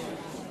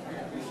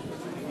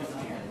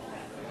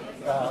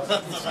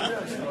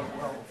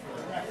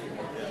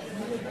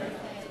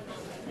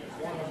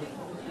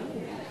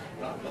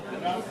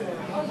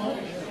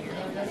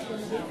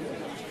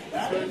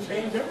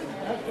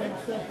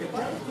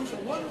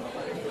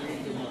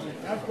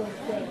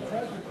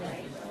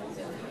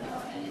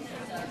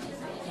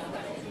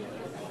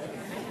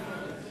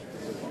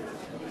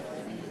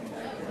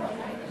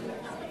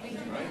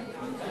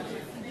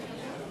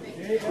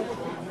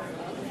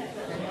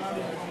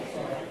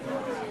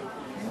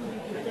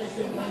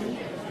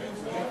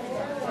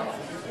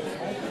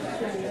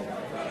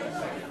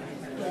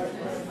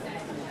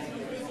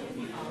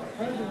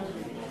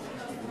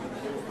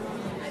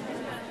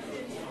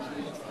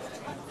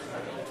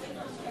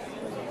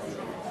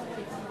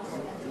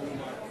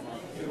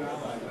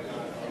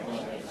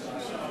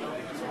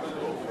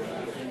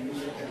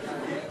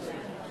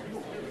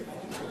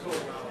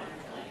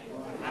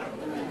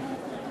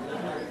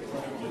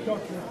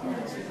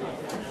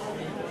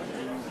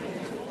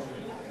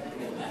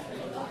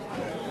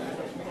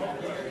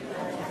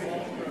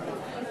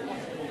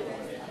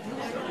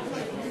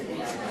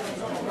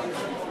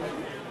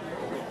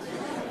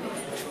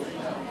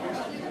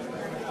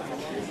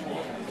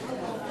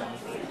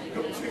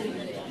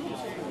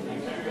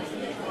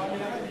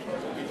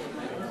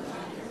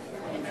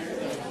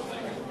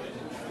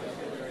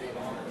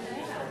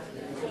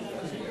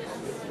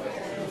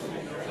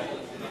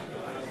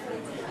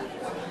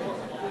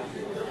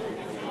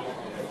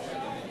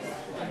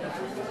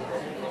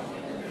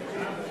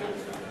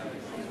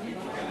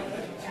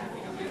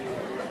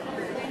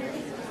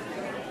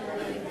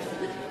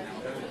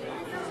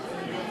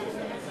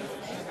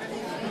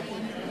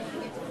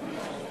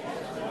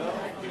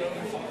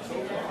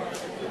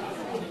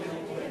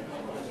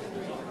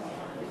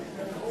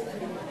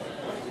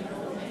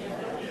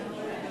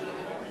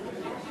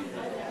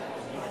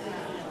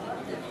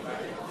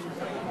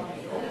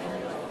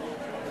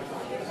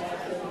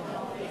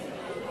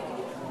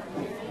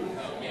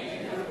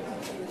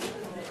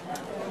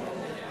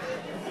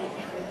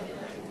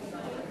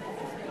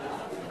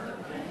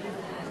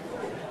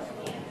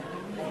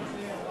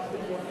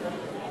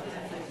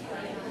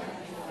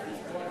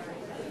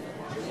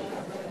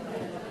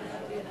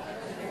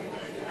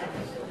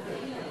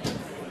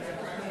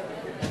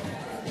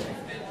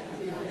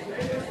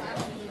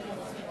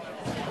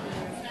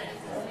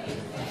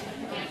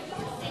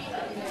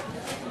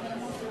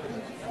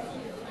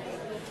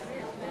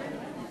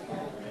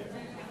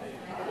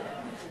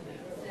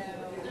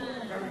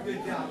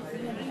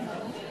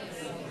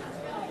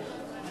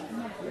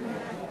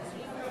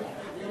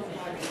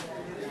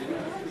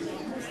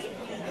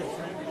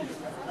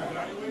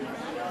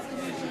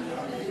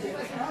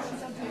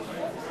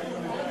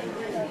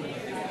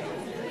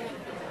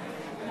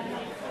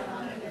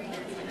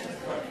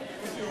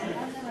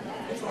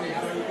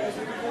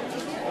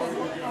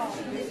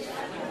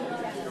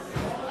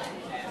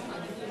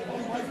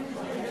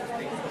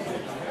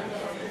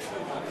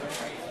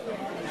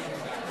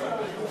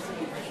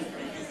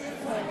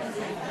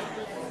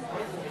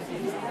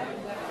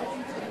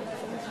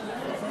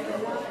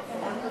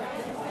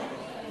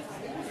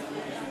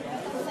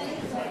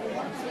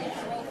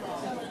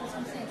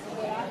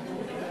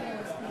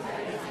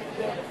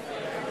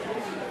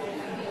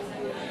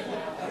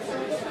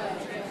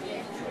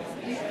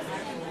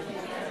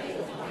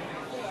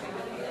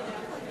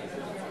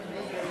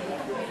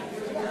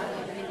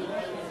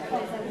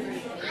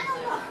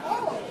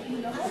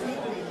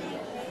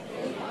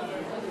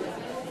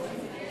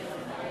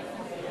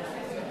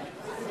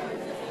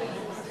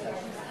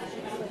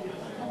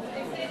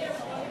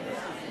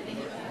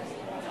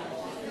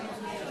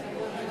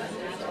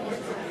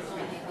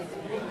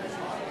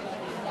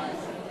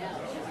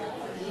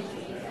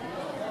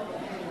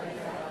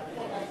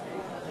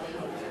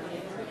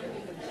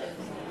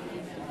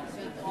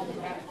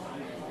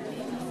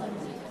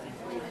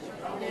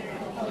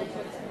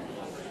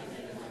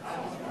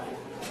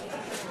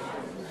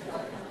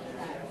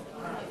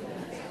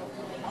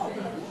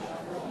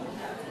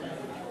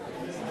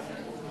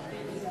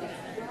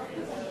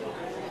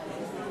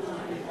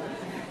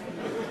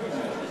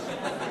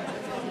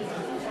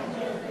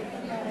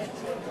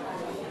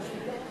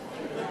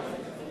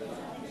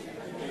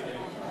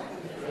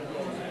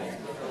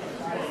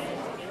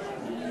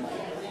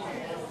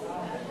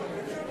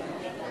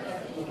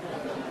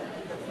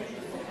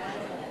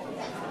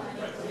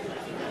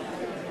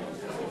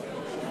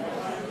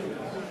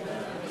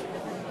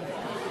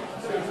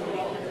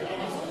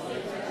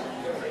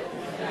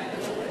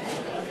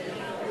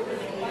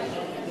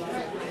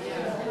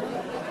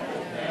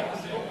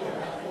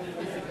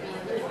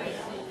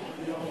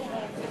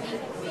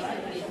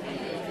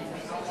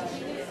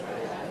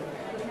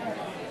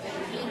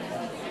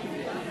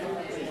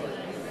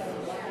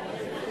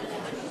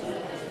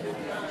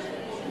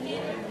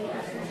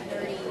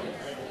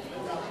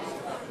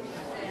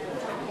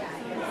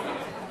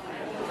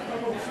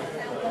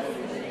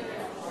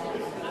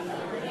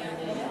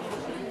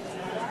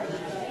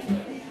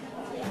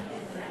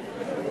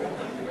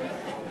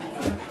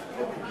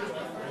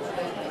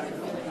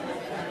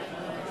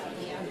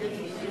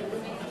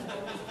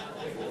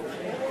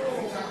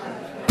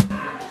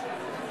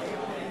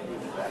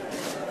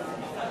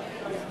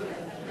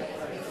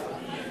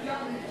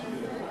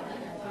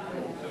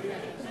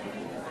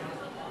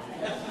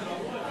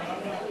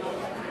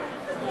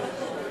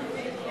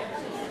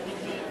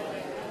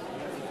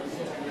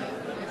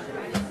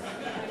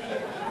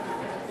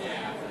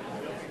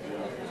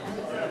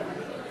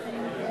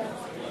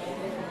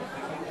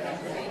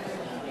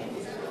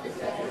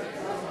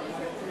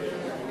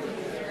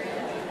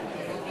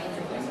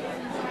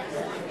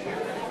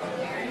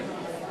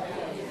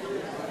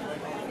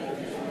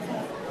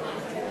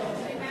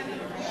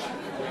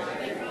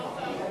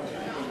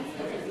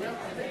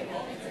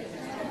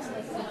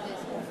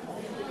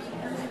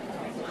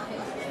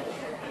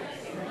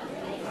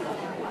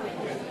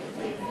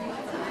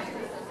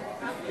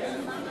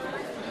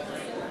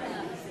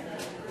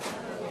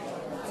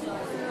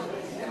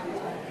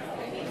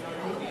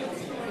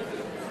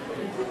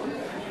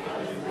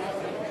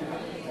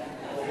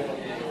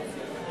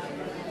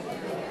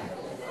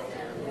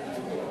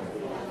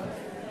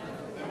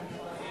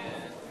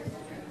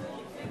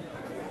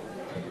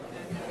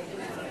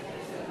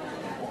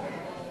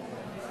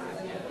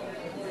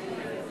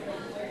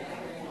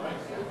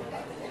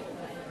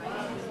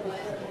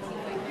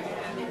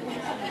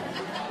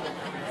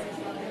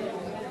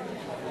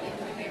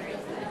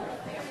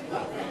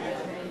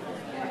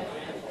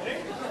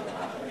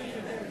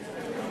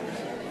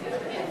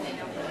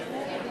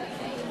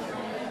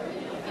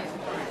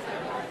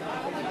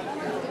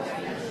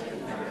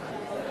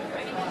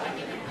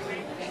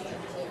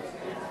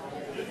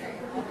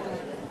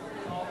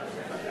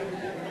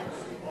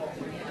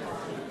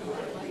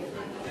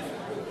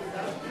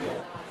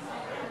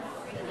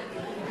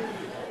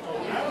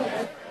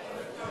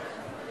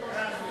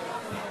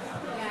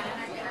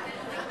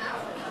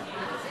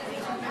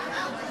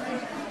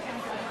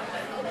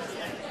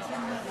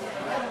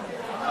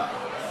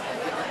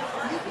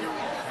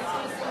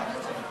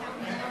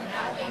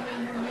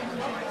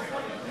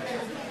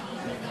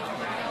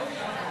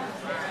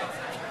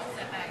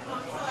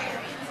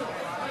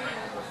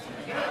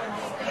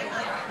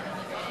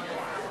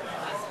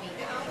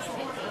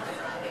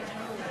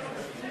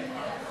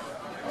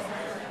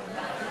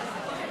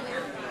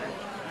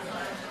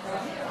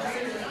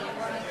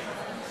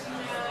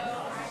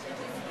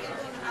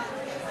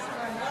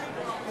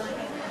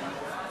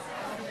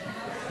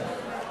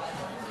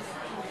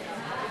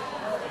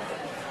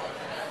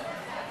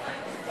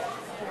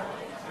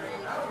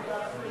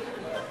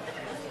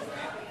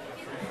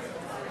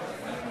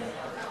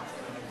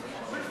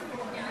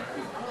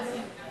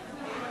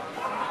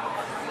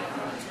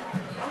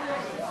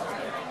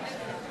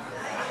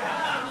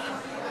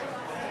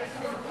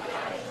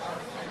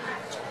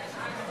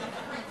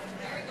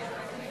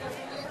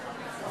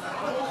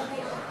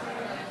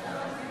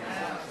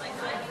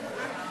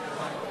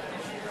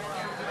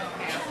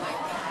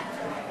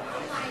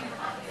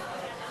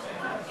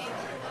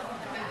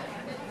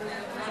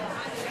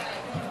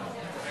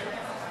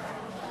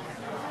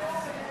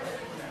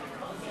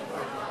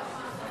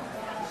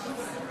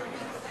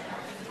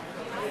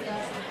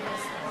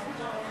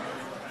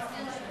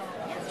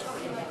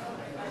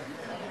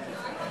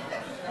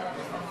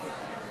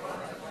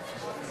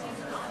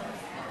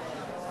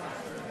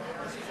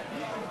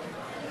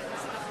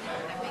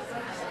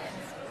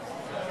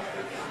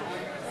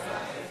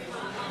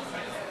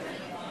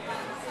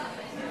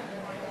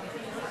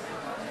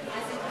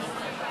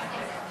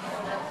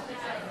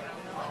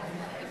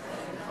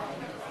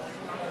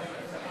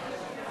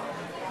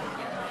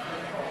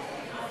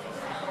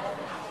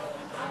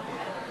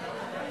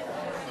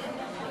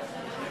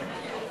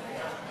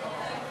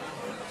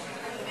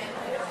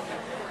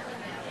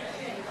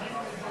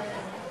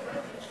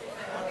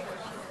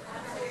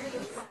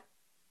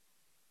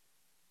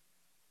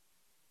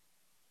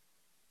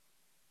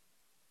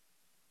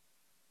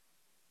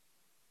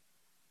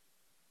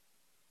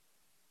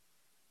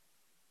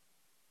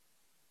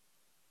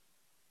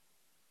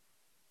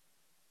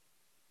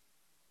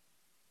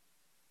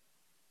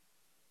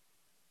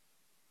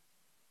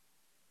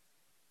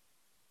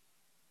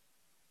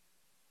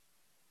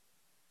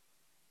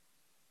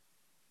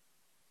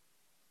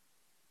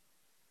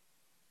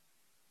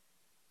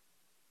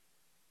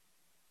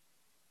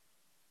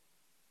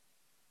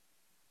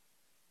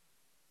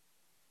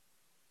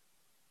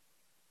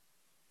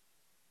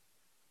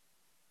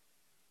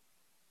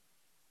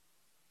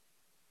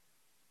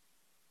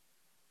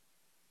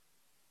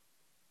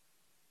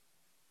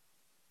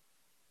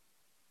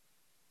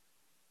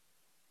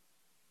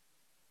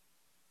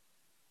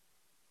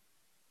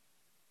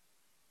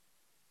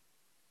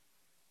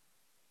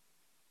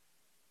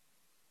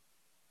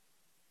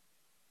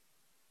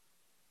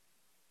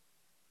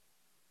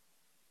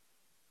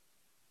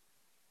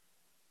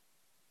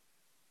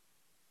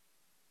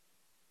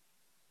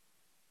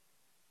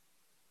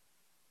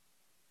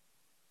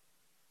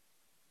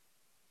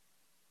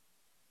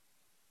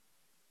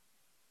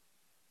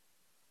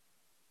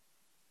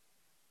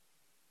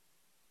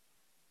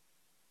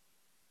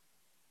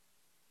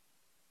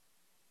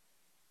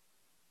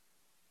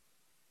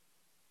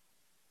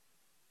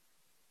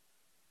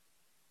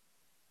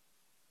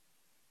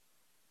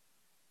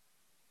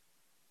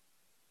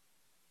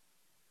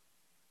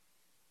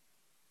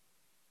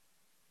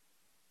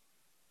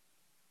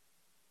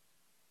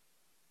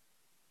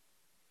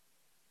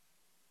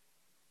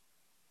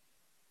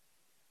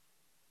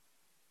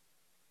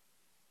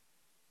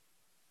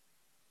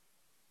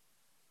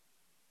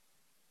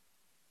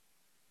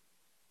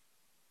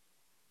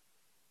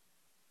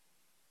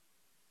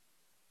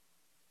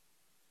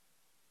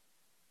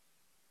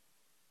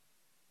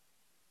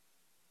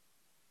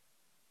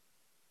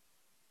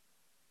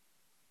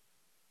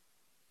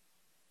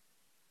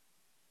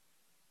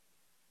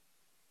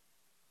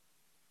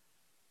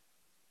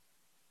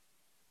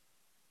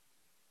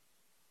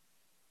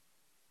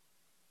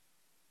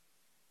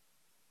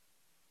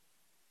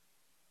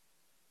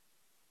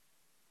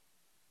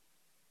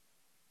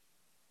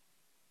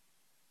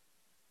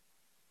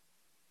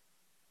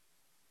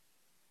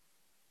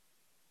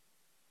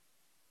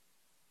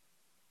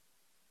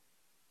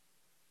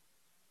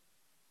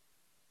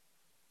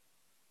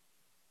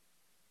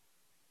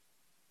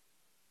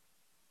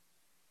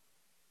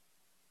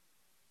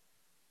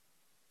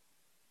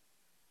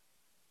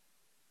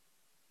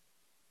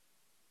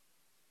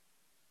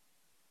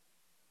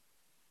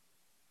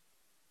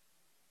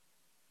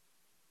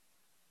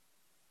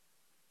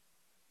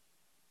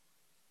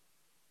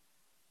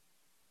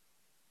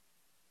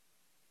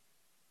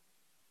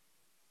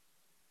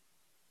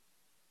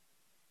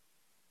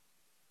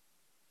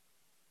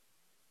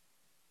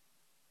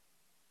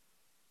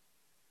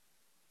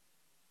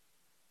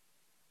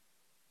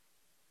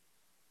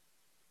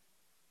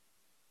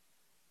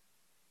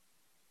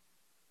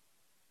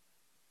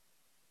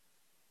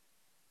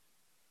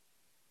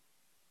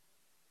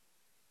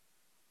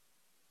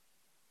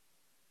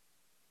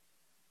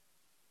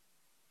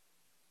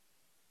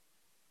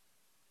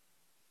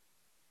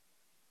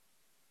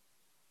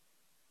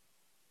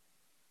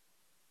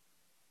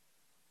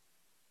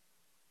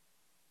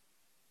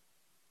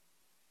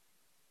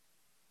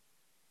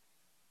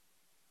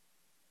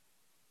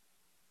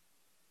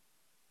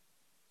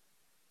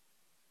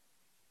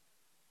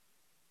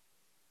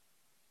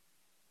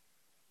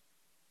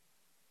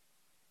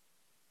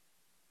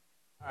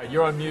 All right,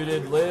 you're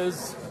unmuted,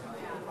 Liz.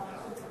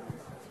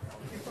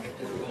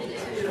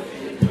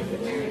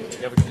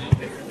 You have a,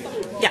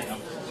 Yes.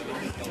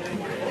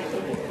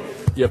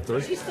 you have three?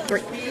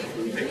 Three. All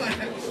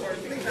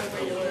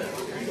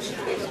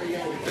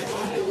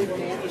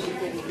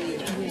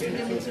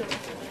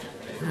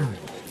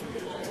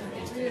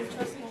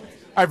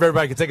right, if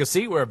everybody can take a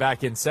seat. We're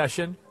back in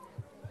session.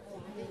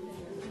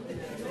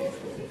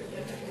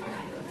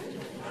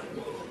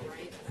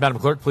 Madam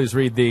Clerk, please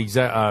read the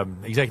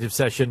executive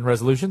session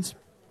resolutions.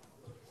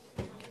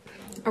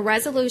 A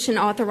resolution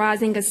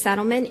authorizing a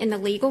settlement in the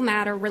legal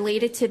matter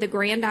related to the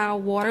Grand Isle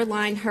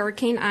Waterline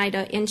Hurricane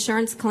Ida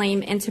insurance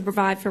claim and to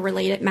provide for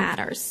related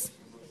matters.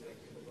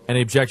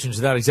 Any objections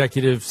to that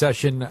executive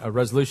session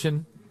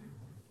resolution?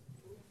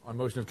 On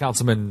motion of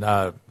Councilman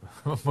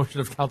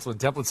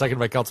Templet, seconded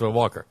by Councilman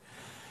Walker.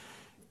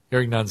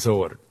 Hearing none, so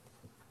ordered.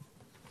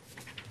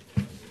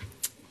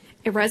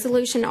 A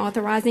resolution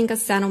authorizing a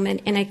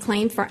settlement in a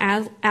claim for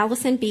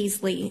Allison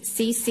Beasley,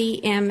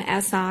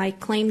 CCMSI,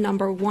 claim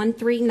number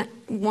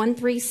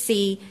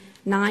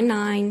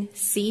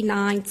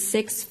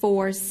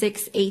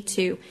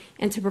 13C99C964682,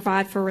 and to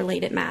provide for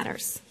related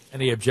matters.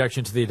 Any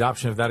objection to the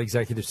adoption of that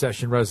executive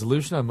session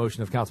resolution on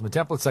motion of Councilman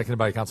Templet, seconded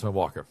by Councilman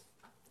Walker?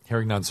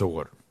 Hearing none, so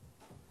ordered.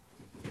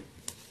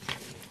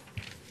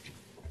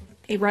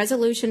 A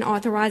resolution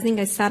authorizing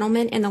a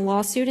settlement in the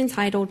lawsuit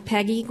entitled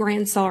Peggy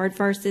Gransard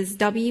versus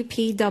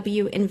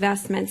WPW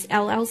Investments,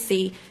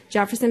 LLC,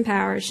 Jefferson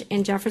Parish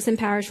and Jefferson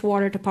Parish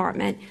Water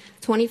Department,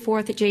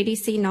 24th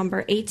JDC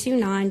number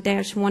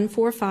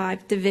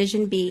 829-145,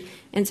 Division B,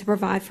 and to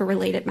provide for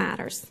related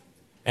matters.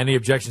 Any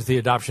objection to the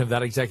adoption of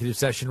that executive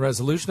session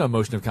resolution on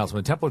motion of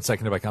Councilman Templet,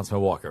 seconded by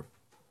Councilman Walker?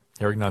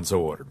 Hearing none, so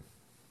ordered.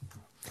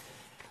 All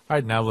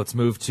right, now let's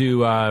move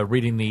to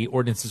reading the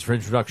ordinances for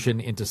introduction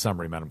into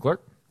summary. Madam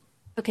Clerk.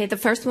 Okay, the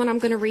first one I'm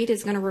going to read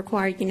is going to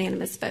require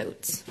unanimous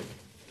votes.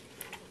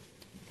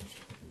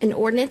 An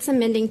ordinance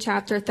amending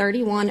Chapter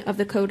 31 of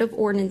the Code of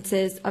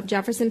Ordinances of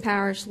Jefferson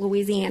Parish,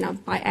 Louisiana,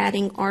 by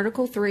adding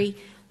Article 3,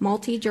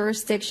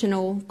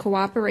 multi-jurisdictional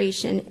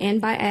cooperation, and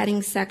by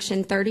adding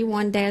Section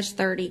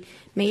 31-30,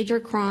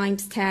 Major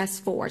Crimes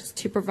Task Force,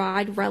 to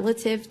provide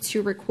relative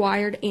to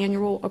required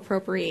annual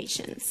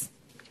appropriations.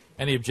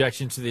 Any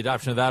objection to the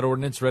adoption of that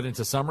ordinance read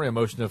into summary? A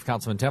motion of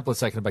Councilman Templet,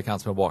 seconded by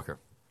Councilman Walker.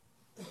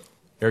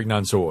 Hearing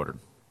none, so ordered.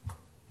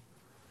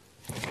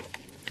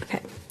 Okay.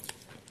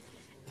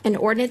 An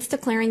ordinance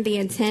declaring the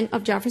intent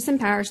of Jefferson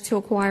Parish to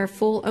acquire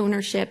full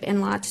ownership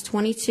in lots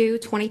 22,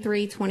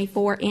 23,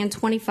 24, and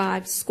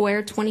 25,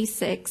 Square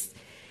 26,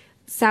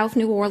 South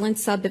New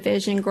Orleans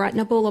Subdivision,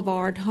 Gretna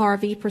Boulevard,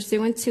 Harvey,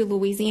 pursuant to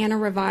Louisiana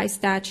Revised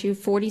Statute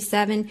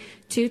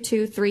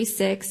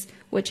 472236,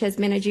 which has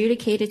been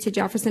adjudicated to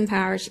Jefferson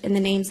Parish in the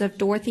names of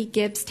Dorothy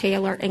Gibbs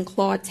Taylor and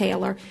Claude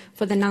Taylor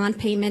for the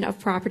non-payment of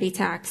property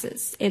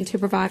taxes, and to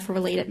provide for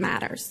related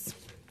matters.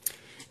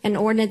 An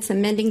ordinance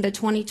amending the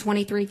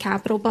 2023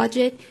 capital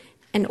budget,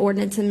 an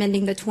ordinance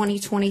amending the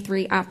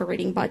 2023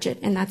 operating budget,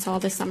 and that's all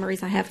the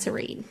summaries I have to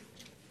read.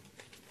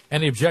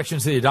 Any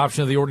objections to the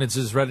adoption of the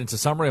ordinances read into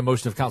summary? A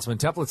motion of Councilman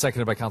Templet,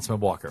 seconded by Councilman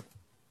Walker.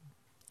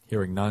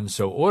 Hearing none,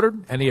 so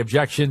ordered. Any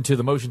objection to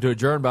the motion to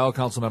adjourn by all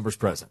council members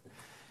present?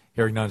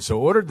 Hearing none, so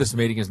ordered. This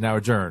meeting is now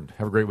adjourned.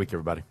 Have a great week,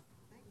 everybody.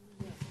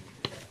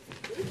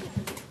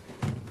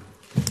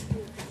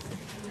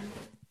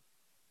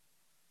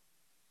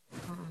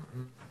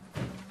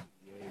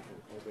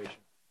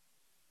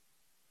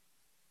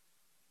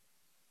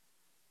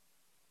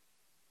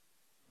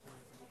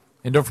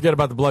 And don't forget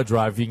about the blood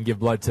drive. You can give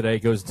blood today. It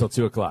goes until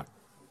 2 o'clock.